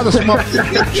 She's by the swim up.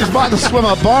 She's by the swim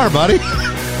up bar, buddy.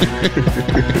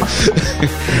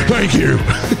 Thank you.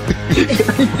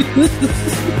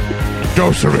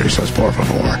 Dos cervezas, por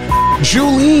favor.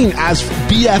 Julene, as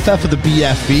BFF of the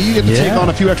BFB, you get to take on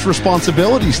a few extra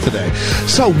responsibilities today.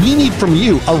 So we need from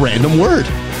you a random word.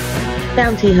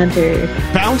 Bounty hunter.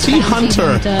 Bounty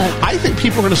hunter. I think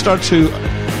people are going to start to...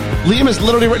 Liam has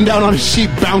literally written down on his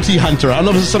sheet bounty hunter. I don't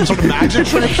know if this is some sort of magic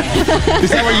trick. Is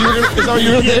that what you were going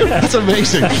to do? That's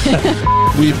amazing.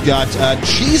 We've got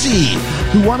Cheesy,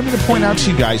 who wanted me to point out to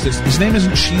you guys that his name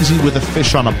isn't Cheesy with a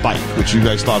fish on a bike, which you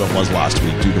guys thought it was last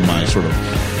week due to my sort of...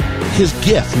 His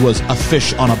gift was a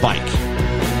fish on a bike.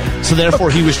 So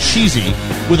therefore he was cheesy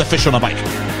with a fish on a bike.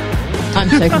 I'm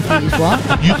so confused. What?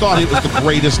 You thought it was the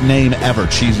greatest name ever,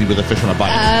 Cheesy with a fish on a bike.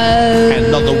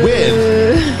 And the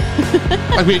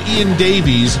with, like we had Ian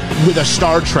Davies with a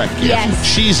Star Trek gift.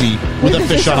 Yes. Cheesy with a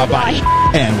fish on a bike.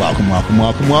 And welcome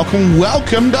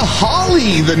to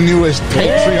Holly, the newest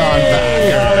Patreon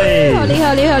backer.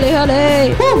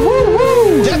 Holly. Woo, woo,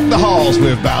 woo. Deck the halls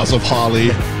with boughs of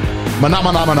holly. Mana.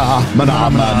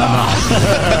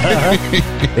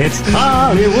 It's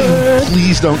Hollywood.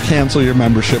 Please don't cancel your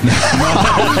membership now.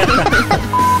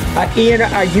 Ian,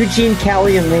 are Eugene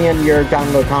Kelly and Liam your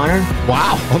Donald O'Connor?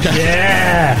 Wow. Okay.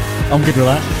 Yeah. I'm good with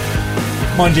that.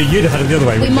 Mind you, you'd have had it the other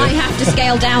way. We might have to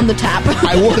scale down the tap.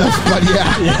 I would have, but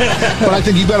yeah. But I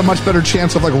think you've got a much better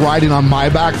chance of like riding on my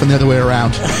back than the other way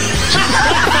around.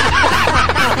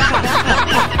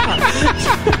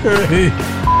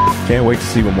 Can't wait to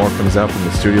see what more comes out from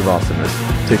the Studio of Awesomeness.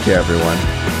 Take care, everyone.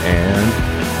 And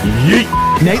yeet.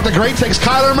 Nate the Great takes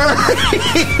Kyler Murray.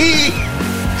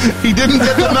 He didn't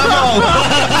get the memo.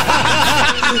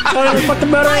 Kyler fucking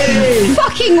Murray.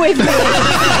 Fucking with me.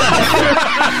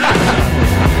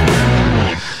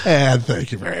 And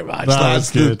thank you very much.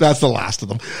 That's good. That's the last of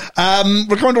them.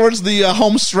 We're coming towards the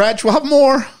home stretch. We'll have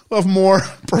more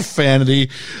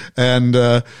profanity and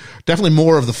definitely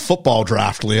more of the football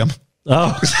draft, Liam.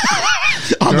 Oh.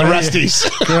 On the resties.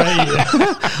 Great.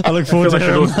 I look forward to I should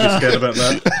hearing also be scared about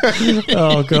that.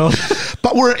 Oh, God.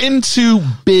 But we're into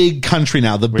big country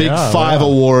now. The big five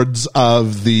awards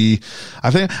of the, I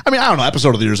don't know,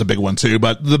 episode of the year is a big one too,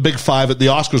 but the big five that the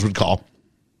Oscars would call.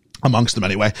 Amongst them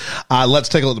anyway. Let's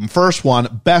take a look at them. First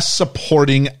one, Best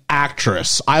Supporting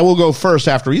Actress. I will go first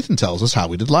after Ethan tells us how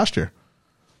we did last year.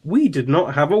 We did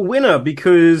not have a winner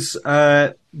because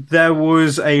there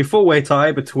was a four-way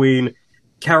tie between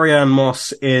Carrie-Anne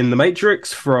Moss in The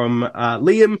Matrix from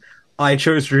Liam. I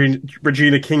chose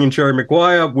Regina King and Jerry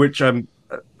Maguire, which I'm...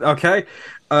 okay.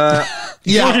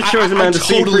 Georgia chose Amanda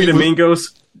Seyfried and Mean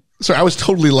Girls. Sorry, I was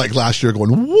totally like last year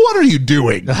going, what are you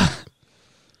doing?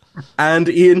 And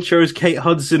Ian chose Kate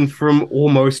Hudson from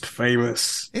Almost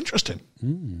Famous. Interesting. I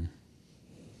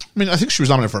mean, I think she was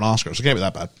nominated for an Oscar, so it can't be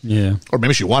that bad. Yeah. Or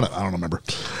maybe she won it. I don't remember.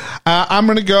 I'm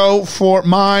going to go for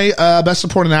my Best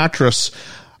Supporting Actress.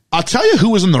 I'll tell you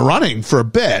who was in the running for a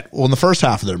bit. Well, in the first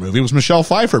half of their movie, it was Michelle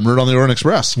Pfeiffer, Murder on the Orient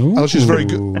Express. She's very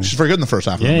good. She's very good in the first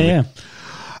half of the movie. Yeah.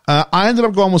 I ended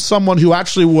up going with someone who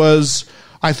actually was,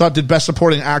 I thought, did Best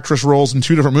Supporting Actress roles in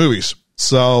two different movies.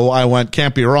 So I went,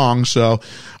 can't be wrong. So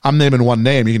I'm naming one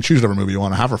name. You can choose whatever movie you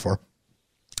want to have her for.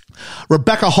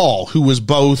 Rebecca Hall, who was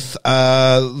both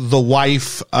the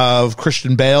wife of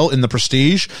Christian Bale in The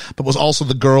Prestige, but was also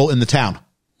the girl in The Town,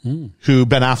 who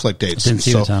Ben Affleck dates. Didn't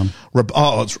see The Town.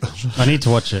 I need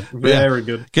to watch it. Very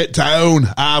good. Get down.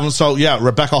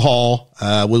 Rebecca Hall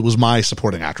was my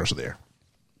supporting actress of the year.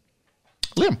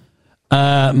 Liam.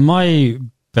 My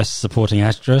Best Supporting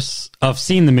Actress. I've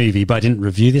seen the movie, but I didn't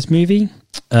review this movie.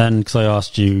 And because I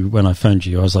asked you when I phoned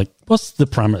you, I was like, what's the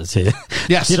parameters here?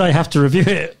 Yes. Did I have to review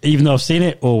it even though I've seen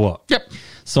it or what? Yep.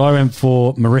 So I went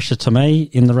for Marissa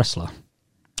Tomei in The Wrestler.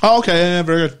 Oh, okay. Yeah,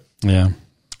 very good. Yeah.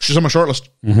 She's on my shortlist.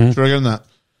 She's very good in that.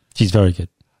 She's very good.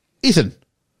 Ethan.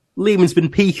 Lehman's been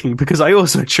peaking because I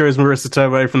also chose Marissa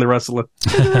Tomei from The Wrestler.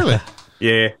 Really?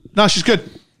 Yeah. No, she's good.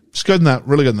 She's good in that.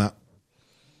 Really good in that.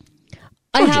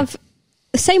 I have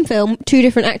the same film, two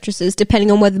different actresses,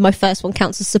 depending on whether my first one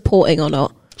counts as supporting or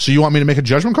not. So you want me to make a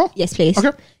judgment call? Yes, please.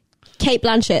 Okay. Kate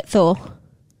Blanchett, Thor.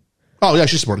 Oh, yeah,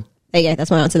 she's supported. There you go.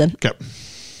 That's my answer then. Okay.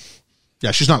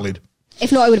 Yeah, she's not lead.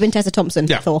 If not, I would have been Tessa Thompson,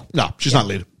 Thor. No, she's not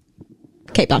lead.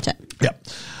 Kate Blanchett. Yeah.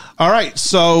 All right.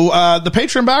 So the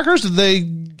Patreon backers,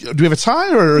 do we have a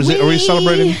tie or are we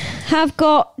celebrating? Have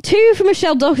got two from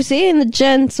Michelle Doherty in The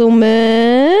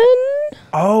Gentleman.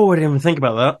 Oh, I didn't even think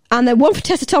about that. And then one for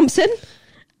Tessa Thompson,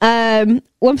 one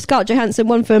for Scarlett Johansson,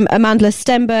 one from Amanda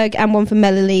Stenberg, and one for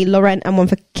Melanie Laurent, and one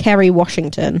for Kerry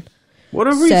Washington. What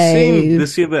have we seen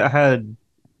this year that had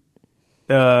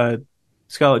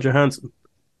Scarlett Johansson?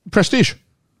 Prestige.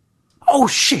 Oh,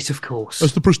 shit, of course.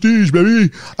 That's the Prestige,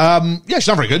 baby. Yeah, she's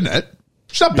not very good in it.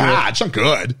 She's not bad. She's not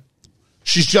good.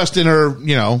 She's just in her,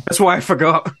 That's why I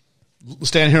forgot.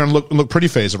 Stand here and look pretty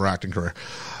phase of her acting career.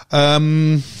 So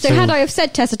had I have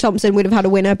said Tessa Thompson, we'd have had a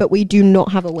winner, but we do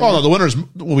not have a winner. Oh, no, the winner's...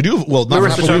 Well, we do... Well, not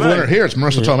Marissa Tomei. winner here. It's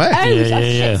Marissa Tomei. Oh,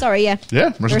 shit, sorry, yeah.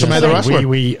 Yeah, Marissa Tomei, the wrestler.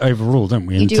 We overruled, didn't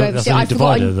we? You do That's I'd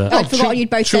divided forgotten you'd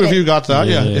both Two said of it. you got that,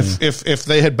 yeah. If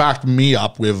they had backed me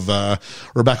up with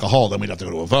Rebecca Hall, then we'd have to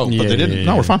go to a vote. But they didn't.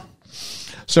 No, we're fine.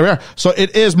 So, yeah. So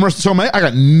it is Marissa Tomei. I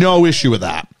got no issue with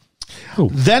that. Ooh.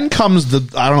 Then comes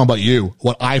I don't know about you,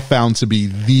 what I found to be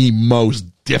the most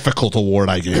difficult award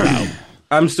I gave out.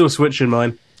 I'm still switching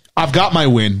mine. I've got my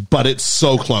win, but it's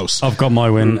so close. I've got my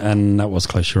win, and that was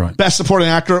close, you're right. Best supporting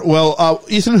actor. Well,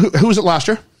 Ethan, who was it last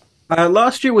year?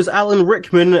 Last year was Alan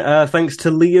Rickman, thanks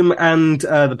to Liam and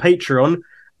the Patreon.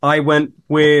 I went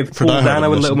with Paul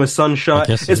Dano and Little Miss Sunshine.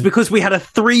 It's because we had a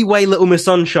three-way Little Miss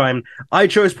Sunshine. I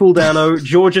chose Paul Dano,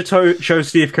 Georgia chose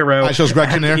Steve Carell. I chose Greg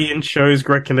Kinnear. Ian chose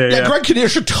Greg Kinnear. Yeah, Greg Kinnear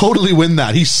should totally win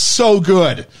that. He's so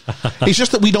good. It's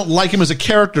just that we don't like him as a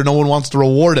character. No one wants to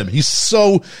reward him. It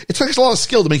takes a lot of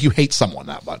skill to make you hate someone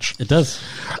that much. It does.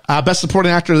 Best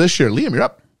supporting actor this year. Liam, you're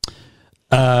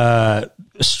up.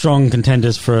 Strong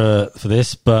contenders for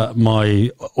this, but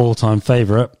my all-time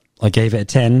favourite, I gave it a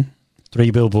 10.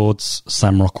 3 Billboards,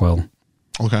 Sam Rockwell.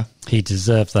 Okay. He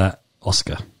deserved that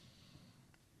Oscar.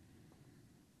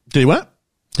 Did he win?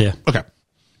 Yeah. Okay.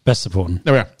 Best supporting.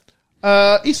 There we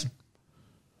are. Ethan.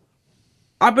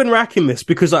 I've been racking this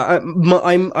because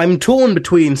I'm torn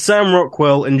between Sam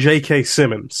Rockwell and J.K.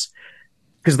 Simmons.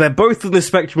 Because they're both on the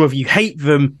spectrum of you hate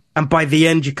them, and by the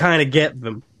end you kind of get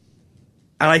them.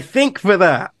 And I think for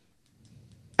that,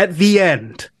 at the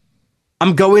end,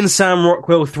 I'm going Sam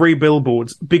Rockwell 3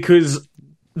 Billboards, because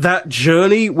that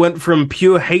journey went from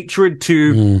pure hatred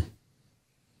to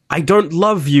I don't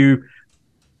love you,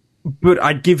 but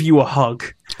I'd give you a hug.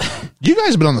 You guys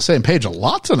have been on the same page a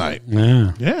lot tonight.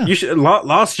 Yeah. You should,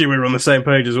 last year we were on the same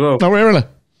page as well. No, really?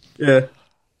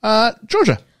 Yeah.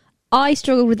 Georgia. I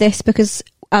struggled with this because,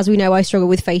 as we know, I struggle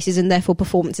with faces and therefore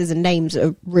performances and names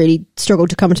have really struggled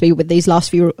to come to me with these last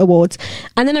few awards.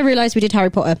 And then I realised we did Harry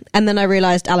Potter, and then I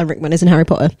realised Alan Rickman is in Harry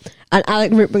Potter. And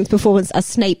Alan Rickman's performance as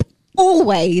Snape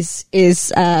always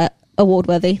is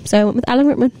award-worthy. So I went with Alan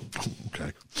Rickman.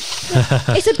 Okay.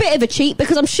 It's a bit of a cheat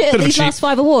because I'm shit at these last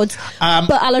 5 awards.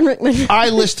 But Alan Rickman. I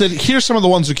listed, here's some of the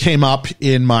ones who came up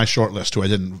in my short list who I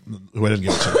didn't give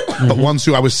it to. But ones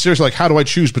who I was seriously like, how do I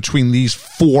choose between these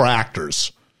 4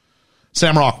 actors?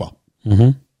 Sam Rockwell,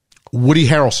 Woody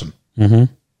Harrelson,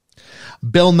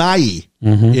 Bill Nighy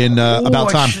in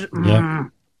About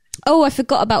Time. Oh, I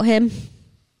forgot about him.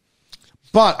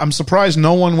 But I'm surprised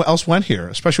no one else went here,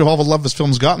 especially with all the love this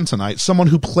film's gotten tonight. Someone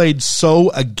who played so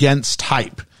against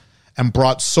type and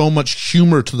brought so much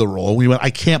humor to the role. We went, I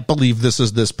can't believe this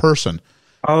is this person.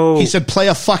 Oh, he said, play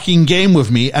a fucking game with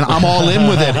me, and I'm all in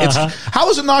with it. How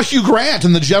is it not Hugh Grant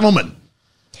in The Gentleman?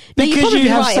 Because you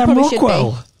have Sam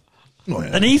Rockwell. Oh,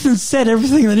 yeah. And Ethan said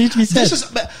everything that needs to be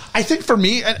said. I think for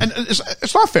me, and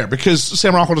it's not fair because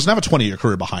Sam Rockwell doesn't have a 20-year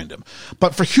career behind him.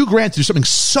 But for Hugh Grant to do something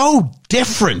so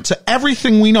different to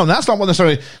everything we know, and that's not what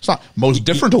necessarily, it's not most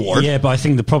different award. Yeah, but I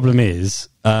think the problem is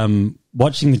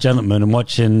watching The Gentleman and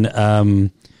watching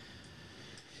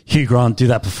Hugh Grant do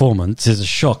that performance is a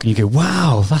shock, and you go,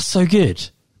 wow, that's so good.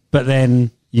 But then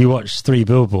you watch 3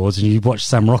 Billboards and you watch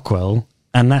Sam Rockwell,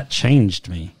 and that changed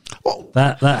me. Well,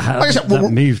 that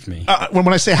moved me. When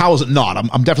I say how is it not,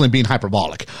 I'm definitely being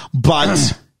hyperbolic.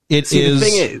 But it See, is. The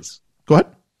thing is, go ahead.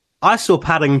 I saw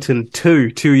Paddington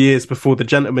 2 years before The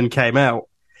Gentleman came out,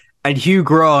 and Hugh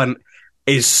Grant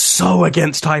is so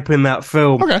against type in that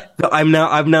film that I'm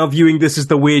now viewing this as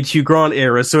the weird Hugh Grant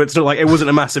era. So it's not like it wasn't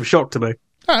a massive shock to me.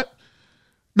 All right.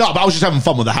 No, but I was just having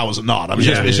fun with the how is it not.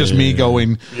 It's just me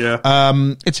going.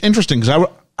 Yeah. It's interesting because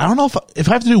I don't know if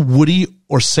I have to do Woody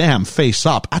or Sam face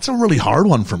up. That's a really hard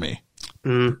one for me.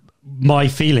 My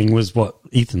feeling was what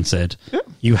Ethan said. Yeah.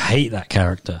 You hate that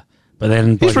character, but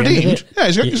then he's redeemed.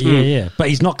 Yeah. But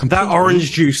he's not completely. That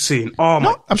orange juice scene. Oh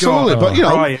my god! Absolutely, but you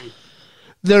know,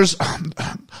 there's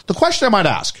the question I might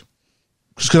ask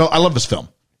because I love this film.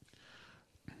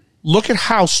 Look at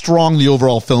how strong the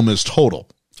overall film is total.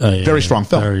 Very strong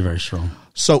film. Very, very strong.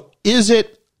 So is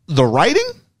it the writing?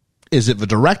 Is it the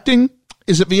directing?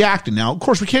 Is it the acting? Now, of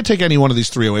course, we can't take any one of these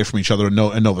 3 away from each other and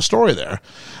know the story there.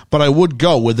 But I would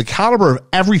go with the caliber of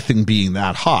everything being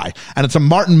that high. And it's a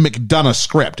Martin McDonagh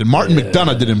script. And Martin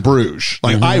McDonagh did In Bruges.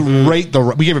 Like, I rate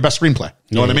we gave it best screenplay.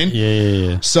 You know what I mean?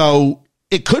 Yeah. So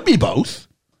it could be both.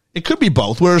 It could be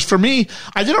both. Whereas for me,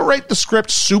 I didn't rate the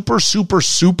script super, super,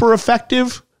 super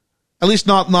effective. At least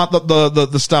not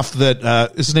the stuff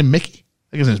that, is his name Mickey?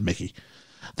 I think his name is Mickey.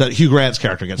 That Hugh Grant's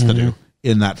character gets to do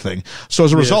in that thing. So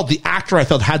as a result, the actor I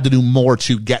felt had to do more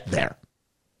to get there.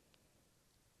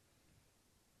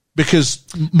 Because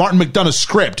Martin McDonagh's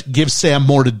script gives Sam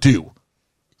more to do.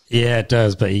 Yeah, it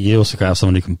does, but you also got to have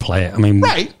someone who can play it. I mean,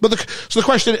 right. But the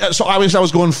question, so I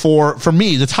was going for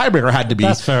me, the tiebreaker had to be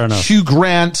that's fair enough. Hugh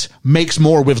Grant makes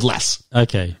more with less.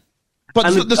 Okay. But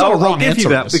there's not a wrong I'll give answer you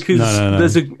that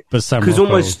because there's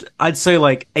almost, I'd say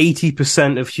like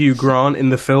 80% of Hugh Grant in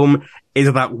the film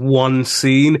is that one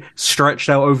scene stretched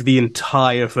out over the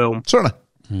entire film.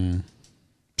 Certainly.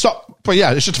 So, but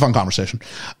yeah, it's just a fun conversation.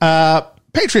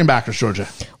 Patreon backers, Georgia.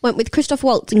 Went with Christoph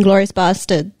Waltz in Glorious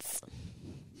Bastards.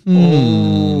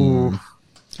 Ooh.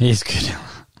 He's good.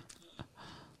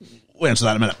 We'll answer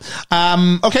that in a minute.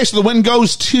 Okay, so the win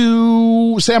goes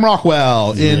to Sam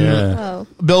Rockwell in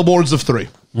Billboards of 3.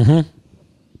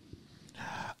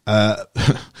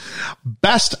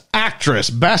 Best actress.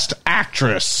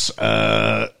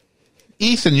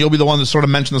 Ethan, you'll be the one that sort of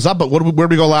mentioned this up, but where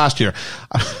did we go last year?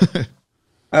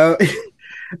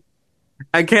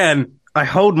 Again, I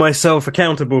hold myself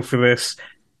accountable for this.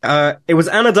 It was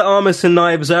Ana de Armas in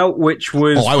Knives Out, which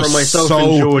was from myself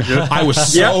and Georgia. I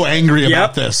was so angry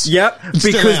about this. Yep,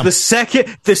 because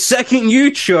the second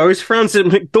you chose Frances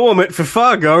McDormand for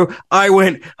Fargo, I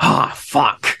went,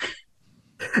 fuck.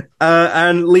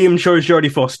 And Liam chose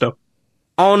Jodie Foster.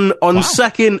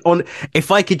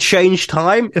 If I could change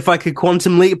time, if I could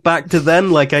quantum leap back to then,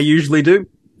 like I usually do,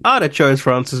 I'd have chose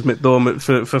Frances McDormand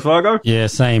for Fargo. Yeah,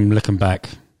 same. Looking back.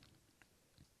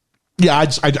 Yeah,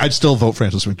 I'd still vote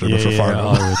Frances McDormand for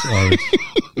Fargo. I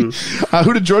would.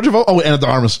 Who did Georgia vote? Oh, Ana de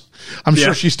Armas. I'm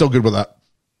sure she's still good with that.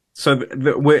 So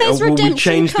will we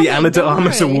change the Ana de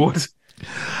Armas award?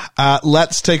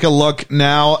 Let's take a look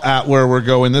now at where we're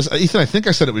going. Ethan, I think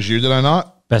I said it was you, did I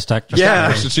not? Best actress. Yeah.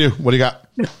 It's you. What do you got?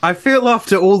 I feel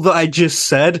after all that I just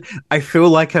said, I feel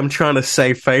like I'm trying to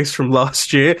save face from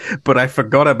last year, but I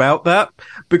forgot about that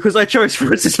because I chose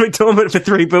Frances McDormand for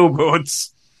 3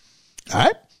 Billboards. All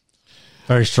right.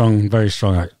 Very strong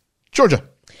act. Georgia.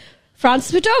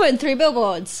 Frances McDormand, 3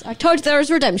 Billboards. I told you there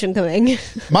was redemption coming.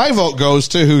 My vote goes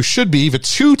to who should be the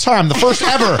the first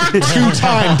ever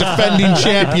two-time defending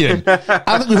champion.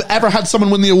 I don't think we've ever had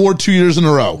someone win the award 2 years in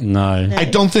a row. No. I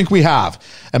don't think we have.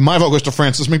 And my vote goes to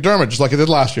Frances McDormand, just like I did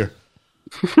last year.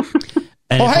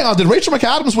 Hang on. Did Rachel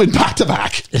McAdams win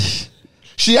back-to-back?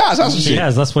 She has, hasn't she? She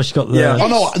has. That's why she got the... Yeah.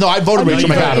 Oh, no, I voted Rachel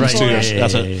McAdams 2 years.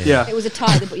 That's it. Yeah. It was a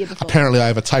tie the year before. Apparently, I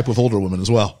have a type with older women as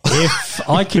well. If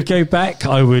I could go back,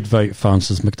 I would vote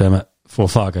Frances McDormand for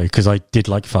Fargo, because I did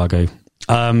like Fargo.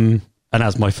 And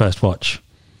as my first watch,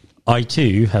 I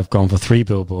too have gone for 3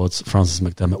 Billboards, Frances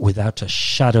McDormand, without a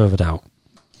shadow of a doubt.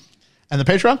 And the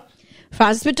Patreon?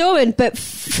 Frances McDormand, but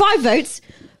 5 votes.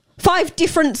 5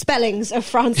 different spellings of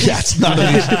Frances. Yeah, it's not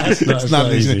easy. It's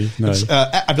not easy. No.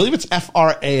 I believe it's Frances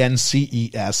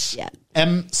McDormand.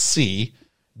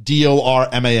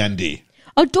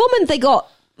 Oh, McDormand they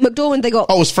got.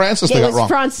 Oh, it was Frances they got wrong.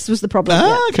 Frances was the problem.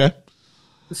 Okay.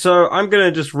 So I'm going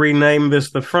to just rename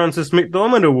this the Frances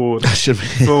McDormand Award Should be.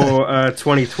 for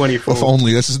 2024. If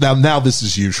only this is now this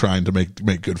is you trying to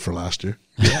make good for last year.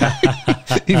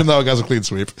 Even though it got a clean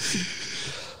sweep.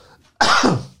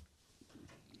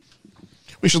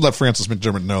 We should let Frances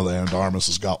McDormand know that Anna de Armas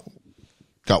has got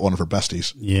one of her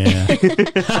besties. Yeah.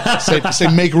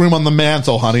 say make room on the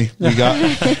mantle, honey. We got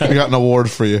an award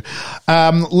for you.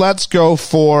 Let's go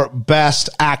for best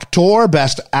actor.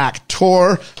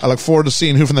 I look forward to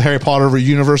seeing who from the Harry Potter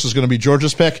universe is going to be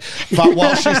Georgia's pick. But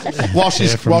while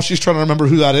she's trying to remember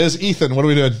who that is, Ethan, what are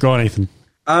we doing? Go on, Ethan.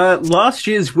 Last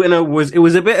year's winner was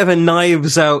a bit of a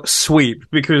Knives Out sweep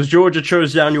because Georgia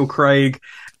chose Daniel Craig,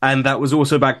 and that was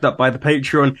also backed up by the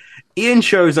Patreon. Ian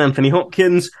chose Anthony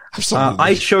Hopkins.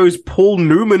 I chose Paul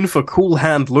Newman for Cool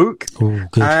Hand Luke. Ooh,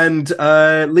 good. And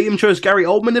Liam chose Gary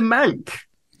Oldman in Mank.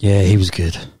 Yeah, he was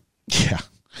good.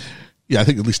 Yeah, I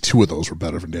think at least 2 of those were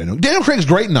better than Daniel. Daniel Craig's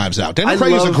great in Knives Out. Daniel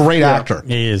Craig is a great actor.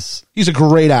 He is. He's a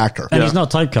great actor. And he's not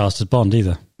typecast as Bond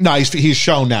either. No, he's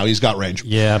shown now. He's got range.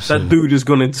 Yeah, absolutely. That dude has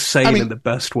gone insane in the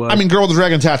best way. I mean, Girl with the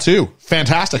Dragon Tattoo.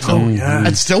 Fantastic film. Oh, yeah.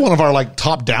 It's still one of our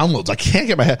top downloads. I can't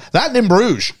get my head. That and In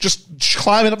Bruges. Just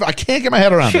climbing up. I can't get my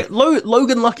head around it.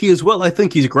 Logan Lucky as well. I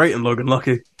think he's great in Logan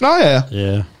Lucky. Oh, yeah.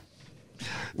 Yeah.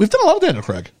 We've done a lot of Daniel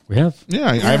Craig. We have.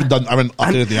 Yeah, I haven't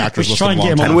updated the actors list in a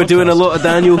long time. And we're doing a lot of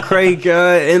Daniel Craig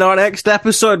in our next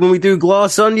episode when we do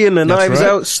Glass Onion and Knives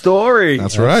Out Story.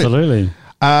 That's right. Absolutely.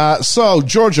 So,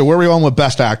 Georgia, where are we on with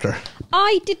Best Actor?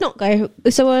 I did not go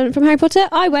with someone from Harry Potter.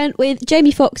 I went with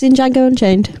Jamie Foxx in Django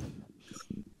Unchained.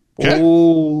 Okay.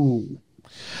 Oh.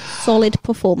 Solid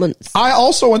performance. I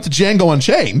also went to Django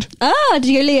Unchained. Did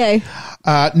you go Leo?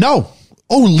 No.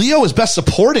 Oh, Leo is Best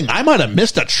Supporting. I might have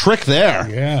missed a trick there.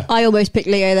 Yeah. I almost picked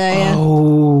Leo there, yeah.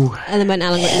 Oh. And then went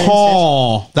Alan Rickman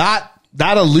instead.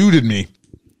 That eluded me.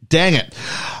 Dang it.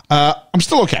 I'm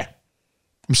still okay.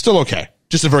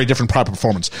 Just a very different proper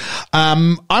performance.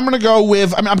 I'm going to go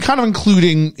with, I'm kind of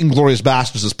including Inglourious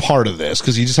Basterds as part of this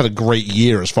because he just had a great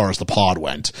year as far as the pod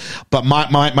went. But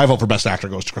my vote for Best Actor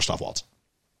goes to Christoph Waltz.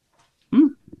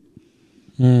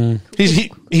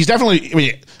 He's definitely, I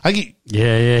mean, I think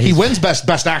he wins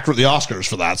best actor at the Oscars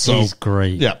for that. So he's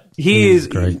great. Yeah. He is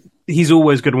great. He's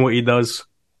always good at what he does.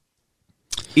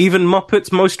 Even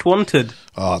Muppets Most Wanted.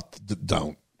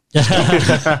 Don't.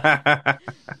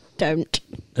 Don't.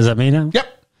 Is that me now?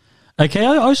 Yep. Okay,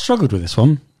 I struggled with this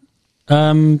one.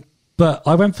 But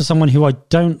I went for someone who I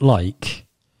don't like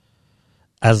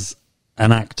as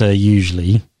an actor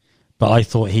usually, but I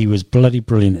thought he was bloody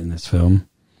brilliant in this film.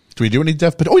 Do we do any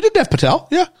Dev Patel? Oh, we did Dev Patel,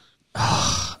 yeah.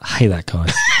 I hate that guy.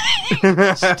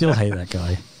 Still hate that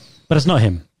guy. But it's not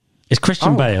him. It's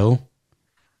Christian Bale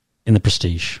in The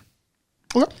Prestige.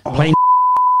 Okay. Playing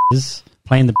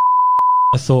the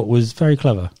I thought was very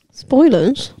clever.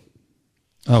 Spoilers?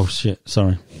 Oh, shit.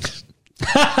 Sorry.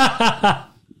 It's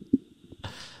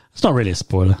not really a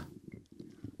spoiler.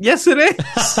 Yes, it is.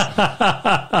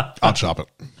 I'll chop it.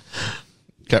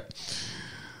 Okay.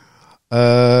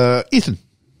 Ethan.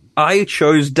 I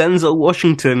chose Denzel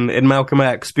Washington in Malcolm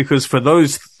X because for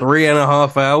those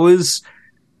 3.5 hours,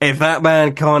 if that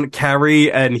man can't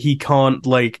carry and he can't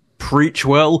preach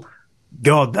well,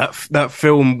 God, that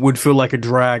film would feel like a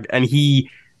drag. And he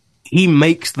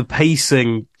makes the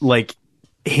pacing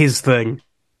his thing.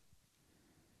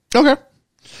 Okay.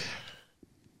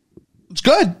 It's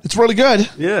good. It's really good.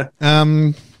 Yeah.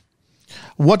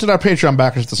 What did our Patreon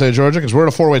backers have to say, Georgia? Because we're in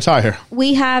a 4-way tie here.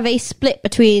 We have a split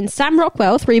between Sam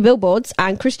Rockwell, 3 Billboards,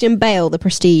 and Christian Bale, The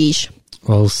Prestige.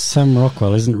 Well, Sam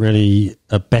Rockwell isn't really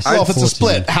a best. Well, if it's a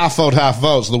split, half vote,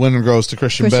 so the winner goes to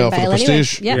Christian Bale for The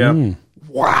Prestige. Anyway. Yeah.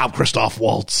 Wow, Christoph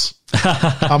Waltz.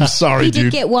 I'm sorry, He dude.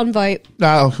 did get one vote.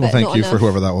 Oh, well, thank not you for enough.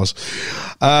 whoever that was.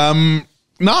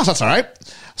 No, that's all right.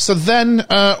 So then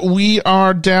we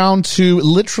are down to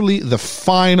literally the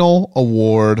final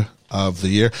award of the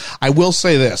year. I will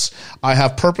say this. I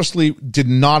have purposely did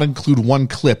not include one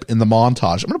clip in the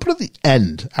montage. I'm going to put it at the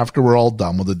end after we're all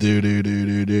done with the do.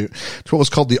 It's what was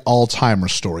called the all-timer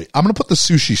story. I'm going to put the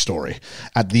sushi story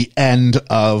at the end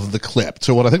of the clip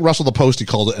to what I think Russell the Postie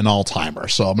called it an all-timer.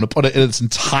 So I'm going to put it in its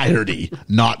entirety,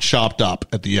 not chopped up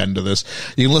at the end of this.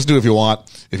 You can listen to it if you want.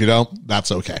 If you don't,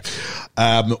 that's okay.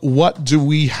 What do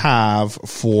we have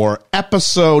for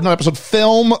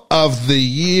film of the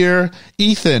year?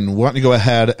 Ethan, why don't you go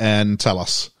ahead and tell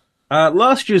us?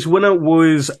 Last year's winner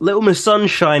was Little Miss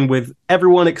Sunshine, with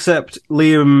everyone except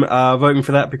Liam voting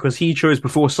for that because he chose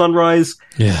Before Sunrise.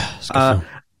 Yeah. I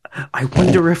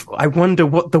wonder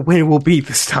what the winner will be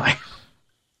this time.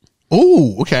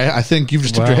 Oh, okay. I think you've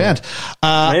just tipped your hand.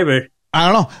 Maybe.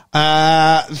 I don't know.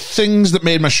 Things that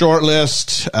made my short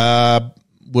list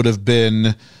would have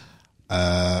been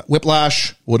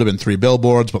Whiplash, would have been 3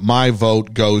 Billboards, but my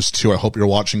vote goes to, I hope you're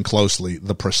watching closely,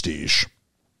 The Prestige.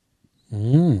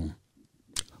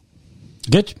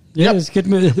 Good. Yeah, it was a good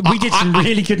movie. We did some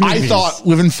really good movies. I thought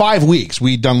within 5 weeks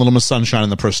we'd done Little Miss Sunshine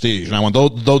and The Prestige, and I went,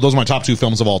 those are my top 2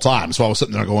 films of all time. So I was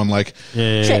sitting there going like,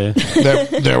 yeah.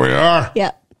 there we are.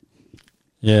 Yeah.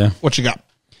 Yeah. What you got?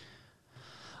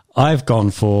 I've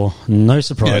gone for no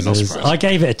surprises. Yeah, no surprise. I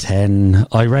gave it a 10.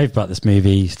 I raved about this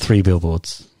movie, 3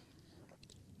 Billboards.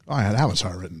 I had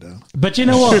Avatar written down. But you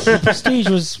know what? The Prestige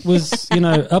was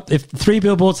up. If 3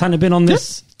 Billboards hadn't been on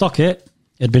this docket,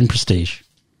 it'd been Prestige.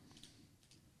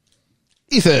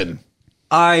 Ethan.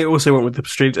 I also went with The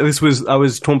Prestige. I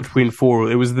was torn between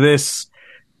 4. It was this,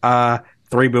 3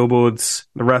 Billboards,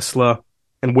 The Wrestler,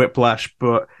 and Whiplash.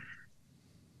 But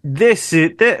I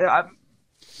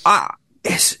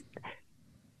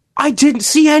didn't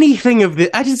see anything of this.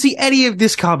 I didn't see any of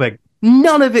this coming.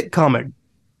 None of it coming.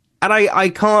 And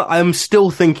I'm still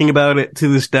thinking about it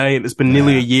to this day, and it's been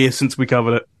nearly a year since we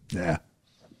covered it. Yeah.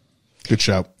 Good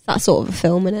show. That sort of a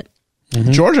film, innit?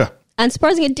 Mm-hmm. Georgia. And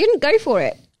surprisingly, it didn't go for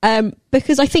it.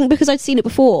 Because I'd seen it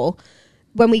before,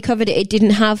 when we covered it, it didn't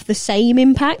have the same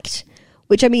impact.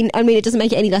 Which, I mean, it doesn't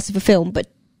make it any less of a film,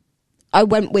 but I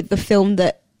went with the film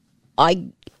that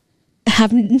I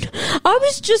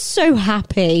was just so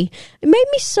happy. It made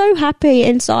me so happy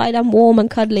inside and warm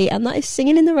and cuddly, and that is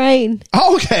Singing in the Rain.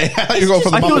 Oh, okay. I thought you were going for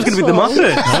the Muppets. I thought it was going to be the Muppets.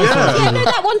 Yeah, no,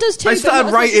 that one does too. I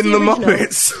started writing the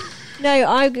Muppets. No,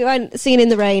 I went Singing in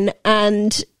the Rain,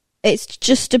 and it's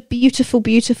just a beautiful,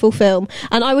 beautiful film.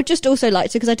 And I would just also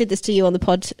like to, because I did this to you on the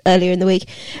pod earlier in the week.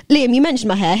 Liam, you mentioned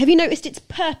my hair. Have you noticed it's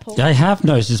purple? I have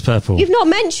noticed it's purple. You've not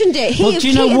mentioned it. Well, do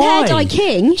you know why? Hair dye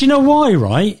king. Do you know why,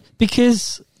 right?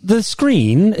 Because the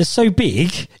screen is so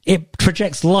big, it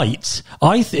projects light.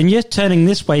 And you're turning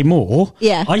this way more.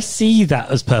 Yeah. I see that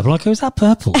as purple. I go, is that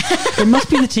purple? It must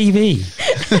be the TV.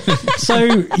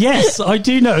 So, yes, I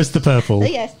do notice the purple.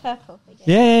 Yes, purple.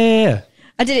 Yeah.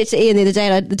 I did it to Ian the other day,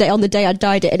 and on the day I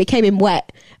dyed it, and it came in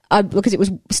wet because it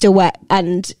was still wet,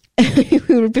 and we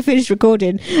were finished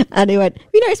recording, and he went,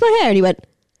 "You noticed my hair?" And he went,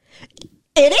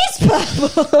 "It is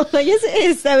purple." Like, yes, it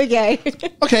is. There we go.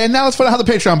 Okay, and now let's find out how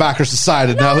the Patreon backers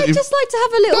decided. No, now that I just like to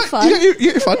have a little fun.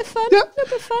 You're fun. A little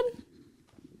bit of fun.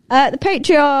 The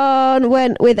Patreon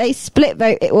went with a split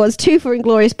vote. It was 2 for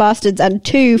Inglourious Bastards and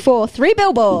 2 for 3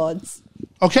 Billboards.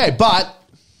 Okay, but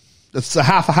it's a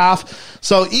half.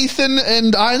 So Ethan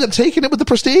and I end up taking it with The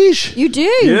Prestige. You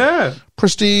do? Yeah.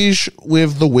 Prestige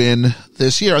with the win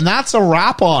this year. And that's a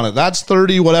wrap on it. That's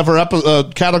 30 whatever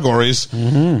categories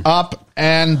up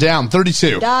and down.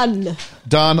 32. Done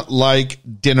like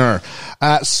dinner.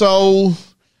 So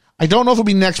I don't know if it'll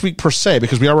be next week per se,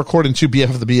 because we are recording 2 BF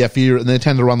of the BFE and they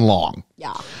tend to run long.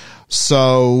 Yeah.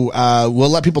 So we'll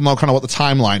let people know kind of what the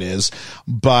timeline is.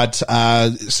 But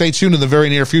stay tuned in the very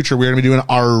near future. We're going to be doing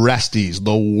our Resties,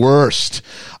 the worst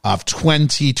of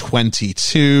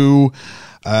 2022.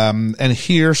 And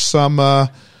here's some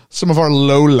of our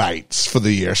lowlights for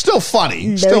the year. Still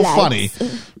funny.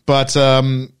 But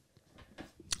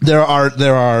there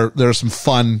are some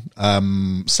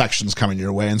fun sections coming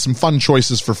your way, and some fun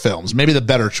choices for films. Maybe the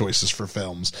better choices for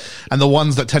films, and the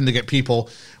ones that tend to get people.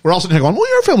 We're also going, well,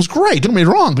 your film's great. Don't get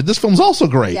me wrong, but this film's also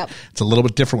great. Yep. It's a little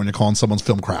bit different when you're calling someone's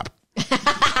film crap.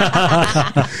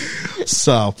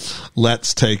 So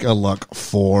let's take a look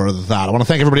for that. I want to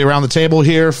thank everybody around the table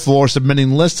here for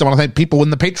submitting lists. I want to thank people in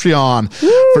the Patreon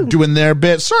for doing their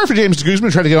bit. Sorry for James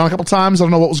Guzman. Tried to get on a couple times. I don't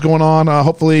know what was going on.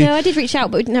 Hopefully. No, I did reach out,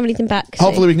 but we didn't have anything back. So.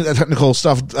 Hopefully we can get that technical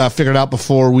stuff figured out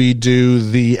before we do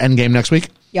the Endgame next week.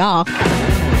 Yeah.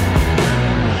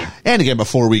 And again,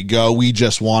 before we go, we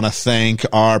just want to thank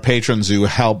our patrons who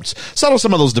helped settle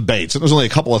some of those debates. And there's only a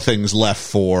couple of things left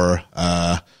for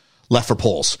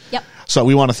polls. Yep. So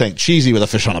we want to thank Cheesy with a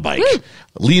fish on a bike, Woo!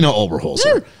 Lena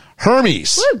Oberholzer, Woo!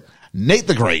 Hermes, Woo! Nate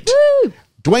the Great, Woo!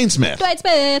 Dwayne Smith,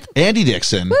 Andy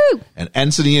Dixon, Woo! and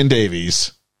Ensign Ian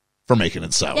Davies for making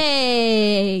it so.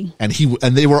 Yay! And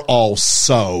they were all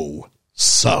so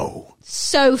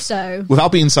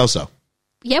without being so.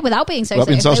 Yeah, without being so. Without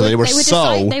being so-so, they were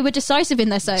they were decisive in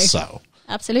their so.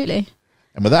 Absolutely.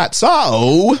 And with that,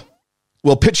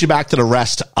 we'll pitch you back to the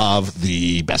rest of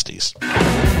the besties.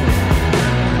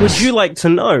 Would you like to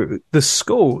know the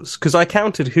scores? Because I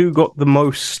counted who got the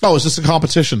most. Oh, is this a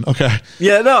competition? Okay.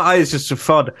 Yeah, no, it's just a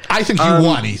fun. I think you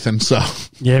won, Ethan, so.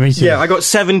 Yeah, me too. Yeah, I got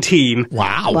 17.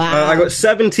 Wow. I got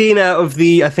 17 out of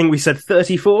the, I think we said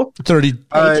 34?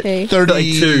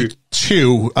 32.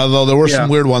 Although there were some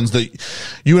weird ones that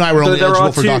you and I were only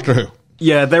eligible for Doctor Who.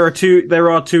 Yeah, there are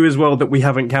two as well that we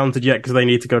haven't counted yet because they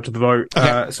need to go to the vote.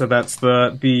 Okay. So that's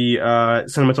the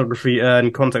cinematography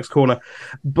and context corner.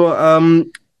 But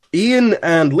Ian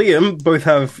and Liam both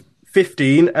have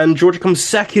 15, and Georgia comes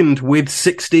second with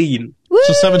 16. Woo!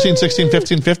 So 17, 16,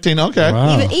 15, 15. Okay.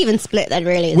 Wow. Even split then,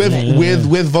 really. Isn't it?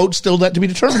 With votes still yet to be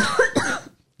determined.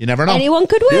 You never know. Anyone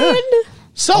could win.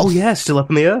 So, still up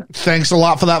in the air. Thanks a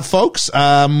lot for that, folks.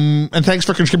 And thanks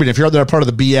for contributing. If you're out there, part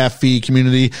of the BFE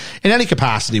community in any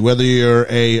capacity, whether you're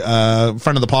a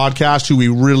friend of the podcast, who we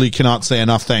really cannot say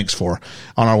enough thanks for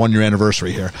on our 1 year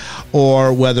anniversary here,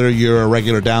 or whether you're a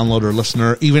regular downloader,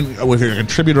 listener, even if you're a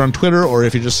contributor on Twitter, or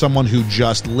if you're just someone who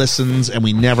just listens and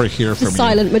we never hear from you. The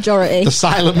silent majority. The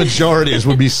silent majority, as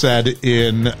would be said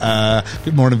in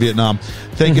Good Morning Vietnam.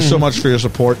 Thank you so much for your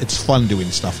support. It's fun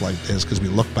doing stuff like this because we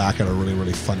look back at a really,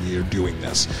 really fun year doing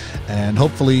this, and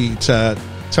hopefully to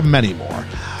many more.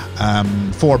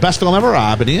 For Best Film Ever,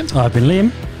 I've been Ian. I've been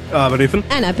Liam. I've been Ethan.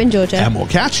 And I've been Georgia. And we'll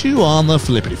catch you on the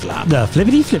flippity flop. The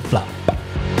flippity flip flop.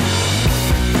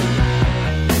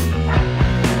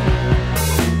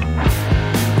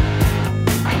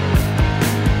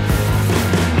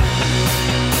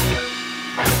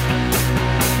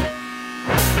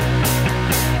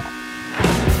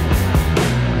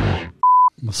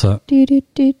 What's that?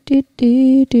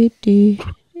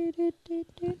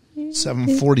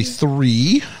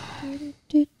 7:43.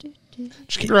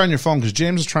 Just keep your eye on your phone because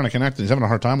James is trying to connect and he's having a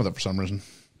hard time with it for some reason.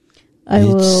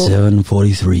 It's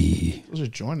 7:43. Who's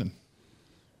just joining?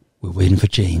 We're waiting for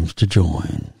James to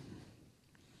join.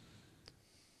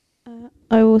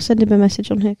 I will send him a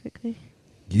message on here quickly.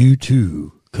 You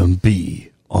too can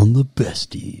be on the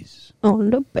besties. On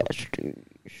the besties.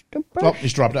 Oh,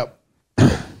 he's dropped out.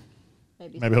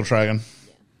 Maybe he'll try again.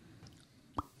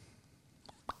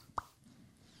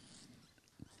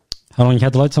 How long you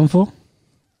had the lights on for?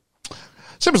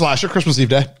 Same as last year, Christmas Eve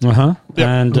day. Uh-huh. Yep.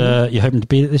 And you're hoping to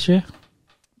beat it this year?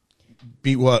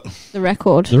 Beat what? The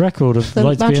record. The record of the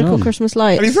lights being magical on. Christmas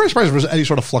lights. I'd be very surprised if there's any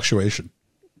sort of fluctuation.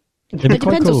 It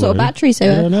depends what sort of batteries they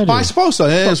are. I suppose so.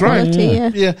 Yeah, that's right.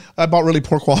 Quality, Yeah, I bought really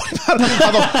poor quality.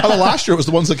 Although last year it was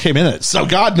the ones that came in it. So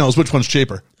God knows which one's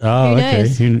cheaper. Oh, okay.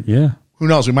 Yeah. Who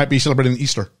knows? We might be celebrating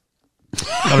Easter.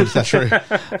 That's true.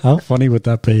 How funny would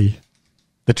that be?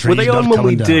 The trees Were they on not when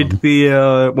we coming down.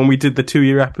 did when we did the 2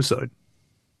 year episode?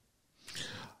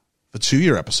 The 2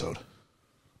 year episode?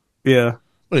 Yeah.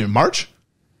 What, even March?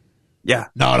 Yeah.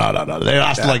 No. They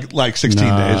lasted like 16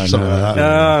 days or something like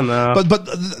that. No. But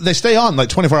they stay on like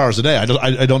 24 hours a day.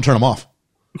 I don't turn them off.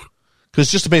 Because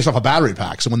it's just based off a battery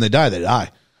pack. So when they die, they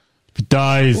die. It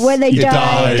dies. When they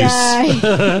die.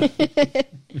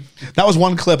 That was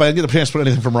one clip. I didn't get a chance to put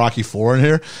anything from Rocky IV in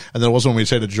here. And there was one we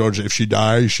say to Georgia, if she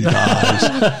dies, she dies.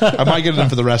 I might get it in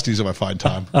for the resties if I find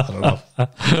time. I don't know.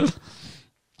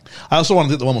 I also want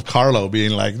to do the one with Carlo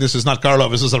being like, this is not Carlo,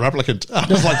 this is a replicant. I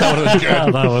was like, that would have been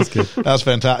good. That was good. That was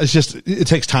fantastic. It's just, it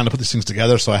takes time to put these things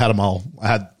together. So I had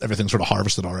everything sort of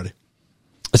harvested already.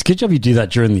 It's a good job you do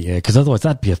that during the year, because otherwise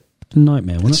that'd be a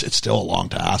nightmare, wouldn't it? It's still a long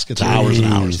task. It's hours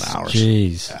and hours and hours.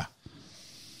 Jeez.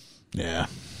 Yeah.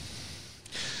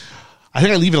 I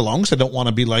think I leave it alone because I don't want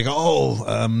to be like,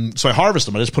 so I harvest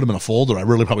them. I just put them in a folder. I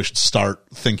really probably should start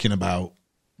thinking about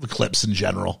the clips in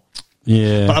general.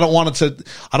 Yeah. But I don't want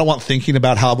thinking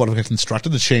about how what I've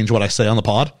constructed to change what I say on the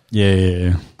pod.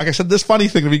 Yeah. Like I said, this funny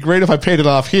thing would be great if I paid it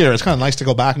off here. It's kind of nice to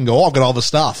go back and go, I've got all this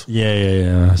stuff.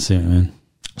 Yeah. I see what you mean.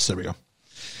 So there we go.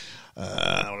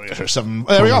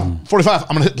 There we go. 45. I'm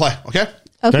going to hit play. Okay.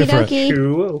 Okie dokie.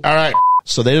 Cool. All right.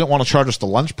 So they didn't want to charge us the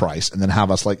lunch price and then have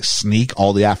us like sneak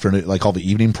all the afternoon, like all the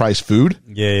evening price food.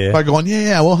 Yeah. By going,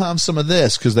 we'll have some of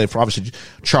this because they've obviously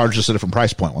charged us a different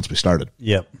price point once we started.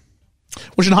 Yep.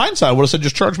 Which in hindsight, I would have said,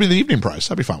 just charge me the evening price.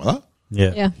 I'd be fine with that.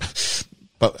 Yeah.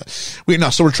 But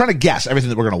so we're trying to guess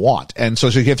everything that we're going to want. And so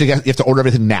you have to order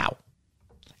everything now.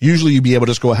 Usually you'd be able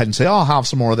to just go ahead and say, oh, I'll have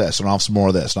some more of this, and I'll have some more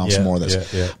of this, and I'll have some more of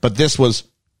this. Yeah. But this was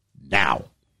now.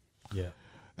 Yeah.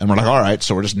 And we're like, all right,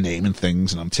 so we're just naming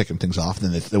things, and I'm ticking things off,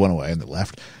 and then they went away and they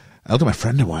left. I looked at my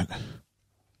friend and went,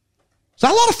 is that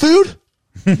a lot of food?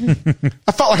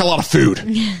 I felt like a lot of food.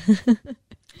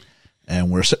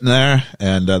 And we're sitting there,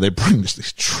 and they bring us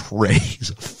these trays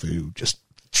of food, just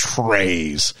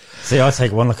trays. See, I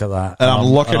take one look at that. And I'm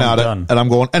looking at it, and I'm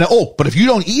going, but if you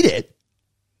don't eat it,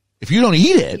 you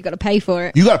got to pay for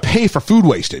it. You got to pay for food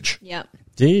wastage. Yep.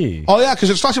 Gee. Oh, yeah, because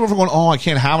it's not people going, oh, I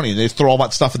can't have any. And they throw all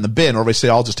that stuff in the bin, or they say,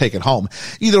 I'll just take it home.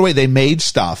 Either way, they made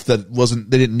stuff that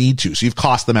they didn't need to, so you've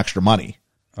cost them extra money.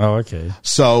 Oh, okay.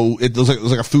 So it was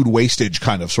like a food wastage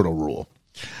kind of sort of rule.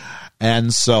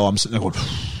 And so I'm sitting there going,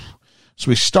 so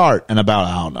we start, and about,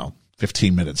 I don't know,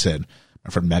 15 minutes in, my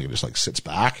friend Megan just like sits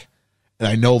back, and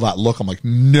I know that look. I'm like,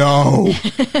 no.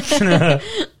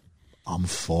 I'm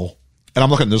full. And I'm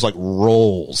looking, there's like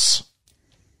rolls.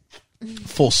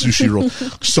 Full sushi roll.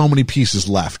 So many pieces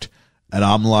left. And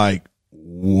I'm like,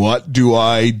 what do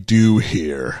I do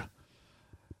here?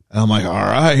 And I'm like, all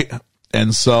right.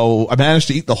 And so I managed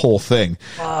to eat the whole thing.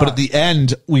 But at the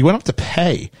end, we went up to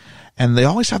pay, and they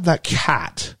always have that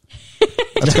cat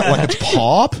that's got like its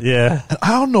paw up. Yeah. And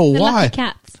I don't know why.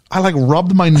 Cats. I like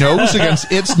rubbed my nose against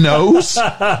its nose.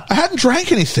 I hadn't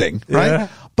drank anything, right? Yeah.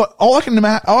 But all I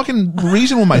can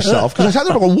reason with myself, because I sat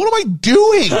there going, what am I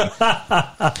doing?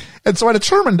 And so I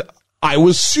determined I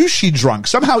was sushi drunk.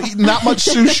 Somehow eating that much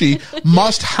sushi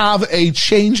must have a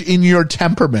change in your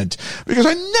temperament, because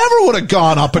I never would have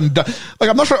gone up and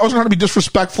I'm not sure I wasn't trying to be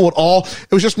disrespectful at all.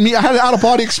 It was just me. I had an out of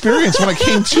body experience when I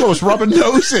came to. I was rubbing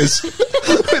noses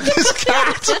with this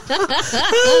cat.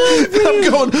 And I'm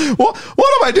going, what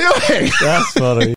am I doing? That's funny.